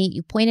interesting to me.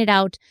 You pointed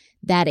out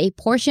that a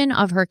portion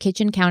of her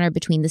kitchen counter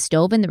between the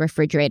stove and the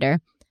refrigerator,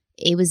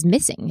 it was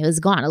missing. It was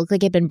gone. It looked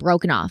like it had been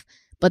broken off.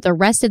 But the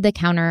rest of the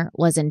counter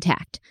was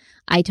intact.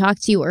 I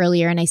talked to you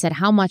earlier and I said,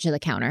 how much of the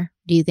counter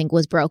do you think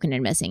was broken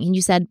and missing? And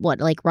you said,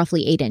 like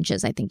roughly 8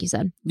 inches, I think you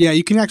said. Yeah,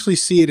 you can actually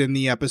see it in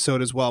the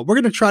episode as well. We're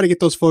going to try to get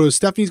those photos.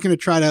 Stephanie's going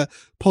to try to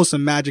pull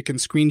some magic and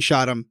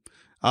screenshot them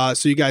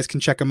so you guys can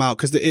check them out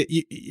because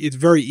it's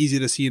very easy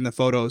to see in the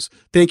photos.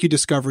 Thank you,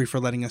 Discovery, for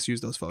letting us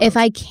use those photos. If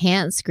I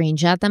can't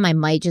screenshot them, I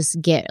might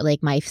just get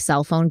like my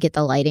cell phone, get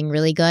the lighting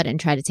really good and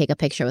try to take a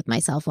picture with my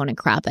cell phone and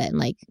crop it and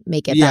like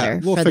make it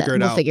better. We'll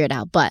figure it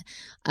out. But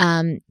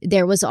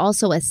there was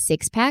also a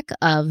 6-pack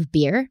of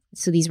beer.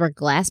 So these were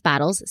glass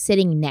bottles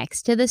sitting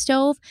next to the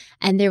stove,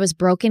 and there was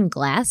broken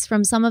glass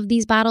from some of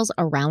these bottles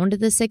around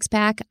the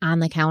 6-pack on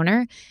the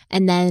counter.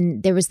 And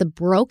then there was the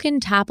broken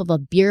top of a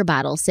beer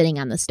bottle sitting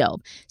on the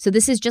stove. So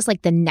this is just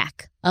like the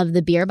neck of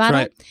the beer bottle.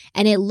 Right.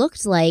 And it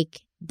looked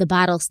like the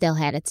bottle still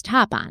had its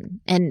top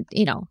on. And,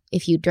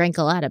 if you drink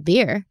a lot of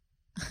beer,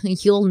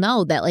 you'll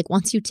know that like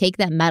once you take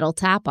that metal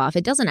top off,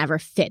 it doesn't ever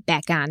fit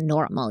back on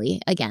normally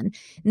again.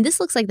 And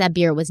this looks like that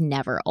beer was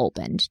never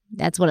opened.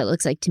 That's what it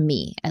looks like to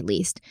me, at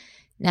least.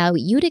 Now,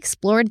 you'd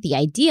explored the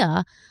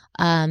idea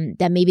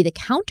that maybe the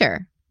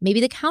counter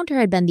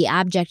had been the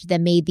object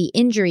that made the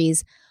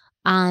injuries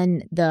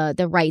on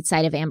the right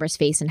side of Amber's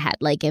face and head.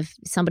 Like if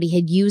somebody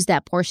had used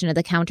that portion of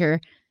the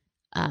counter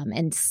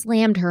and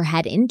slammed her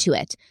head into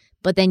it.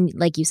 But then,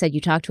 like you said, you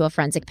talked to a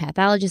forensic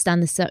pathologist on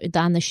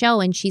the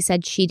show, and she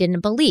said she didn't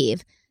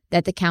believe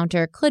that the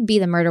counter could be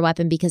the murder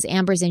weapon because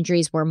Amber's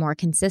injuries were more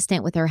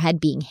consistent with her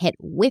head being hit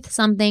with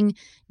something,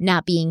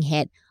 not being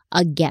hit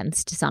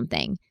against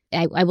something.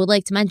 I would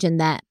like to mention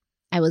that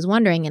I was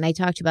wondering, and I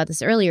talked to you about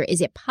this earlier,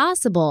 is it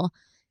possible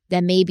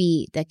that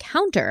maybe the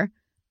counter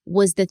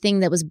was the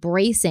thing that was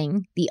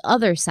bracing the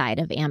other side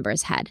of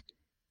Amber's head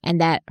and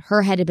that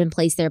her head had been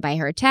placed there by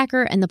her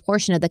attacker and the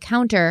portion of the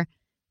counter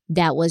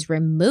that was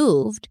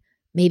removed,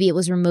 maybe it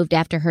was removed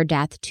after her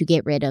death to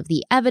get rid of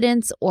the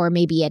evidence, or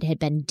maybe it had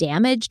been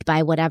damaged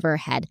by whatever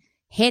had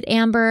hit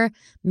Amber.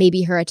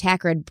 Maybe her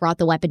attacker had brought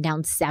the weapon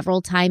down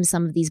several times.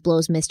 Some of these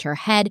blows missed her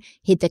head,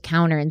 hit the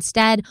counter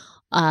instead.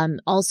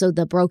 Also,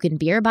 the broken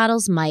beer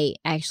bottles might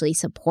actually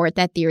support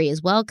that theory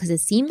as well, because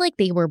it seemed like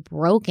they were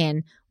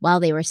broken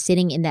while they were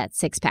sitting in that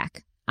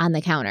 6-pack on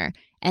the counter.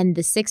 And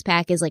the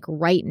 6-pack is like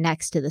right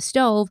next to the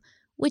stove,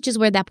 which is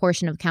where that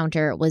portion of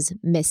counter was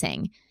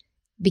missing.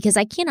 Because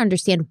I can't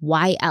understand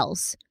why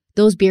else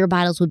those beer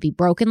bottles would be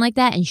broken like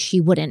that and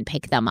she wouldn't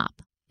pick them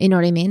up. You know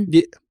what I mean?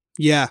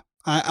 Yeah,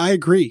 I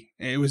agree.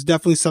 It was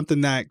definitely something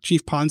that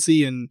Chief Ponce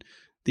and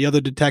the other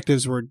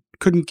detectives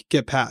couldn't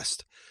get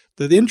past.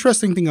 The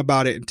interesting thing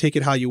about it, and take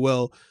it how you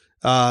will,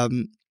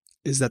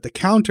 is that the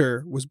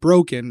counter was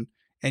broken,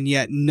 and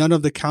yet none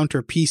of the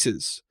counter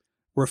pieces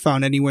were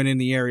found anywhere in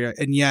the area.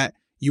 And yet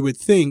you would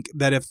think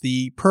that if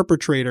the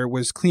perpetrator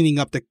was cleaning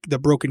up the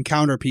broken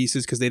counter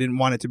pieces because they didn't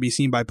want it to be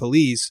seen by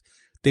police,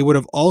 they would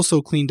have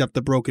also cleaned up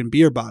the broken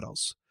beer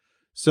bottles.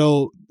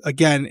 So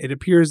again, it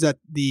appears that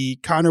the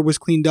counter was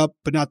cleaned up,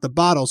 but not the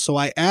bottles. So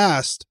I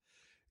asked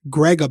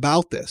Greg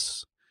about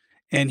this,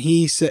 and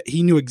he said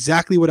he knew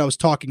exactly what I was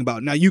talking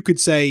about. Now you could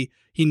say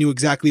he knew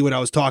exactly what I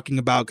was talking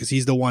about because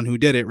he's the one who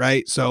did it,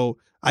 right? So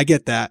I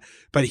get that.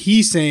 But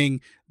he's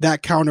saying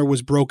that counter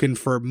was broken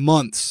for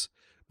months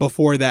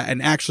before that.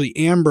 And actually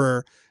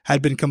Amber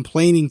had been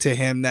complaining to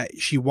him that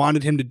she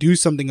wanted him to do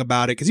something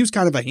about it because he was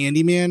kind of a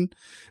handyman,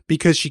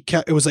 because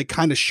it was like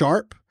kind of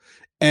sharp.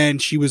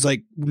 And she was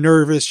like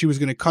nervous. She was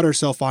going to cut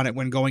herself on it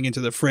when going into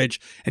the fridge.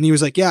 And he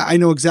was like, yeah, I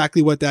know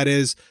exactly what that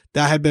is.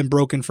 That had been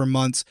broken for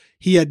months.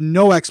 He had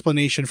no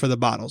explanation for the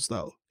bottles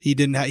though. He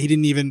just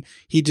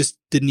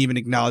didn't even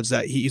acknowledge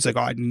that. He's like,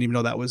 oh, I didn't even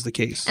know that was the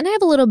case. And I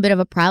have a little bit of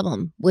a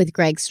problem with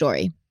Greg's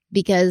story,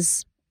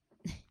 Because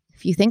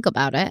if you think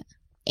about it,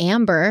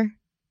 Amber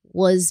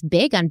was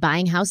big on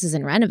buying houses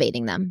and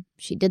renovating them.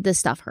 She did this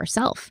stuff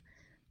herself.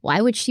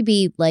 Why would she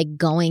be like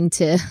going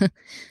to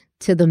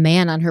the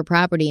man on her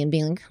property and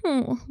being like,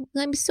 oh,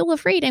 I'm so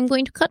afraid I'm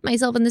going to cut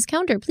myself on this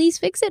counter. Please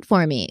fix it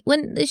for me.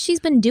 When she's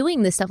been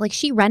doing this stuff, like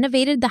she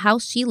renovated the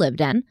house she lived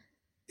in.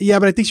 Yeah,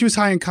 but I think she was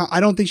high in. I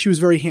don't think she was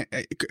very.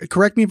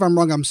 Correct me if I'm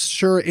wrong. I'm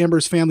sure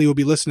Amber's family will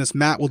be listening to this.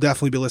 Matt will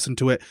definitely be listening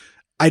to it.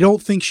 I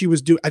don't think she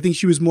was I think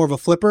she was more of a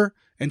flipper,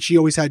 and she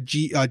always had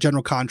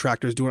general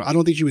contractors doing it. I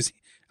don't think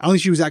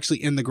she was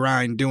actually in the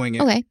grind doing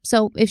it. Okay,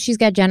 so if she's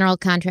got general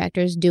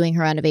contractors doing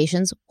her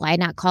renovations, why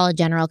not call a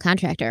general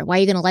contractor? Why are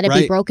you going to let it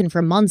be broken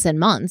for months and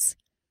months?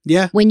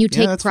 Yeah. When you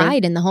take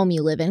pride in the home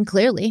you live in,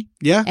 clearly.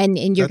 Yeah. And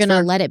you're going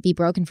to let it be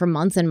broken for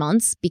months and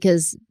months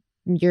because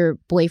your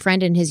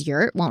boyfriend in his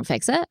yurt won't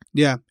fix it?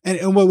 Yeah.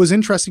 And what was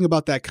interesting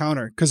about that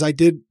counter, because I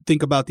did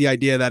think about the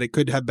idea that it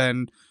could have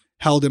been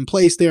held in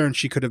place there and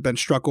she could have been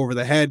struck over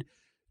the head.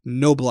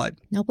 No blood.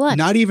 No blood.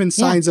 Not even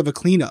signs of a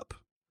cleanup.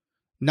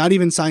 Not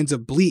even signs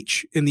of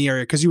bleach in the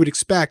area, because you would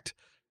expect,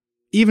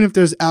 even if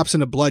there's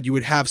absent of blood, you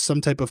would have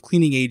some type of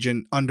cleaning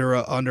agent under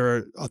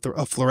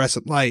a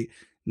fluorescent light.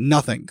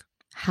 Nothing.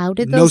 How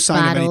did No those sign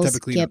of any bottles type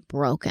of cleanup. get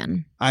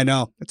broken? I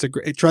know. It's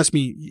trust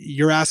me,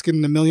 you're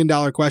asking the $1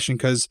 million question,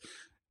 because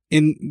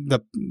in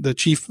the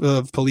chief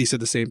of police said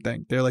the same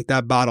thing. They're like,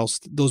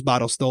 those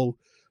bottles still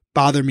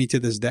bother me to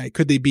this day.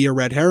 Could they be a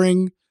red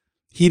herring?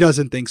 He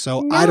doesn't think so.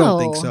 No, I don't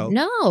think so.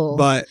 No.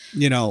 But,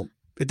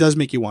 it does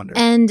make you wonder.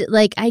 And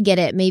like, I get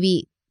it.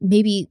 Maybe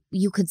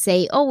you could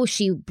say, oh,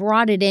 she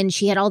brought it in.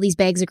 She had all these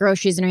bags of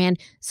groceries in her hand.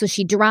 So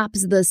she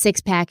drops the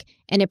 6-pack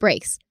and it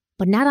breaks,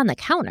 but not on the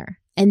counter.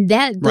 And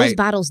those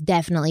bottles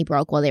definitely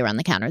broke while they were on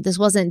the counter. This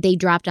wasn't they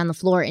dropped on the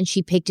floor and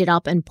she picked it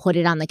up and put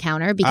it on the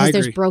counter, because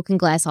there's broken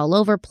glass all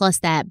over, plus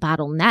that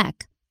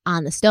bottleneck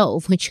on the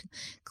stove, which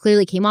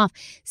clearly came off.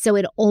 So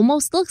it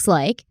almost looks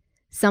like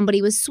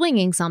somebody was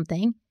swinging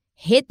something,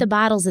 hit the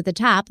bottles at the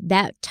top.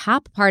 That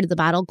top part of the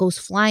bottle goes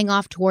flying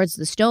off towards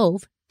the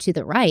stove to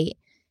the right.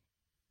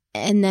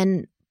 And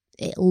then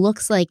it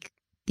looks like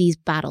these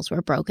bottles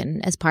were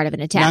broken as part of an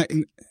attack.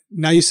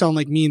 Now you sound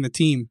like me and the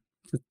team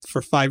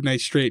for 5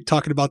 nights straight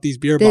talking about these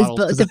beer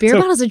bottles. The beer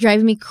bottles are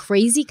driving me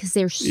crazy because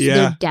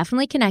they're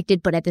definitely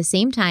connected. But at the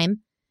same time,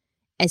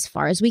 as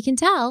far as we can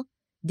tell,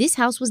 this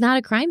house was not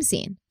a crime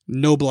scene.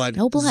 No blood.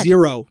 No blood.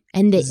 Zero.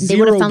 And they Zero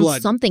would have found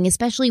blood. something,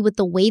 especially with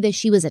the way that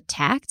she was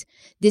attacked.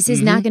 This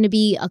is not going to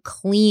be a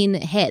clean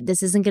hit.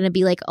 This isn't going to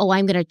be like, oh,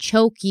 I'm going to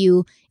choke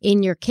you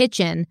in your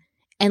kitchen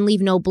and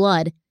leave no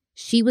blood.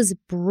 She was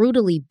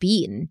brutally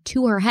beaten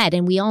to her head.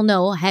 And we all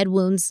know head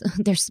wounds,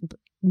 there's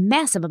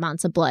massive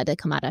amounts of blood that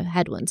come out of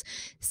head wounds.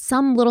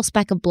 Some little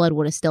speck of blood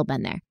would have still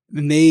been there.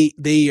 And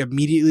they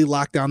immediately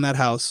locked down that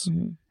house.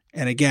 Mm-hmm.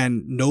 And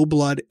again, no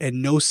blood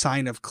and no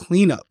sign of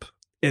cleanup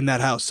in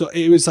that house. So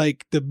it was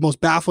like the most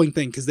baffling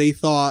thing, because they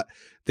thought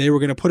they were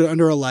going to put it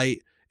under a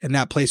light and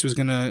that place was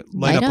going to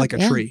light up like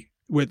a tree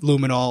with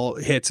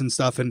luminol hits and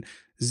stuff, and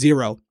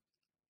zero.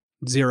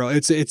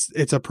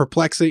 It's a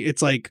perplexing.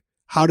 It's like,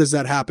 how does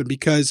that happen?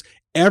 Because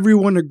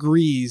everyone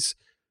agrees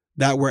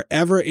that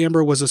wherever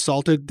Amber was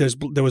assaulted,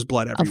 there was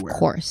blood everywhere. Of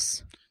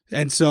course.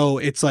 And so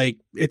it's like,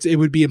 it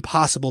would be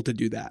impossible to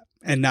do that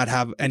and not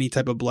have any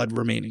type of blood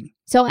remaining.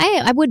 So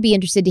I would be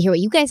interested to hear what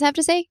you guys have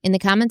to say in the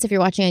comments if you're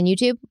watching on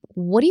YouTube.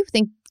 What do you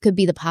think could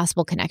be the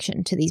possible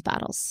connection to these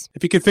bottles?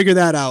 If you could figure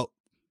that out,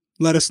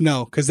 let us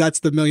know, because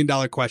that's the $1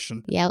 million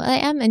question. Yeah, well, I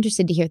am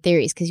interested to hear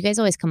theories, because you guys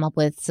always come up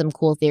with some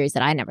cool theories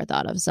that I never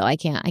thought of. So I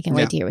can't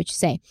wait to hear what you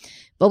say.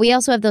 But we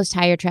also have those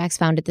tire tracks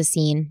found at the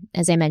scene.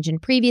 As I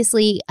mentioned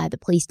previously, the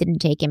police didn't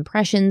take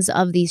impressions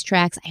of these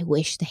tracks. I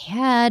wish they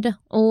had.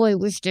 Oh, I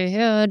wish they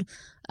had.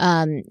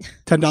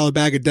 $10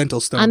 bag of dental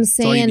stone. I'm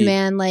saying,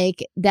 man,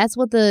 like, that's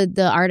what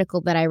the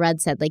article that I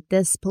read said. Like,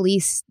 this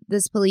police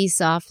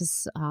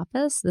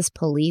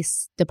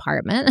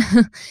department,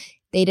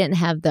 they didn't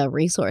have the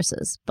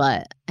resources.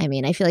 But I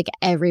mean, I feel like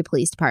every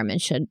police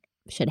department should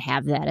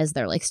have that as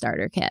their like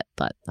starter kit.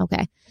 But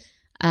okay.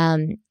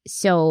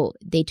 So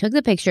they took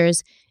the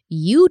pictures.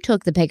 You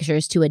took the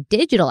pictures to a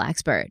digital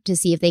expert to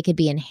see if they could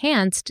be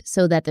enhanced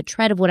so that the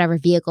tread of whatever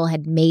vehicle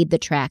had made the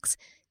tracks,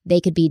 they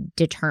could be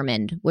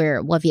determined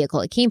what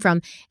vehicle it came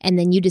from. And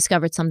then you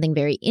discovered something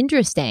very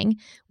interesting,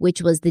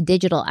 which was the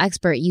digital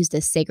expert used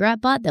a cigarette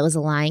butt that was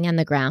lying on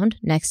the ground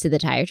next to the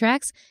tire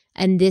tracks.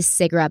 And this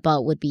cigarette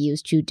butt would be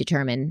used to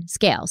determine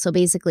scale. So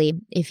basically,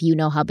 if you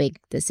know how big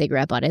the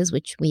cigarette butt is,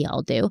 which we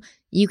all do,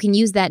 you can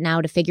use that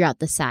now to figure out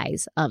the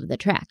size of the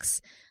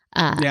tracks.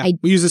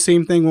 We use the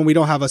same thing when we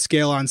don't have a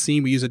scale on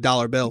scene. We use a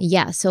dollar bill.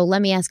 Yeah. So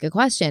let me ask a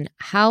question.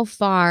 How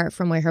far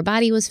from where her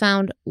body was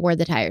found were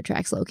the tire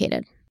tracks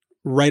located?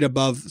 Right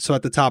above, so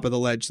at the top of the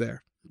ledge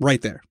there.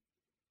 Right there.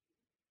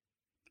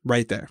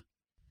 Right there.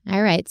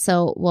 All right.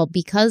 So, well,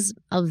 because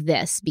of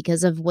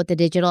what the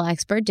digital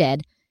expert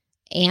did,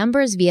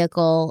 Amber's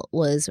vehicle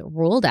was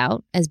ruled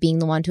out as being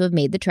the one to have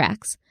made the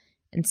tracks,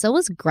 and so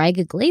was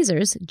Greg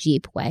Glazer's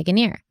Jeep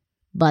Wagoneer.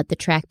 but the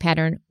track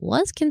pattern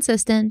was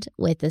consistent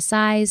with the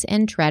size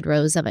and tread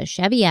rows of a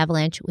Chevy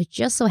Avalanche, which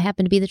just so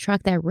happened to be the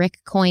truck that Rick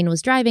Coyne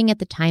was driving at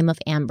the time of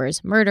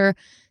Amber's murder,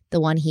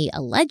 the one he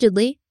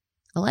allegedly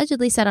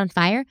set on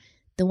fire,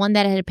 the one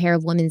that had a pair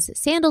of women's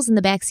sandals in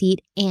the back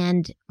seat,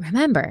 and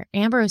remember,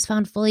 Amber was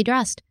found fully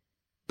dressed,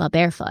 but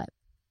barefoot.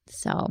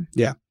 So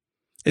yeah.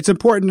 It's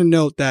important to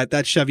note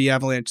that Chevy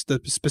Avalanche,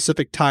 the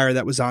specific tire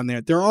that was on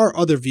there are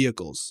other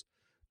vehicles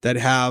that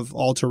have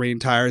all-terrain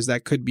tires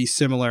that could be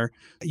similar.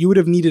 You would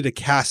have needed a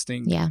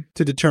casting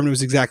to determine it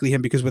was exactly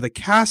him, because with a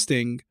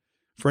casting,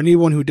 for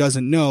anyone who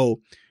doesn't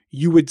know,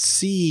 you would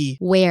see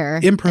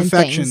where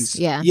imperfections.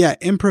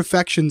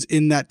 Imperfections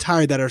in that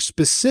tire that are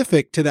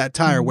specific to that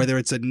tire, whether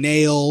it's a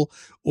nail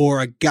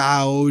or a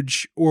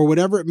gouge or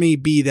whatever it may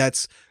be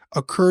that's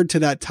occurred to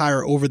that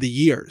tire over the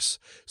years.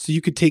 So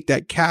you could take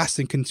that cast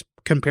and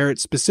compare it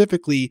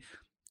specifically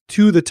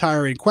to the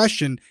tire in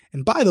question.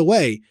 And by the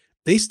way,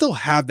 they still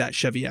have that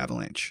Chevy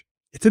Avalanche.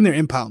 It's in their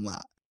impound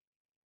lot.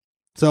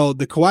 So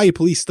the Kauai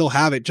police still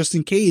have it just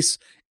in case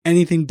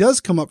anything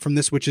does come up from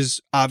this, which is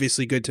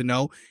obviously good to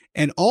know.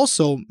 And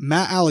also,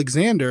 Matt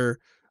Alexander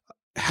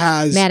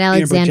is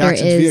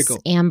vehicle.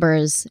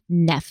 Amber's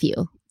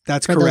nephew.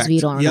 That's for correct. Those of you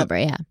who don't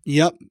remember,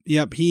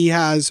 Yep. He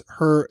has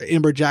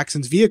Amber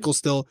Jackson's vehicle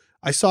still.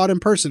 I saw it in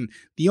person.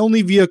 The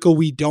only vehicle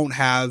we don't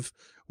have,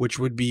 which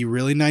would be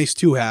really nice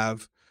to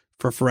have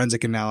for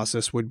forensic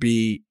analysis, would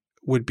be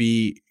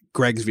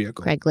Greg's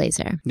vehicle. Greg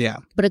Glazer. Yeah.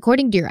 But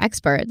according to your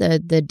expert,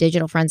 the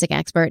digital forensic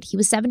expert, he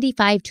was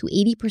 75 to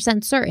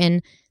 80%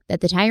 certain that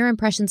the tire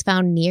impressions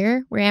found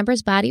near where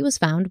Amber's body was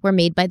found were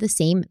made by the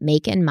same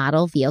make and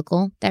model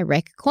vehicle that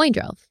Rick Coyne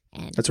drove.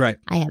 And that's right.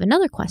 I have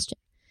another question.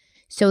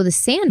 So the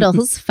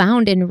sandals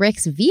found in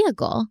Rick's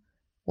vehicle,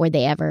 were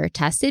they ever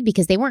tested?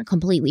 Because they weren't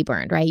completely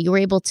burned, right? You were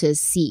able to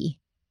see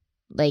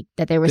like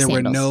that there were sandals.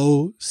 There were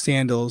no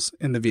sandals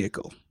in the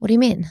vehicle. What do you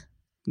mean?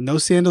 No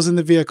sandals in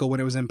the vehicle when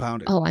it was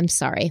impounded. Oh, I'm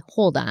sorry.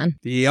 Hold on.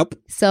 Yep.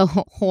 So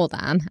hold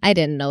on. I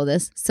didn't know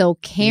this. So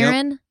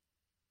Karen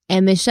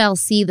and Michelle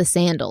see the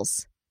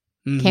sandals.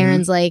 Mm-hmm.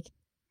 Karen's like,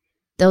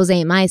 those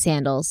ain't my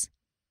sandals.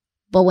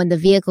 But when the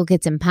vehicle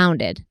gets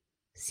impounded,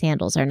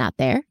 sandals are not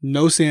there.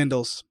 No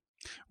sandals.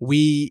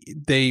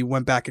 They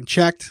went back and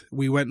checked.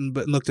 We went and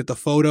looked at the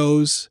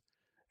photos.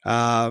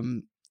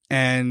 And,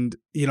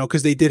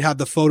 because they did have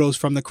the photos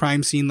from the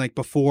crime scene like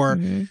before.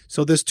 Mm-hmm.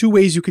 So there's two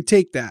ways you could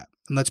take that.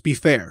 And let's be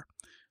fair.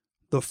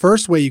 The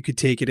first way you could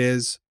take it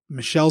is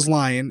Michelle's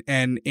lying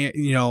and,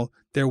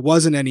 there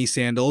wasn't any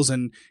sandals.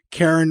 And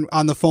Karen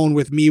on the phone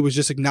with me was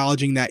just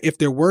acknowledging that if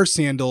there were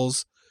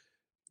sandals,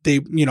 they,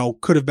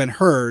 could have been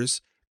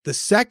hers. The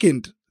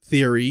second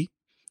theory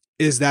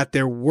is that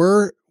there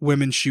were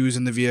women's shoes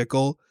in the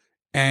vehicle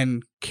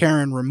and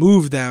Karen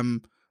removed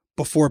them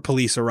before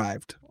police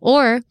arrived.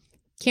 Or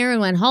Karen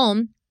went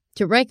home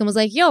to Rick and was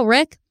like, yo,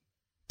 Rick,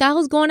 the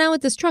hell's going on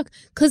with this truck?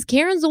 Because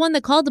Karen's the one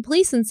that called the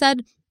police and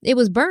said it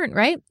was burnt,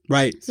 right?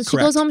 Right. So she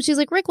goes home and she's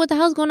like, Rick, what the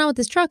hell's going on with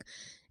this truck?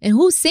 And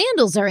whose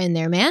sandals are in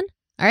there, man?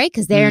 All right,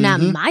 because they're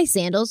not my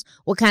sandals.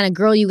 What kind of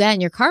girl you got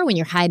in your car when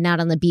you're hiding out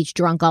on the beach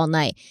drunk all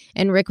night?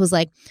 And Rick was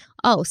like,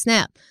 oh,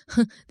 snap.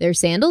 There's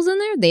sandals in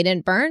there? They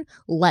didn't burn?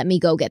 Let me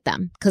go get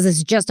them because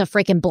it's just a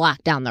freaking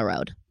block down the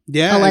road.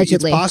 Yeah,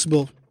 allegedly. It's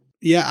possible.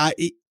 Yeah,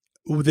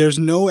 there's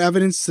no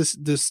evidence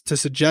to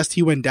suggest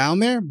he went down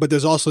there, but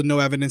there's also no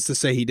evidence to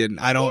say he didn't.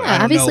 I don't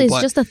obviously know,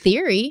 it's just a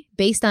theory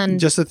based on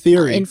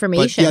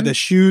information. But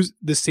yeah,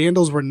 the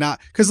sandals were not,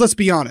 because let's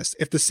be honest,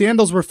 if the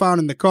sandals were found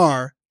in the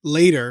car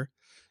later,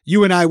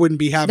 you and I wouldn't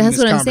be having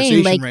this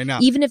conversation right now.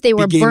 Even if they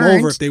were game burnt,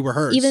 over if they were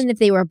hers. Even if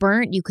they were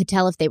burnt, you could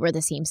tell if they were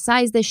the same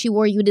size that she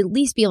wore. You'd at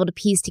least be able to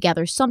piece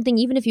together something,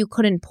 even if you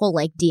couldn't pull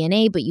like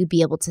DNA, but you'd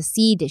be able to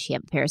see, does she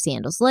have a pair of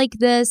sandals like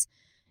this,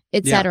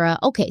 etc.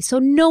 Yeah. Okay, so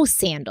no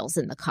sandals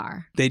in the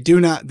car. They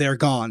do not. They're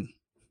gone.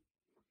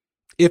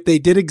 If they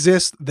did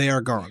exist, they are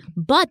gone.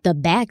 But the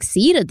back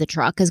seat of the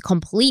truck is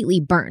completely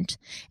burnt.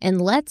 And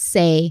let's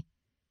say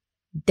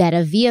that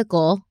a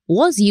vehicle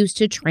was used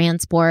to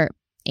transport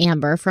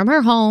Amber from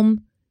her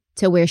home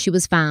to where she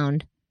was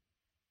found.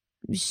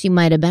 She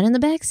might have been in the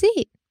back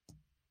seat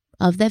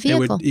of that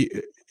vehicle.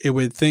 It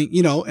would think,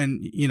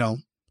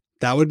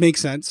 that would make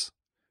sense.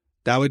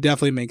 That would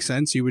definitely make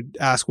sense. You would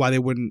ask why they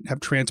wouldn't have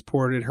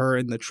transported her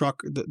in the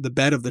truck, the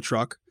bed of the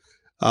truck,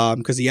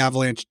 because the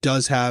Avalanche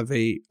does have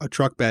a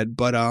truck bed.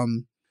 But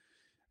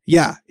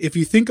if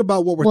you think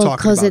about what we're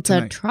talking about because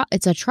tonight,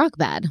 it's a truck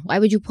bed. Why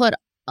would you put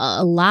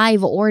a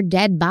live or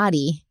dead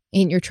body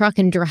in your truck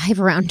and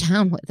drive around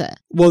town with it?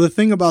 Well, the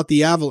thing about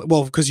the Avalanche,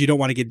 because you don't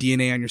want to get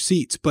DNA on your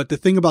seats, but the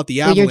thing about the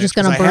Avalanche, you're just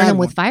going to burn them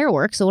with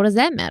fireworks, so what does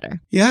that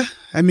matter? Yeah,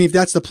 I mean, if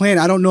that's the plan,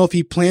 I don't know if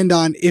he planned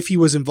on, if he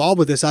was involved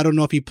with this, I don't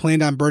know if he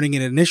planned on burning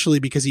it initially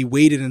because he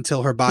waited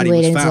until her body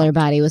was found. Until her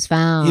body was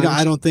found.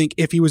 I don't think,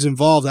 if he was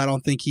involved, I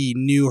don't think he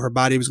knew her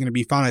body was going to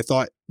be found.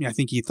 I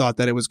think he thought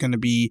that it was going to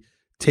be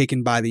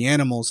taken by the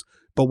animals,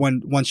 but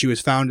once she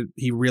was found,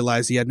 he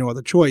realized he had no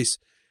other choice.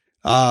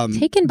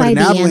 Taken by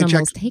the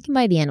animals. Taken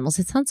by the animals.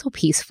 It sounds so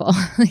peaceful.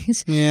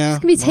 It's going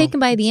to be taken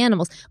by the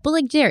animals. But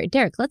like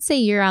Derek, let's say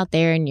you're out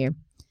there and you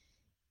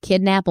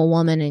kidnap a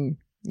woman and,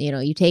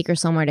 you take her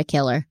somewhere to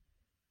kill her.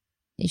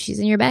 And she's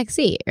in your back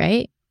seat,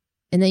 right?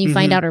 And then you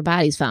find out her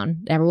body's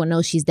found. Everyone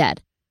knows she's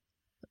dead.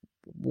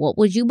 What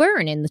would you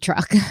burn in the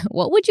truck?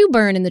 What would you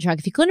burn in the truck?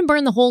 If you couldn't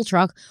burn the whole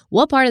truck,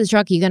 what part of the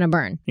truck are you going to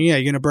burn? Yeah,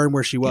 you're going to burn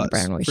where she was.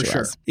 For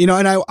sure.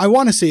 And I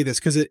want to say this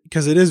because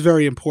it is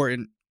very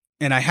important.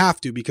 And I have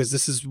to, because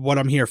this is what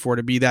I'm here for,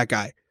 to be that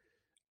guy.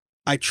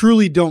 I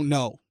truly don't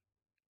know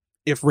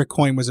if Rick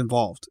Coyne was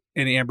involved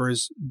in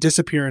Amber's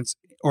disappearance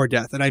or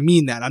death. And I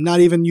mean that. I'm not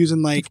even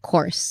using of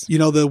course,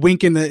 the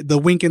wink and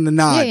the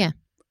nod. Yeah.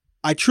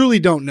 I truly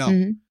don't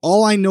know.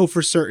 All I know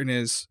for certain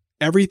is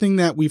everything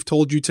that we've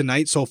told you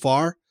tonight so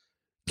far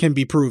can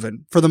be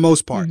proven for the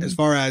most part, as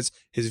far as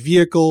his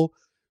vehicle,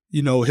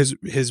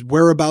 his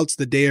whereabouts,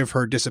 the day of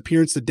her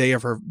disappearance, the day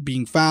of her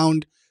being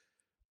found.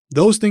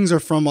 Those things are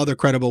from other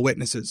credible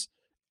witnesses.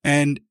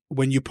 And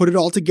when you put it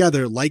all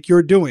together, like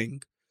you're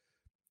doing,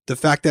 the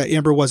fact that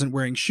Amber wasn't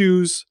wearing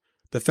shoes,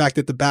 the fact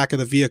that the back of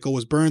the vehicle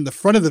was burned, the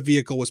front of the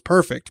vehicle was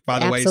perfect, by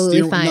the way.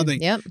 Absolutely fine.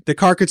 Nothing. Yep. The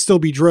car could still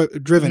be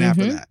driven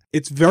after that.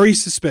 It's very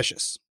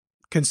suspicious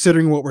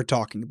considering what we're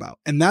talking about.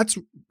 And that's,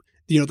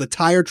 the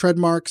tire tread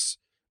marks,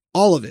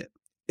 all of it.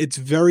 It's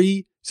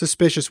very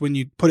suspicious when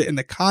you put it in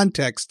the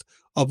context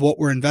of what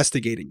we're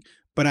investigating.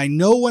 But I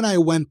know when I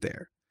went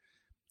there,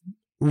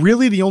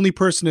 really the only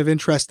person of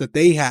interest that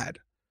they had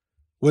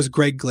was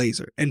Greg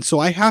Glazer. And so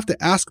I have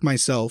to ask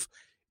myself,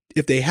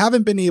 if they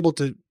haven't been able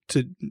to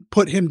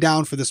put him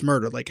down for this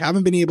murder, like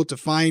haven't been able to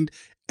find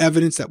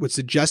evidence that would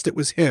suggest it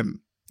was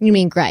him. You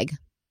mean Greg?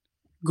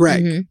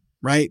 Greg,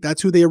 right?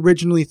 That's who they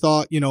originally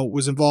thought,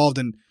 was involved.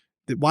 And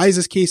why is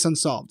this case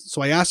unsolved?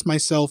 So I asked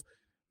myself,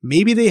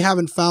 maybe they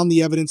haven't found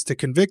the evidence to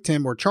convict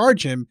him or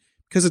charge him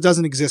because it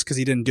doesn't exist because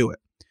he didn't do it.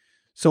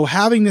 So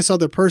having this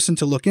other person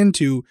to look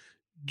into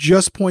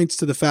just points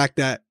to the fact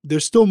that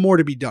there's still more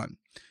to be done.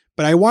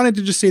 But I wanted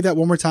to just say that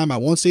one more time. I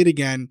won't say it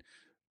again,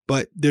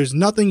 but there's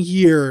nothing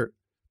here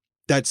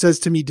that says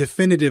to me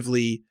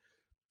definitively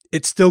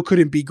it still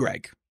couldn't be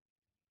Greg.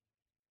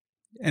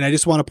 And I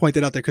just want to point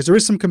that out there because there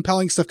is some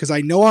compelling stuff, because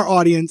I know our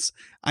audience.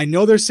 I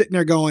know they're sitting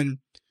there going,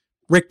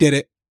 Rick did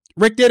it.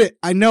 Rick did it.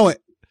 I know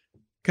it,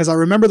 because I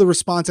remember the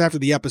response after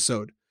the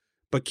episode.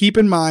 But keep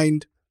in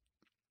mind,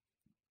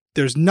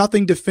 there's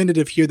nothing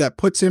definitive here that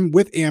puts him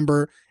with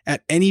Amber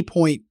at any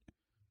point,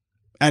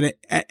 at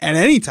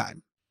any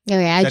time.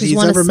 Okay, I just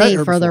want to say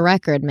for the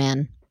record,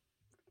 man,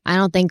 I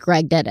don't think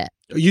Greg did it.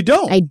 You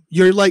don't.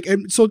 You're like,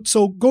 so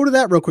go to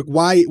that real quick.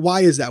 Why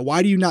is that?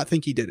 Why do you not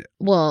think he did it?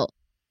 Well,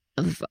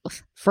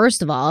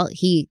 first of all,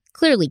 he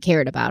clearly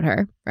cared about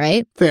her,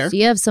 right? Fair. So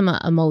you have some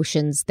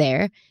emotions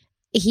there.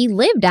 He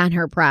lived on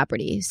her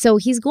property, so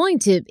he's going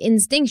to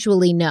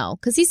instinctually know,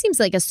 because he seems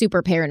like a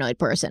super paranoid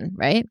person,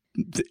 right?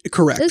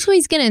 Correct. That's what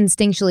he's going to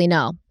instinctually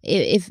know.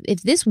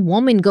 If this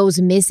woman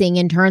goes missing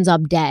and turns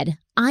up dead,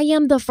 I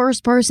am the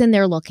first person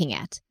they're looking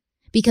at,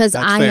 because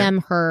I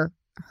am her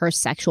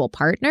sexual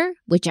partner,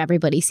 which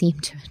everybody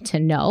seemed to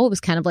know. It was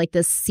kind of like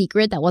this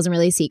secret that wasn't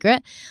really a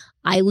secret.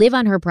 I live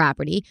on her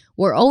property.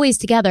 We're always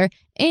together.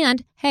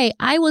 And hey,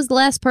 I was the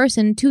last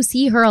person to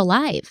see her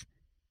alive.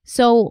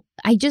 So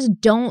I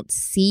just don't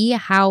see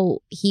how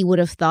he would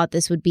have thought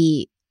this would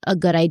be a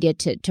good idea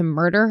to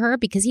murder her,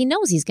 because he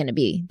knows he's going to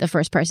be the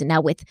first person.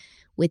 Now with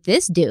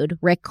this dude,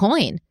 Rick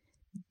Coyne,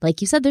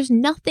 like you said, there's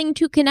nothing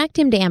to connect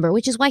him to Amber,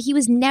 which is why he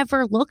was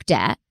never looked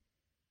at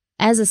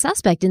as a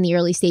suspect in the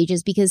early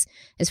stages, because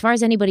as far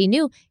as anybody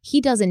knew,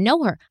 he doesn't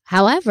know her.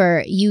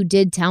 However, you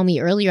did tell me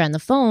earlier on the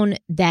phone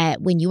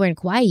that when you were in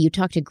Kauai, you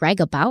talked to Greg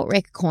about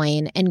Rick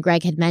Coyne, and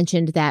Greg had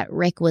mentioned that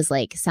Rick was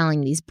like selling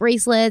these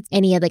bracelets,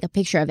 and he had like a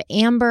picture of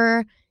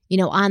Amber,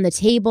 on the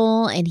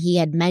table, and he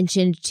had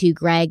mentioned to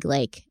Greg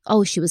like,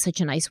 oh, she was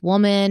such a nice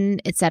woman,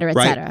 et cetera,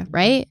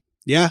 right?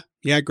 Yeah,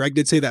 Greg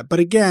did say that. But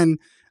again,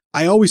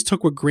 I always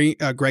took what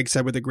Greg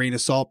said with a grain of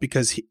salt,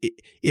 because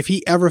if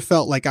he ever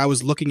felt like I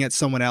was looking at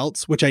someone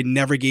else, which I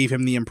never gave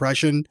him the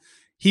impression,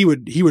 he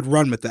would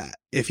run with that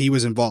if he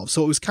was involved.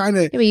 So it was kind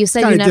of. Yeah, but you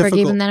said you never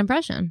gave him that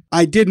impression.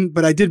 I didn't,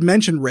 but I did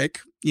mention Rick.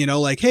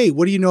 Like, hey,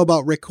 what do you know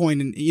about Rick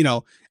Coyne? And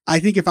I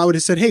think if I would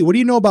have said, hey, what do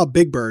you know about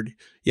Big Bird?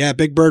 Yeah,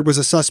 Big Bird was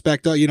a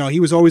suspect. He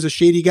was always a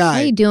shady guy. How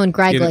you doing,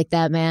 Greg, like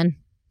that, man?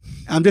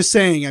 I'm just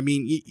saying, I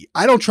mean,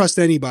 I don't trust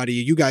anybody.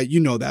 You guys,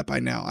 know that by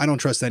now. I don't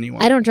trust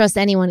anyone. I don't trust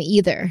anyone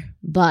either.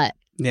 But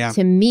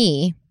to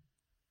me,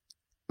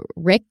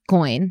 Rick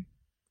Coyne,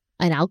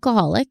 an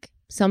alcoholic,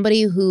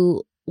 somebody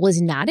who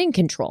was not in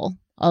control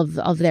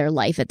of their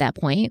life at that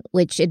point,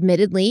 which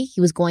admittedly, he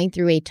was going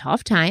through a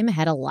tough time,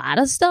 had a lot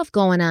of stuff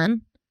going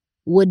on,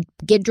 would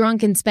get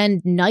drunk and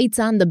spend nights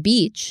on the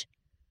beach.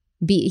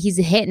 He's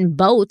hitting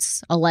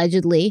boats,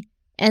 allegedly,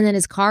 and then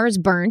his car is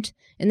burnt,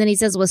 and then he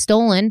says it was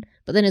stolen,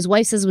 but then his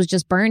wife says it was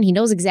just burned. He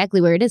knows exactly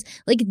where it is.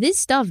 Like, this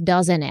stuff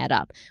doesn't add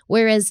up.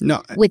 Whereas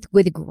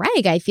with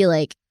Greg, I feel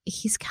like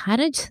he's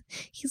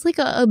like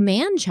a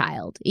man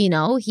child, you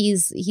know.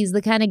 He's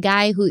the kind of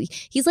guy who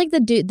he's like the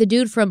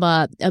dude from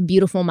A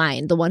Beautiful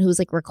Mind, the one who's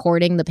like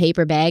recording the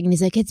paper bag and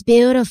he's like, it's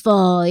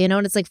beautiful, you know,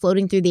 and it's like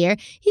floating through the air.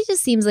 He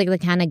just seems like the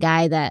kind of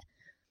guy that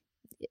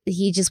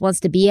he just wants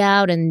to be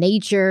out in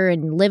nature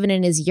and living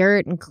in his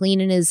yurt and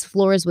cleaning his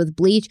floors with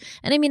bleach.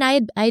 And I mean,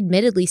 I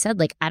admittedly said,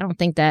 like, I don't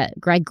think that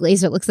Greg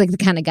Glazer looks like the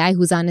kind of guy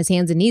who's on his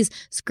hands and knees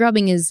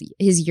scrubbing his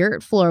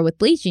yurt floor with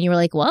bleach. And you were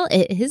like, well,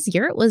 his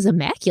yurt was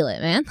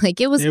immaculate, man. Like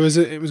it was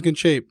good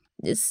shape.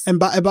 And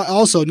but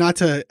also, not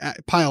to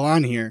pile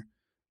on here,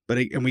 but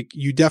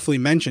you definitely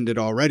mentioned it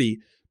already.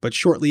 But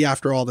shortly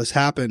after all this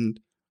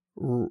happened,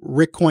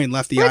 Rick Coyne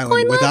left the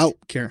island without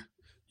care.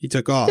 He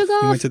took off. He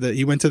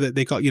went to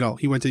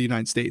the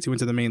United States. He went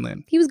to the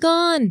mainland. He was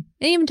gone.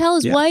 He didn't even tell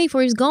his wife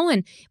where he's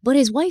going. But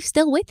his wife's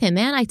still with him,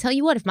 man. I tell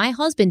you what, if my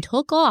husband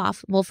took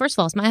off, well, first of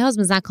all, if my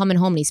husband's not coming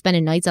home and he's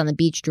spending nights on the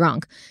beach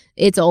drunk,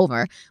 it's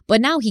over.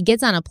 But now he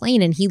gets on a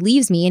plane and he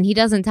leaves me and he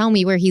doesn't tell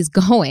me where he's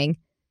going.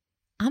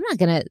 I'm not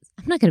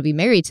gonna be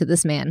married to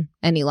this man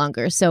any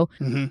longer. So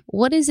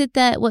what is it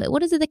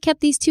that kept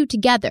these two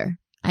together?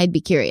 I'd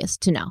be curious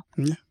to know.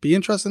 Yeah, be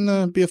interesting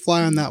to be a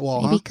fly on that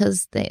wall, Maybe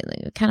because they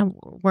kind of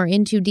were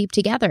in too deep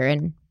together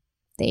and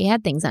they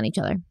had things on each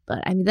other. But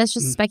I mean, that's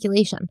just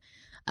speculation.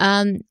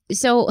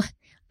 So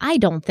I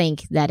don't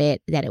think that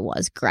it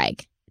was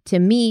Greg. To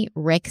me,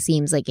 Rick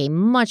seems like a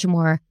much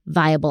more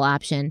viable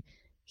option.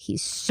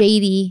 He's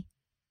shady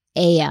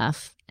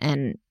AF,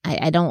 and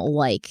I don't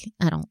like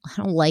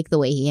the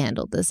way he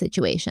handled the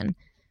situation.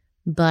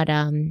 But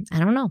I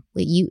don't know.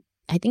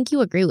 I think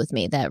you agree with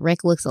me that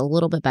Rick looks a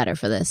little bit better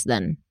for this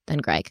than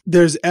Greg.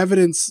 There's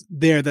evidence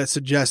there that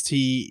suggests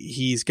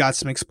he's got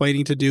some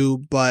explaining to do,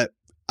 but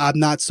I'm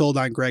not sold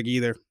on Greg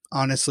either.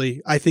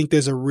 Honestly, I think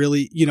there's a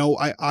really,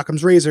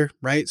 Occam's razor,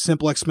 right?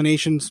 Simple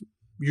explanation's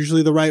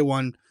usually the right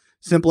one.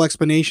 Simple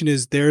explanation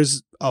is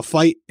there's a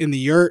fight in the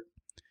yurt.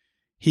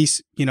 He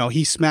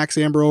smacks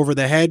Amber over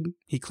the head.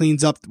 He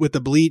cleans up with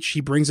the bleach.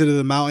 He brings her to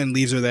the mountain,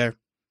 leaves her there.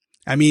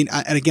 I mean,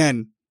 and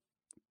again,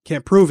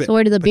 can't prove it. So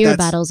where do the beer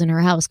bottles in her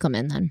house come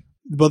in then?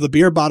 Well, the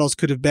beer bottles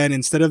could have been,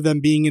 instead of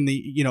them being in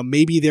the,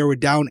 maybe they were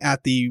down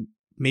at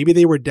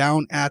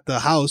the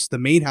house, the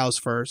main house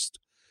first.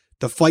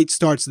 The fight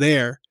starts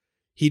there.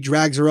 He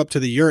drags her up to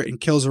the yurt and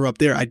kills her up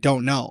there. I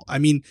don't know. I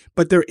mean,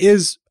 but there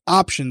is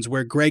options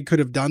where Greg could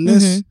have done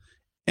this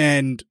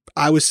and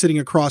I was sitting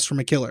across from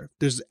a killer.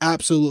 There's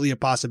absolutely a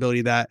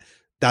possibility that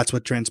that's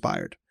what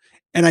transpired.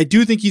 And I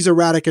do think he's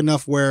erratic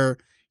enough where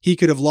he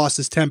could have lost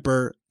his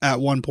temper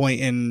at one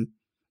point and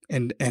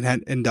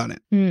done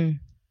it.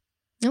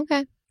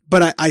 Okay.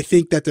 But I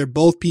think that they're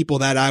both people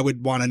that I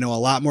would want to know a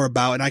lot more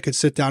about. And I could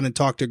sit down and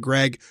talk to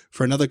Greg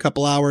for another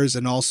couple hours.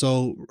 And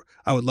also,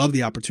 I would love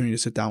the opportunity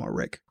to sit down with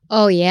Rick.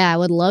 Oh, yeah. I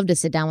would love to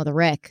sit down with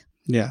Rick.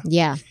 Yeah.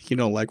 Yeah. You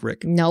don't like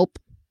Rick? Nope.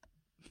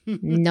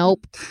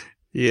 Nope.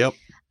 Yep.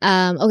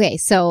 Okay.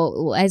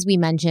 So as we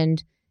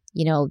mentioned,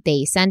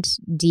 they sent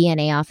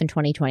DNA off in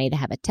 2020 to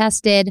have it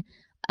tested.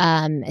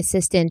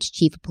 Assistant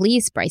Chief of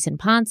Police Bryson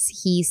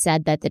Ponce, he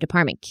said that the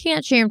department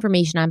can't share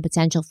information on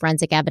potential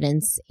forensic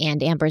evidence,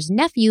 and Amber's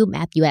nephew,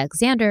 Matthew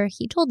Alexander,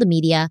 he told the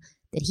media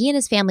that he and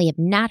his family have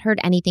not heard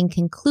anything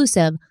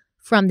conclusive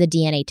from the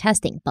DNA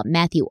testing. But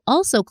Matthew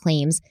also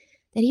claims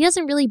that he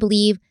doesn't really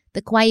believe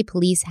the Kauai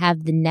police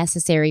have the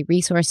necessary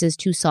resources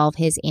to solve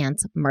his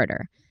aunt's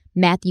murder.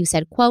 Matthew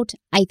said, quote,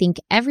 "I think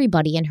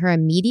everybody in her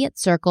immediate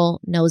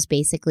circle knows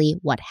basically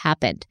what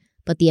happened,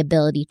 but the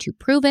ability to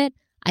prove it,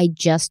 I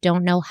just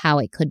don't know how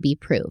it could be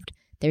proved.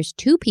 There's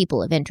two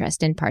people of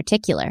interest in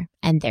particular,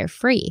 and they're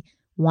free.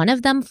 One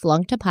of them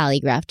flunked a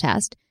polygraph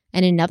test,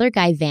 and another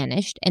guy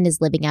vanished and is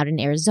living out in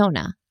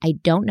Arizona. I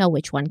don't know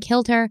which one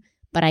killed her,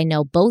 but I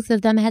know both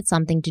of them had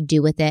something to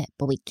do with it,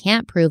 but we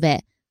can't prove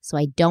it, so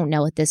I don't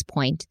know at this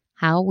point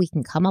how we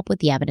can come up with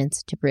the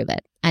evidence to prove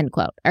it." End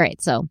quote. All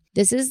right, so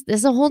this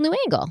is a whole new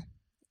angle.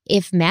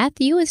 If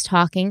Matthew is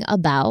talking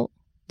about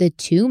the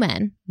two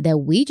men that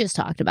we just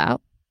talked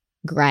about,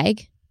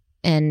 Greg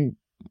and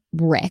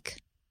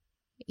Rick,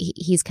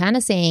 he's kind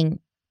of saying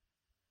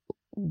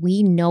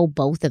we know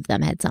both of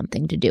them had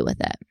something to do with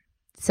it.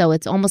 So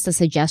it's almost a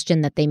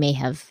suggestion that they may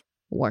have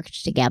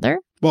worked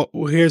together. Well,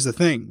 here's the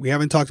thing. We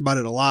haven't talked about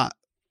it a lot,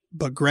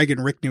 but Greg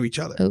and Rick knew each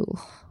other. Ooh.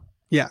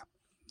 Yeah,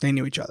 they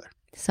knew each other.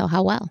 So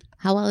how well?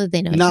 How well did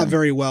they know each other? Not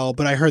very well,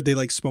 but I heard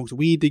they smoked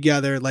weed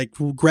together.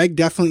 Greg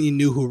definitely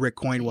knew who Rick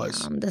Coyne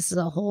was. This is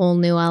a whole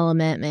new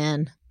element,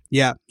 man.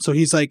 Yeah. So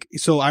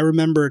so I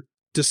remember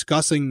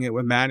discussing it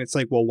with Matt. It's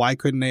like, well, why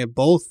couldn't they have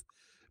both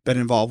been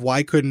involved?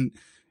 Why couldn't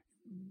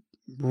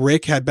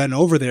Rick had been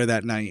over there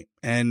that night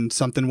and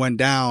something went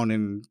down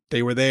and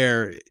they were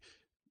there?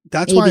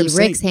 That's why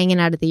Rick's hanging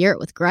out at the yurt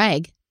with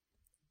Greg,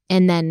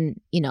 and then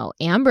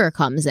Amber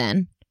comes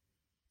in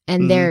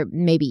and they're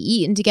maybe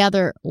eating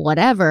together,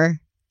 whatever,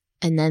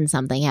 and then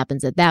something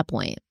happens at that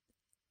point.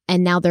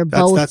 And now they're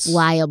both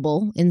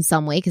liable in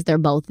some way because they're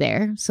both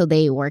there. So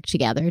they work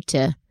together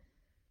to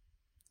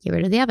get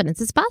rid of the evidence.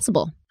 It's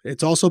possible.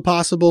 It's also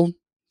possible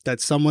that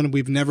someone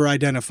we've never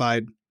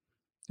identified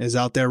is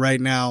out there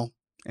right now,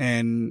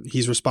 and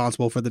he's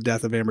responsible for the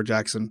death of Amber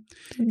Jackson.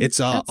 It's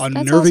a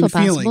unnerving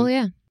feeling. Possible,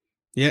 yeah.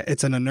 Yeah,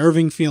 it's an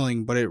unnerving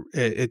feeling, but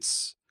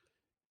it's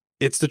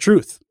the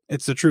truth.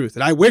 It's the truth.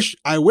 And I wish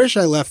I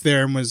left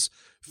there and was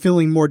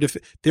feeling more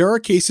there are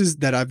cases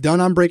that I've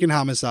done on Breaking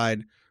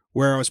Homicide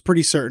where I was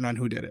pretty certain on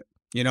who did it.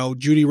 You know,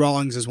 Judy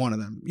Rawlings is one of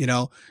them. You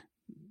know,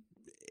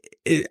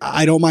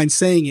 I don't mind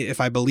saying it if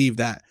I believe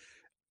that.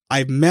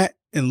 I've met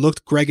and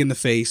looked Greg in the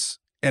face,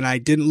 and I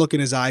didn't look in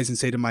his eyes and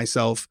say to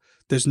myself,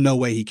 there's no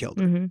way he killed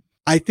her. Mm-hmm.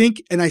 I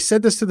think, and I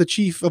said this to the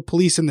chief of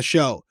police in the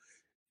show,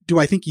 do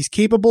I think he's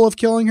capable of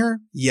killing her?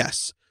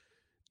 Yes.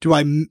 Do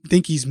I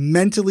think he's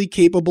mentally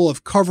capable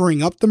of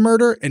covering up the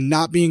murder and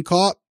not being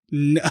caught?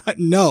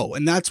 No.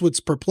 And that's what's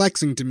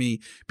perplexing to me,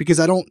 because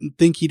I don't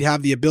think he'd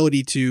have the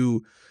ability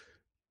to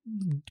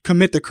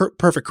commit the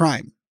perfect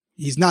crime.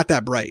 He's not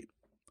that bright.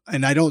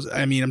 And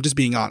I'm just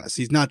being honest.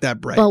 He's not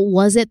that bright. But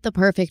was it the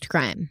perfect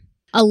crime?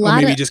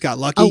 Maybe he just got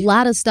lucky. A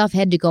lot of stuff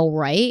had to go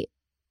right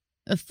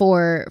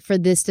for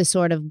this to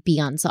sort of be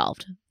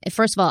unsolved.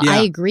 First of all,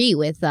 I agree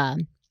with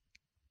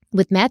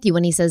Matthew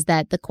when he says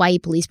that the Kauai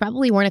police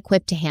probably weren't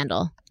equipped to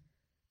handle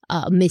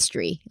a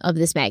mystery of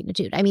this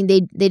magnitude. I mean,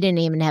 they didn't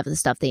even have the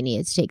stuff they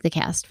needed to take the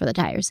cast for the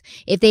tires.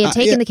 If they had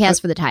taken the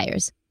cast for the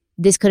tires,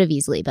 this could have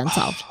easily been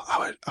solved.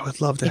 I would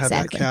love to have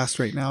that cast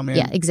right now, man.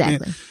 Yeah,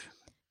 exactly. Man.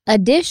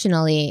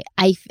 Additionally,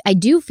 I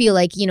do feel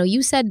like,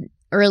 you said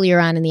earlier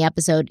on in the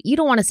episode, you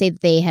don't want to say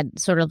that they had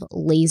sort of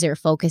laser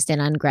focused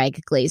in on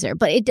Greg Glazer,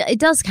 but it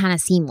does kind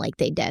of seem like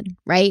they did,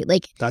 right?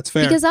 Like, that's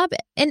fair. Because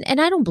and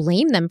I don't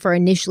blame them for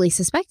initially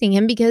suspecting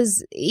him,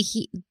 because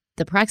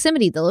the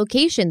proximity, the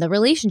location, the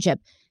relationship,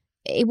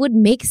 it would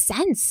make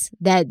sense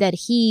that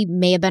he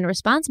may have been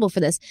responsible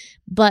for this.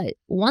 But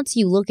once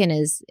you look in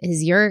his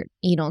yurt,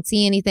 you don't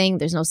see anything.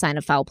 There's no sign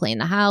of foul play in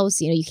the house.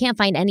 You can't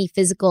find any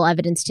physical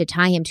evidence to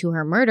tie him to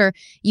her murder.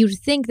 You'd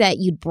think that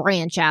you'd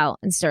branch out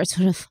and start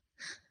sort of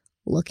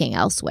looking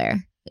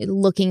elsewhere,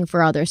 looking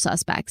for other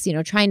suspects,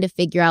 trying to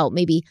figure out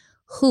maybe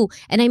who.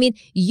 And I mean,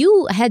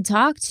 you had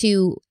talked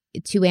to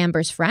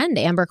Amber's friend.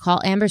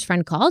 Amber's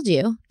friend called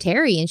you,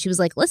 Terry, and she was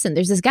like, listen,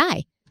 there's this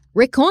guy,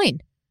 Rick Coyne.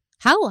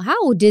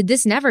 How did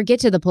this never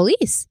get to the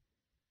police?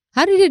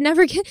 How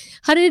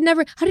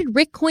did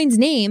Rick Coyne's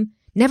name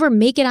never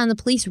make it on the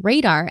police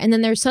radar? And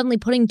then they're suddenly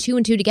putting two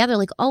and two together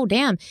like, oh,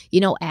 damn,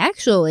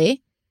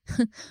 actually,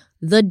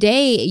 the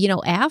day,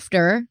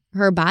 after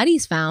her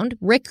body's found,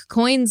 Rick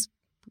Coyne's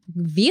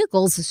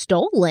vehicle's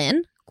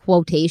stolen,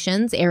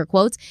 quotations, air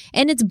quotes,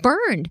 and it's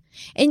burned.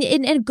 And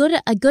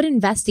a good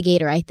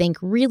investigator, I think,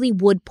 really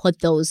would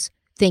put those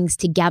things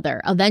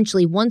together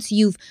eventually once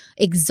you've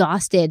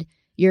exhausted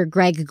your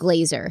Greg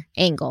Glazer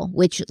angle,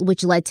 which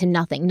led to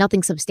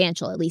nothing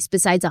substantial, at least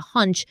besides a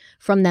hunch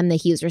from them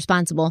that he was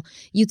responsible.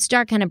 You'd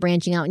start kind of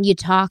branching out and you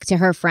talk to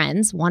her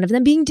friends, one of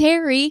them being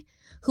Terry,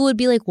 who would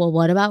be like, well,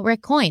 what about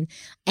Rick Coyne?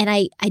 And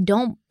I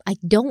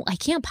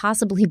can't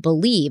possibly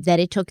believe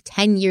that it took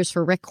 10 years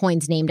for Rick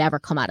Coyne's name to ever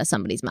come out of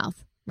somebody's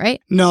mouth.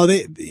 Right? No,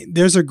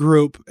 there's a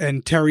group,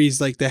 and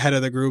Terry's like the head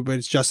of the group, but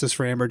it's Justice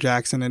for Amber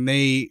Jackson, and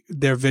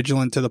they're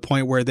vigilant to the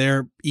point where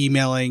they're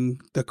emailing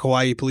the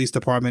Kauai Police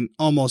Department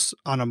almost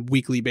on a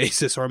weekly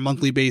basis or a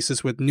monthly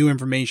basis with new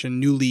information,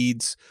 new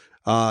leads,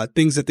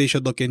 things that they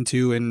should look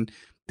into, and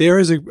there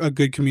is a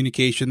good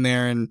communication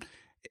there. And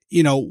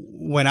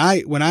when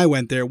I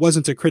went there, it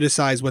wasn't to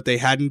criticize what they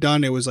hadn't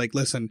done. It was like,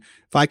 listen,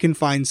 if I can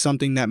find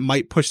something that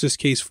might push this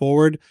case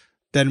forward,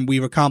 then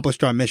we've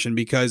accomplished our mission,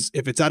 because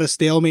if it's at a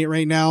stalemate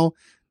right now,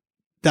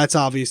 that's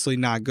obviously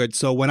not good.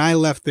 So when I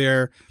left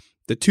there,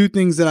 the two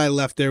things that I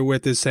left there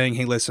with is saying,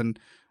 hey, listen,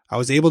 I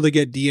was able to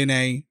get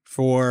DNA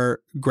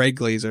for Greg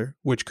Glazer,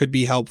 which could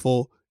be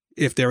helpful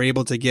if they're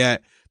able to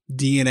get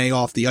DNA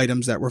off the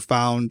items that were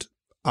found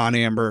on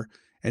Amber.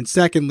 And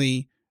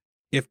secondly,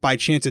 if by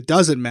chance it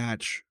doesn't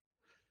match,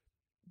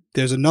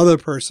 there's another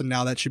person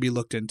now that should be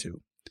looked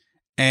into.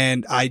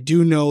 And I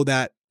do know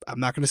that, I'm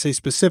not going to say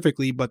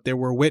specifically, but there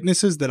were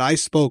witnesses that I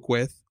spoke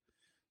with,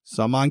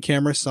 some on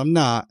camera, some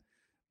not,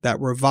 that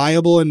were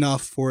viable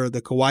enough for the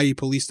Kauai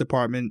Police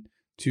Department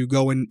to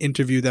go and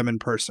interview them in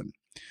person.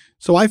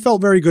 So I felt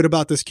very good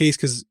about this case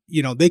because,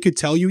 they could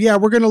tell you, yeah,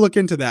 we're going to look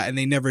into that, and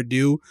they never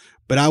do.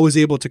 But I was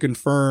able to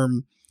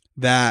confirm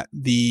that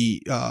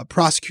the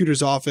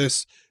prosecutor's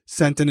office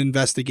sent an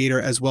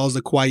investigator as well as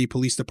the Kauai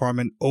Police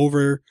Department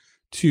over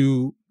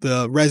to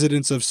the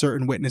residence of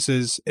certain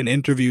witnesses and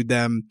interviewed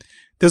them.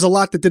 There's a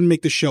lot that didn't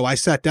make the show. I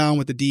sat down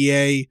with the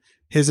DA,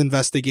 his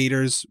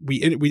investigators.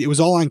 It was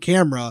all on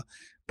camera,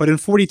 but in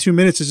 42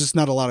 minutes is just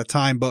not a lot of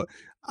time. But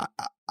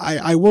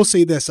I will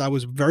say this: I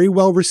was very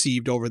well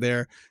received over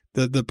there.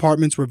 The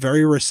departments were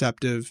very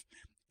receptive,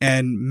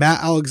 and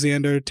Matt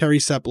Alexander, Terry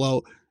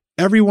Seplow,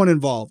 everyone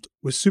involved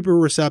was super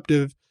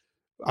receptive.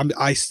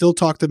 I still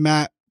talk to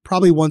Matt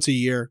probably once a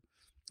year.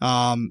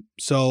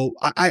 So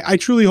I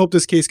truly hope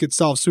this case gets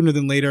solved sooner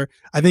than later.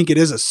 I think it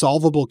is a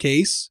solvable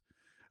case.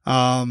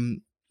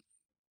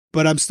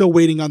 But I'm still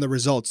waiting on the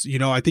results.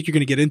 I think you're going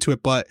to get into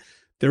it, but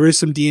there is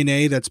some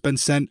DNA that's been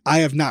sent. I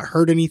have not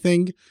heard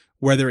anything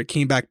whether it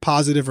came back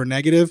positive or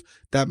negative.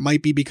 That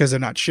might be because they're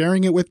not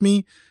sharing it with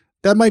me.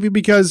 That might be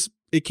because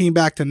it came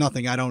back to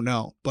nothing. I don't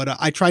know. But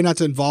I try not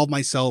to involve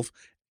myself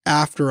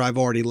after I've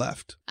already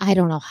left. I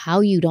don't know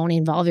how you don't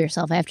involve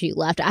yourself after you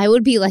left. I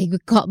would be like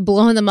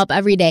blowing them up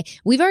every day.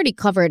 We've already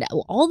covered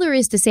all there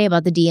is to say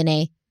about the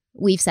DNA.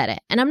 We've said it.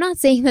 And I'm not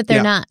saying that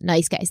they're not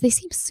nice guys. They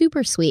seem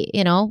super sweet,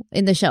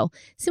 in the show.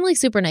 Seem like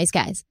super nice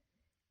guys.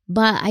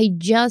 But I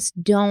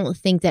just don't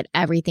think that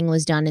everything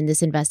was done in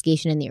this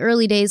investigation in the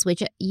early days,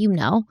 which,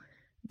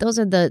 those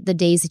are the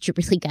days that you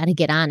really got to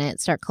get on it,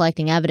 start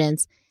collecting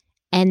evidence.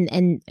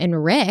 And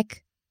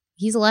Rick,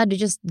 he's allowed to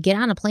just get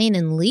on a plane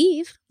and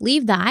leave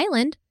the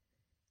island.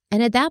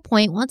 And at that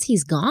point, once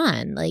he's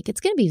gone, it's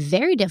going to be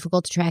very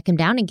difficult to track him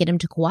down and get him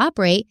to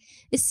cooperate,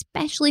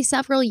 especially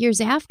several years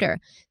after.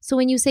 So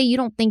when you say you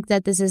don't think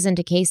that this isn't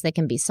a case that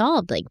can be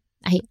solved,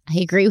 I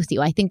agree with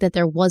you. I think that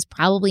there was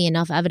probably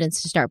enough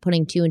evidence to start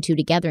putting 2 and 2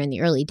 together in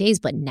the early days.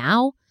 But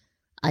now,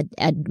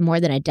 more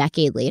than a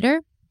decade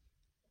later,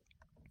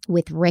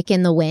 with Rick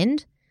in the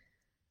wind,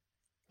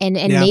 and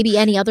maybe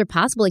any other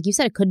possible, like you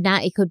said, it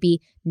could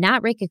be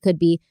not Rick, it could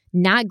be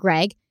not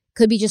Greg,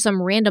 could be just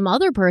some random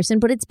other person,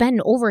 but it's been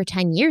over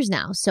 10 years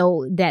now.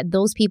 So that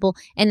those people,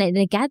 and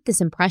I get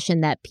this impression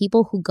that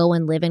people who go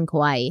and live in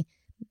Kauai,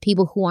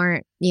 people who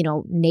aren't,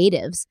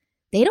 natives,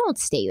 they don't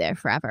stay there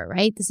forever,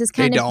 right? This is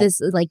kind of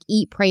this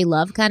eat, pray,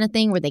 love kind of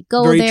thing where they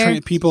go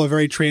there. People are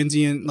very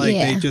transient.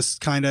 They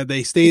just kind of,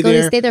 they stay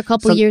there. They stay there a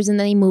couple years and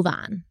then they move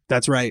on.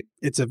 That's right.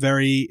 It's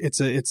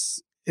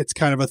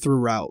kind of a through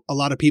route. A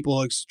lot of people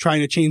are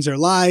trying to change their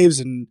lives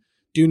and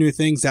do new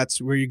things.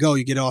 That's where you go.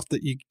 You get off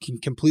you can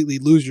completely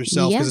lose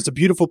yourself because it's a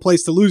beautiful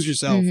place to lose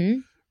yourself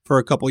for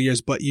a couple of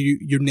years, but you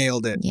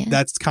nailed it. Yeah.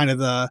 That's kind of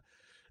the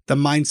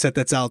mindset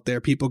that's out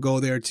there. People go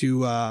there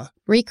to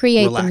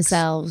recreate relax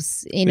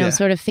themselves,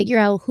 sort of figure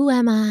out, who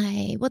am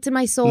I? What's in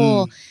my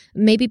soul?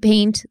 Maybe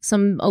paint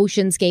some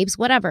oceanscapes,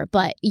 whatever.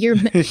 But your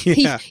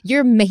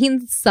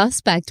main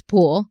suspect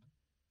pool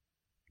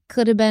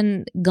could have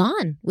been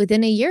gone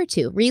within a year or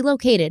two,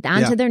 relocated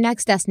onto their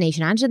next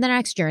destination, onto their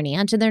next journey,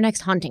 onto their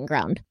next hunting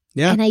ground.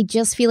 Yeah. And I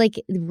just feel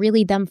like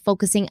really them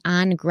focusing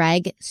on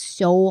Greg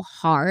so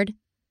hard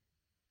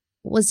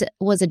was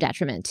a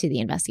detriment to the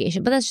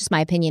investigation. But that's just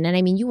my opinion. And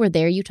I mean, you were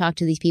there, you talked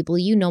to these people,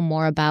 you know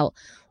more about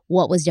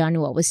what was done,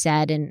 what was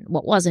said, and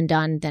what wasn't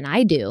done than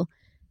I do.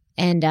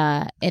 And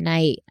I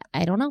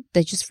don't know,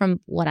 that just from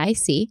what I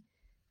see,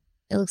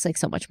 it looks like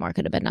so much more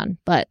could have been done,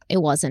 but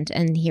it wasn't.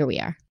 And here we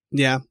are.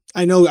 Yeah,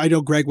 I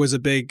know Greg was a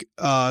big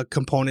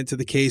component to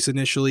the case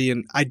initially,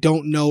 and I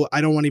don't want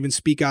to even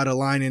speak out of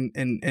line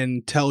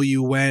and tell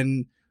you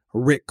when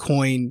Rick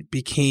Coyne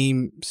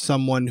became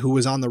someone who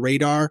was on the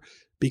radar,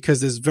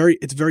 because it's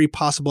very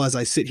possible, as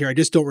I sit here, I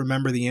just don't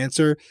remember the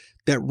answer,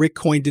 that Rick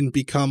Coyne didn't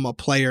become a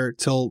player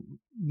till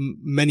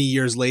many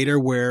years later,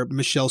 where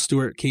Michelle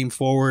Stewart came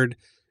forward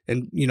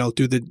and,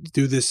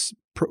 through this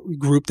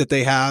group that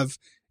they have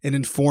and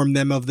informed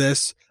them of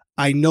this.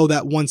 I know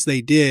that once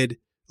they did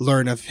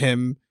learn of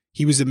him,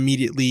 he was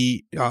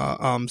immediately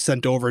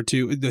sent over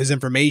to, his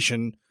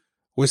information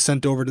was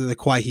sent over to the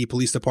Kauai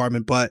Police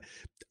Department, but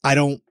I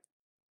don't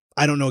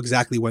know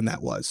exactly when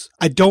that was.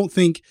 I don't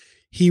think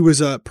he was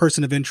a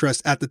person of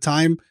interest at the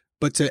time,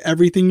 but to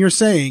everything you're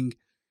saying,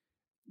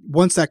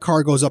 once that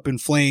car goes up in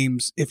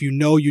flames, if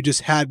you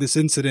just had this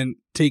incident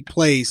take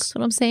place, that's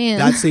what I'm saying,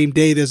 that same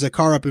day there's a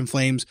car up in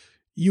flames,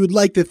 you would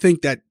like to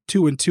think that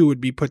 2 and 2 would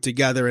be put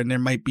together and there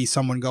might be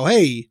someone go,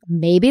 hey,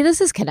 maybe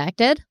this is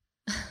connected.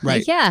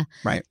 Right. Yeah.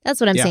 Right. That's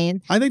what I'm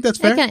saying. I think that's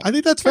fair. I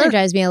think that's fair. It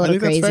drives me a little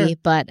crazy,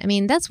 but I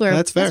mean, that's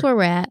where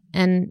we're at.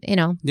 And,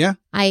 yeah,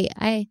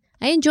 I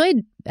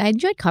enjoyed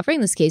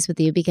covering this case with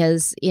you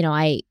because,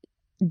 I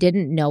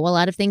didn't know a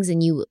lot of things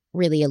and you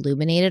really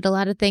illuminated a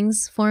lot of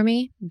things for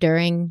me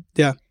during,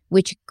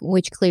 which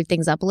cleared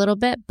things up a little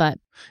bit. But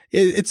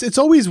it's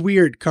always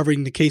weird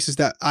covering the cases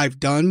that I've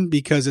done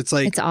because it's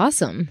like, it's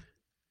awesome.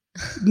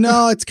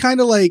 No, it's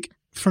kind of like,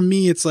 for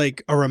me, it's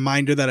like a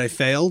reminder that I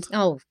failed.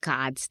 Oh,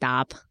 God,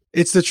 stop.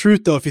 It's the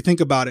truth, though, if you think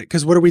about it.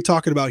 Because what are we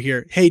talking about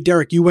here? Hey,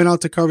 Derek, you went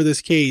out to cover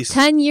this case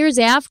 10 years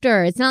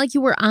after. It's not like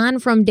you were on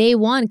from day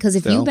one. Because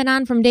if you've been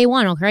on from day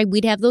one, okay,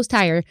 we'd have those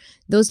tire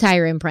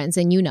imprints,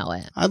 and you know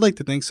it. I'd like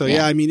to think so.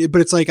 Yeah, I mean,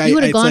 but it's like you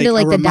would have gone to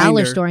the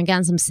dollar store and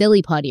gotten some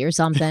silly putty or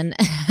something.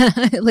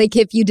 Like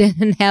if you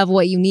didn't have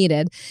what you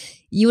needed,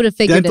 you would have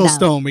figured Dental it out.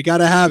 stone, we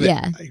gotta have it.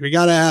 Yeah, we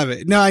gotta have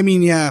it. No, I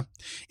mean, yeah,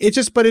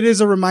 but it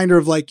is a reminder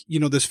of like,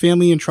 this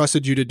family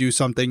entrusted you to do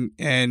something,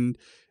 and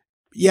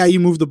yeah, you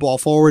moved the ball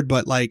forward,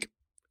 but like,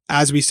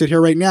 as we sit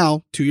here right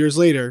now, 2 years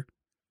later,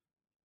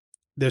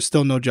 there's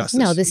still no justice.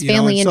 No, this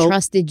family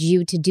entrusted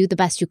you to do the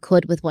best you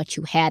could with what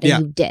you had,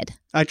 and you did.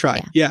 I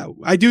tried. Yeah,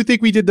 I do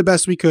think we did the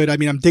best we could. I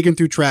mean, I'm digging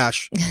through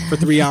trash for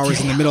 3 hours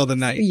in the middle of the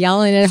night.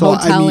 Yelling at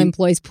hotel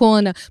employees,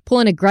 pulling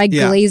a Greg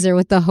Glazer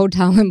with the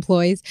hotel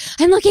employees.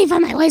 I'm looking for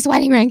my wife's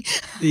wedding ring.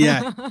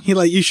 Yeah,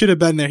 you should have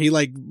been there. He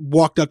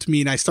walked up to me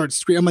and I started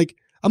screaming.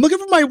 I'm looking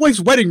for my wife's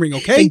wedding ring,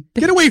 okay?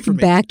 Get away from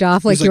me. Backed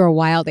off like He's you're a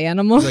wild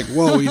animal. He's like,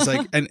 whoa. He's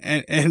like,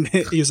 and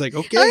he's like,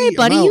 okay. All right,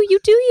 buddy, you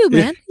do you,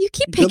 man. You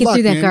keep Good picking luck,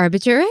 through that man.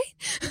 garbage, all right?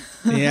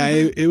 Yeah,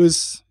 it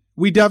was,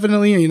 we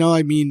definitely,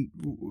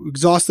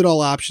 exhausted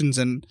all options.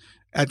 And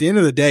at the end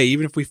of the day,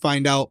 even if we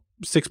find out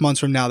 6 months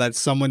from now that's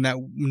someone that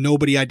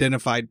nobody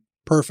identified,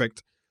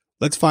 perfect.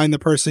 Let's find the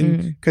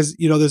person, because,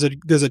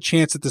 there's a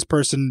chance that this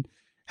person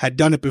had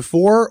done it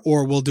before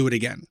or will do it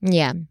again.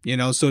 Yeah.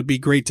 So it'd be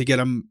great to get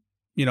them,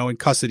 in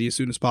custody as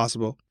soon as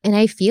possible. And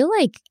I feel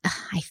like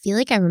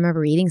I remember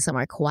reading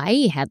somewhere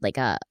Kauai had like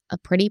a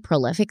pretty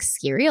prolific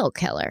serial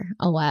killer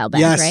a while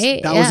back, yes,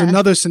 right? That was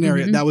another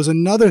scenario. That was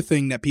another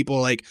thing that people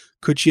like,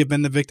 could she have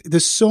been the victim?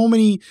 There's so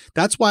many.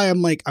 That's why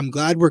I'm like, I'm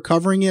glad we're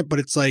covering it, but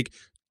it's like,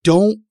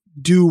 don't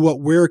do what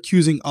we're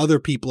accusing other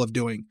people of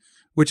doing,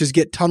 which is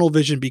get tunnel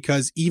vision,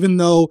 because even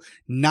though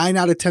 9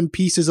 out of 10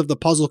 pieces of the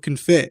puzzle can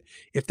fit,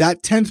 if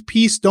that 10th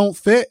piece don't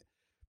fit,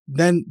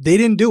 then they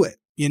didn't do it,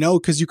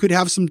 because you could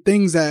have some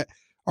things that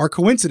are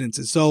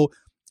coincidences. So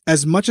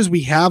as much as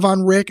we have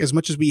on Rick, as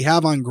much as we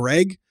have on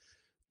Greg,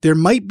 there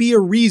might be a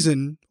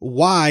reason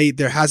why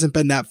there hasn't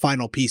been that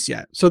final piece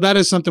yet. So that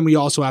is something we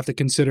also have to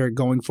consider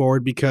going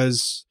forward,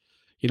 because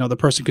the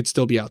person could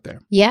still be out there.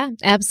 Yeah,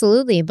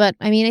 absolutely. But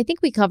I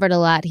think we covered a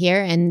lot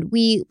here, and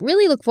we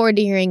really look forward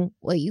to hearing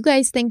what you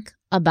guys think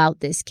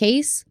about this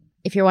case.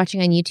 If you're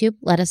watching on YouTube,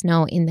 let us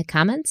know in the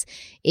comments.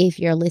 If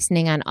you're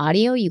listening on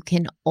audio, you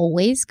can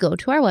always go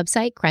to our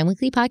website,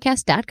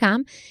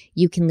 crimeweeklypodcast.com.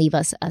 You can leave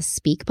us a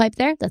speak pipe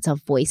there. That's a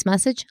voice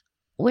message.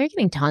 We're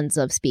getting tons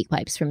of speak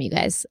pipes from you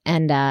guys,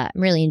 and I'm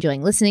really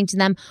enjoying listening to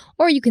them.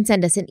 Or you can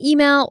send us an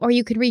email, or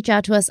you can reach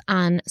out to us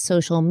on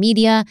social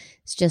media.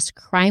 It's just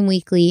Crime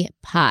Weekly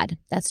Pod.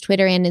 That's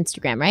Twitter and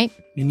Instagram, right?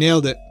 You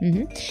nailed it.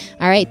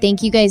 All right.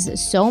 Thank you guys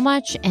so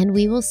much, and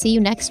we will see you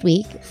next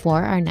week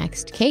for our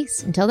next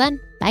case. Until then,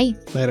 bye.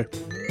 Later.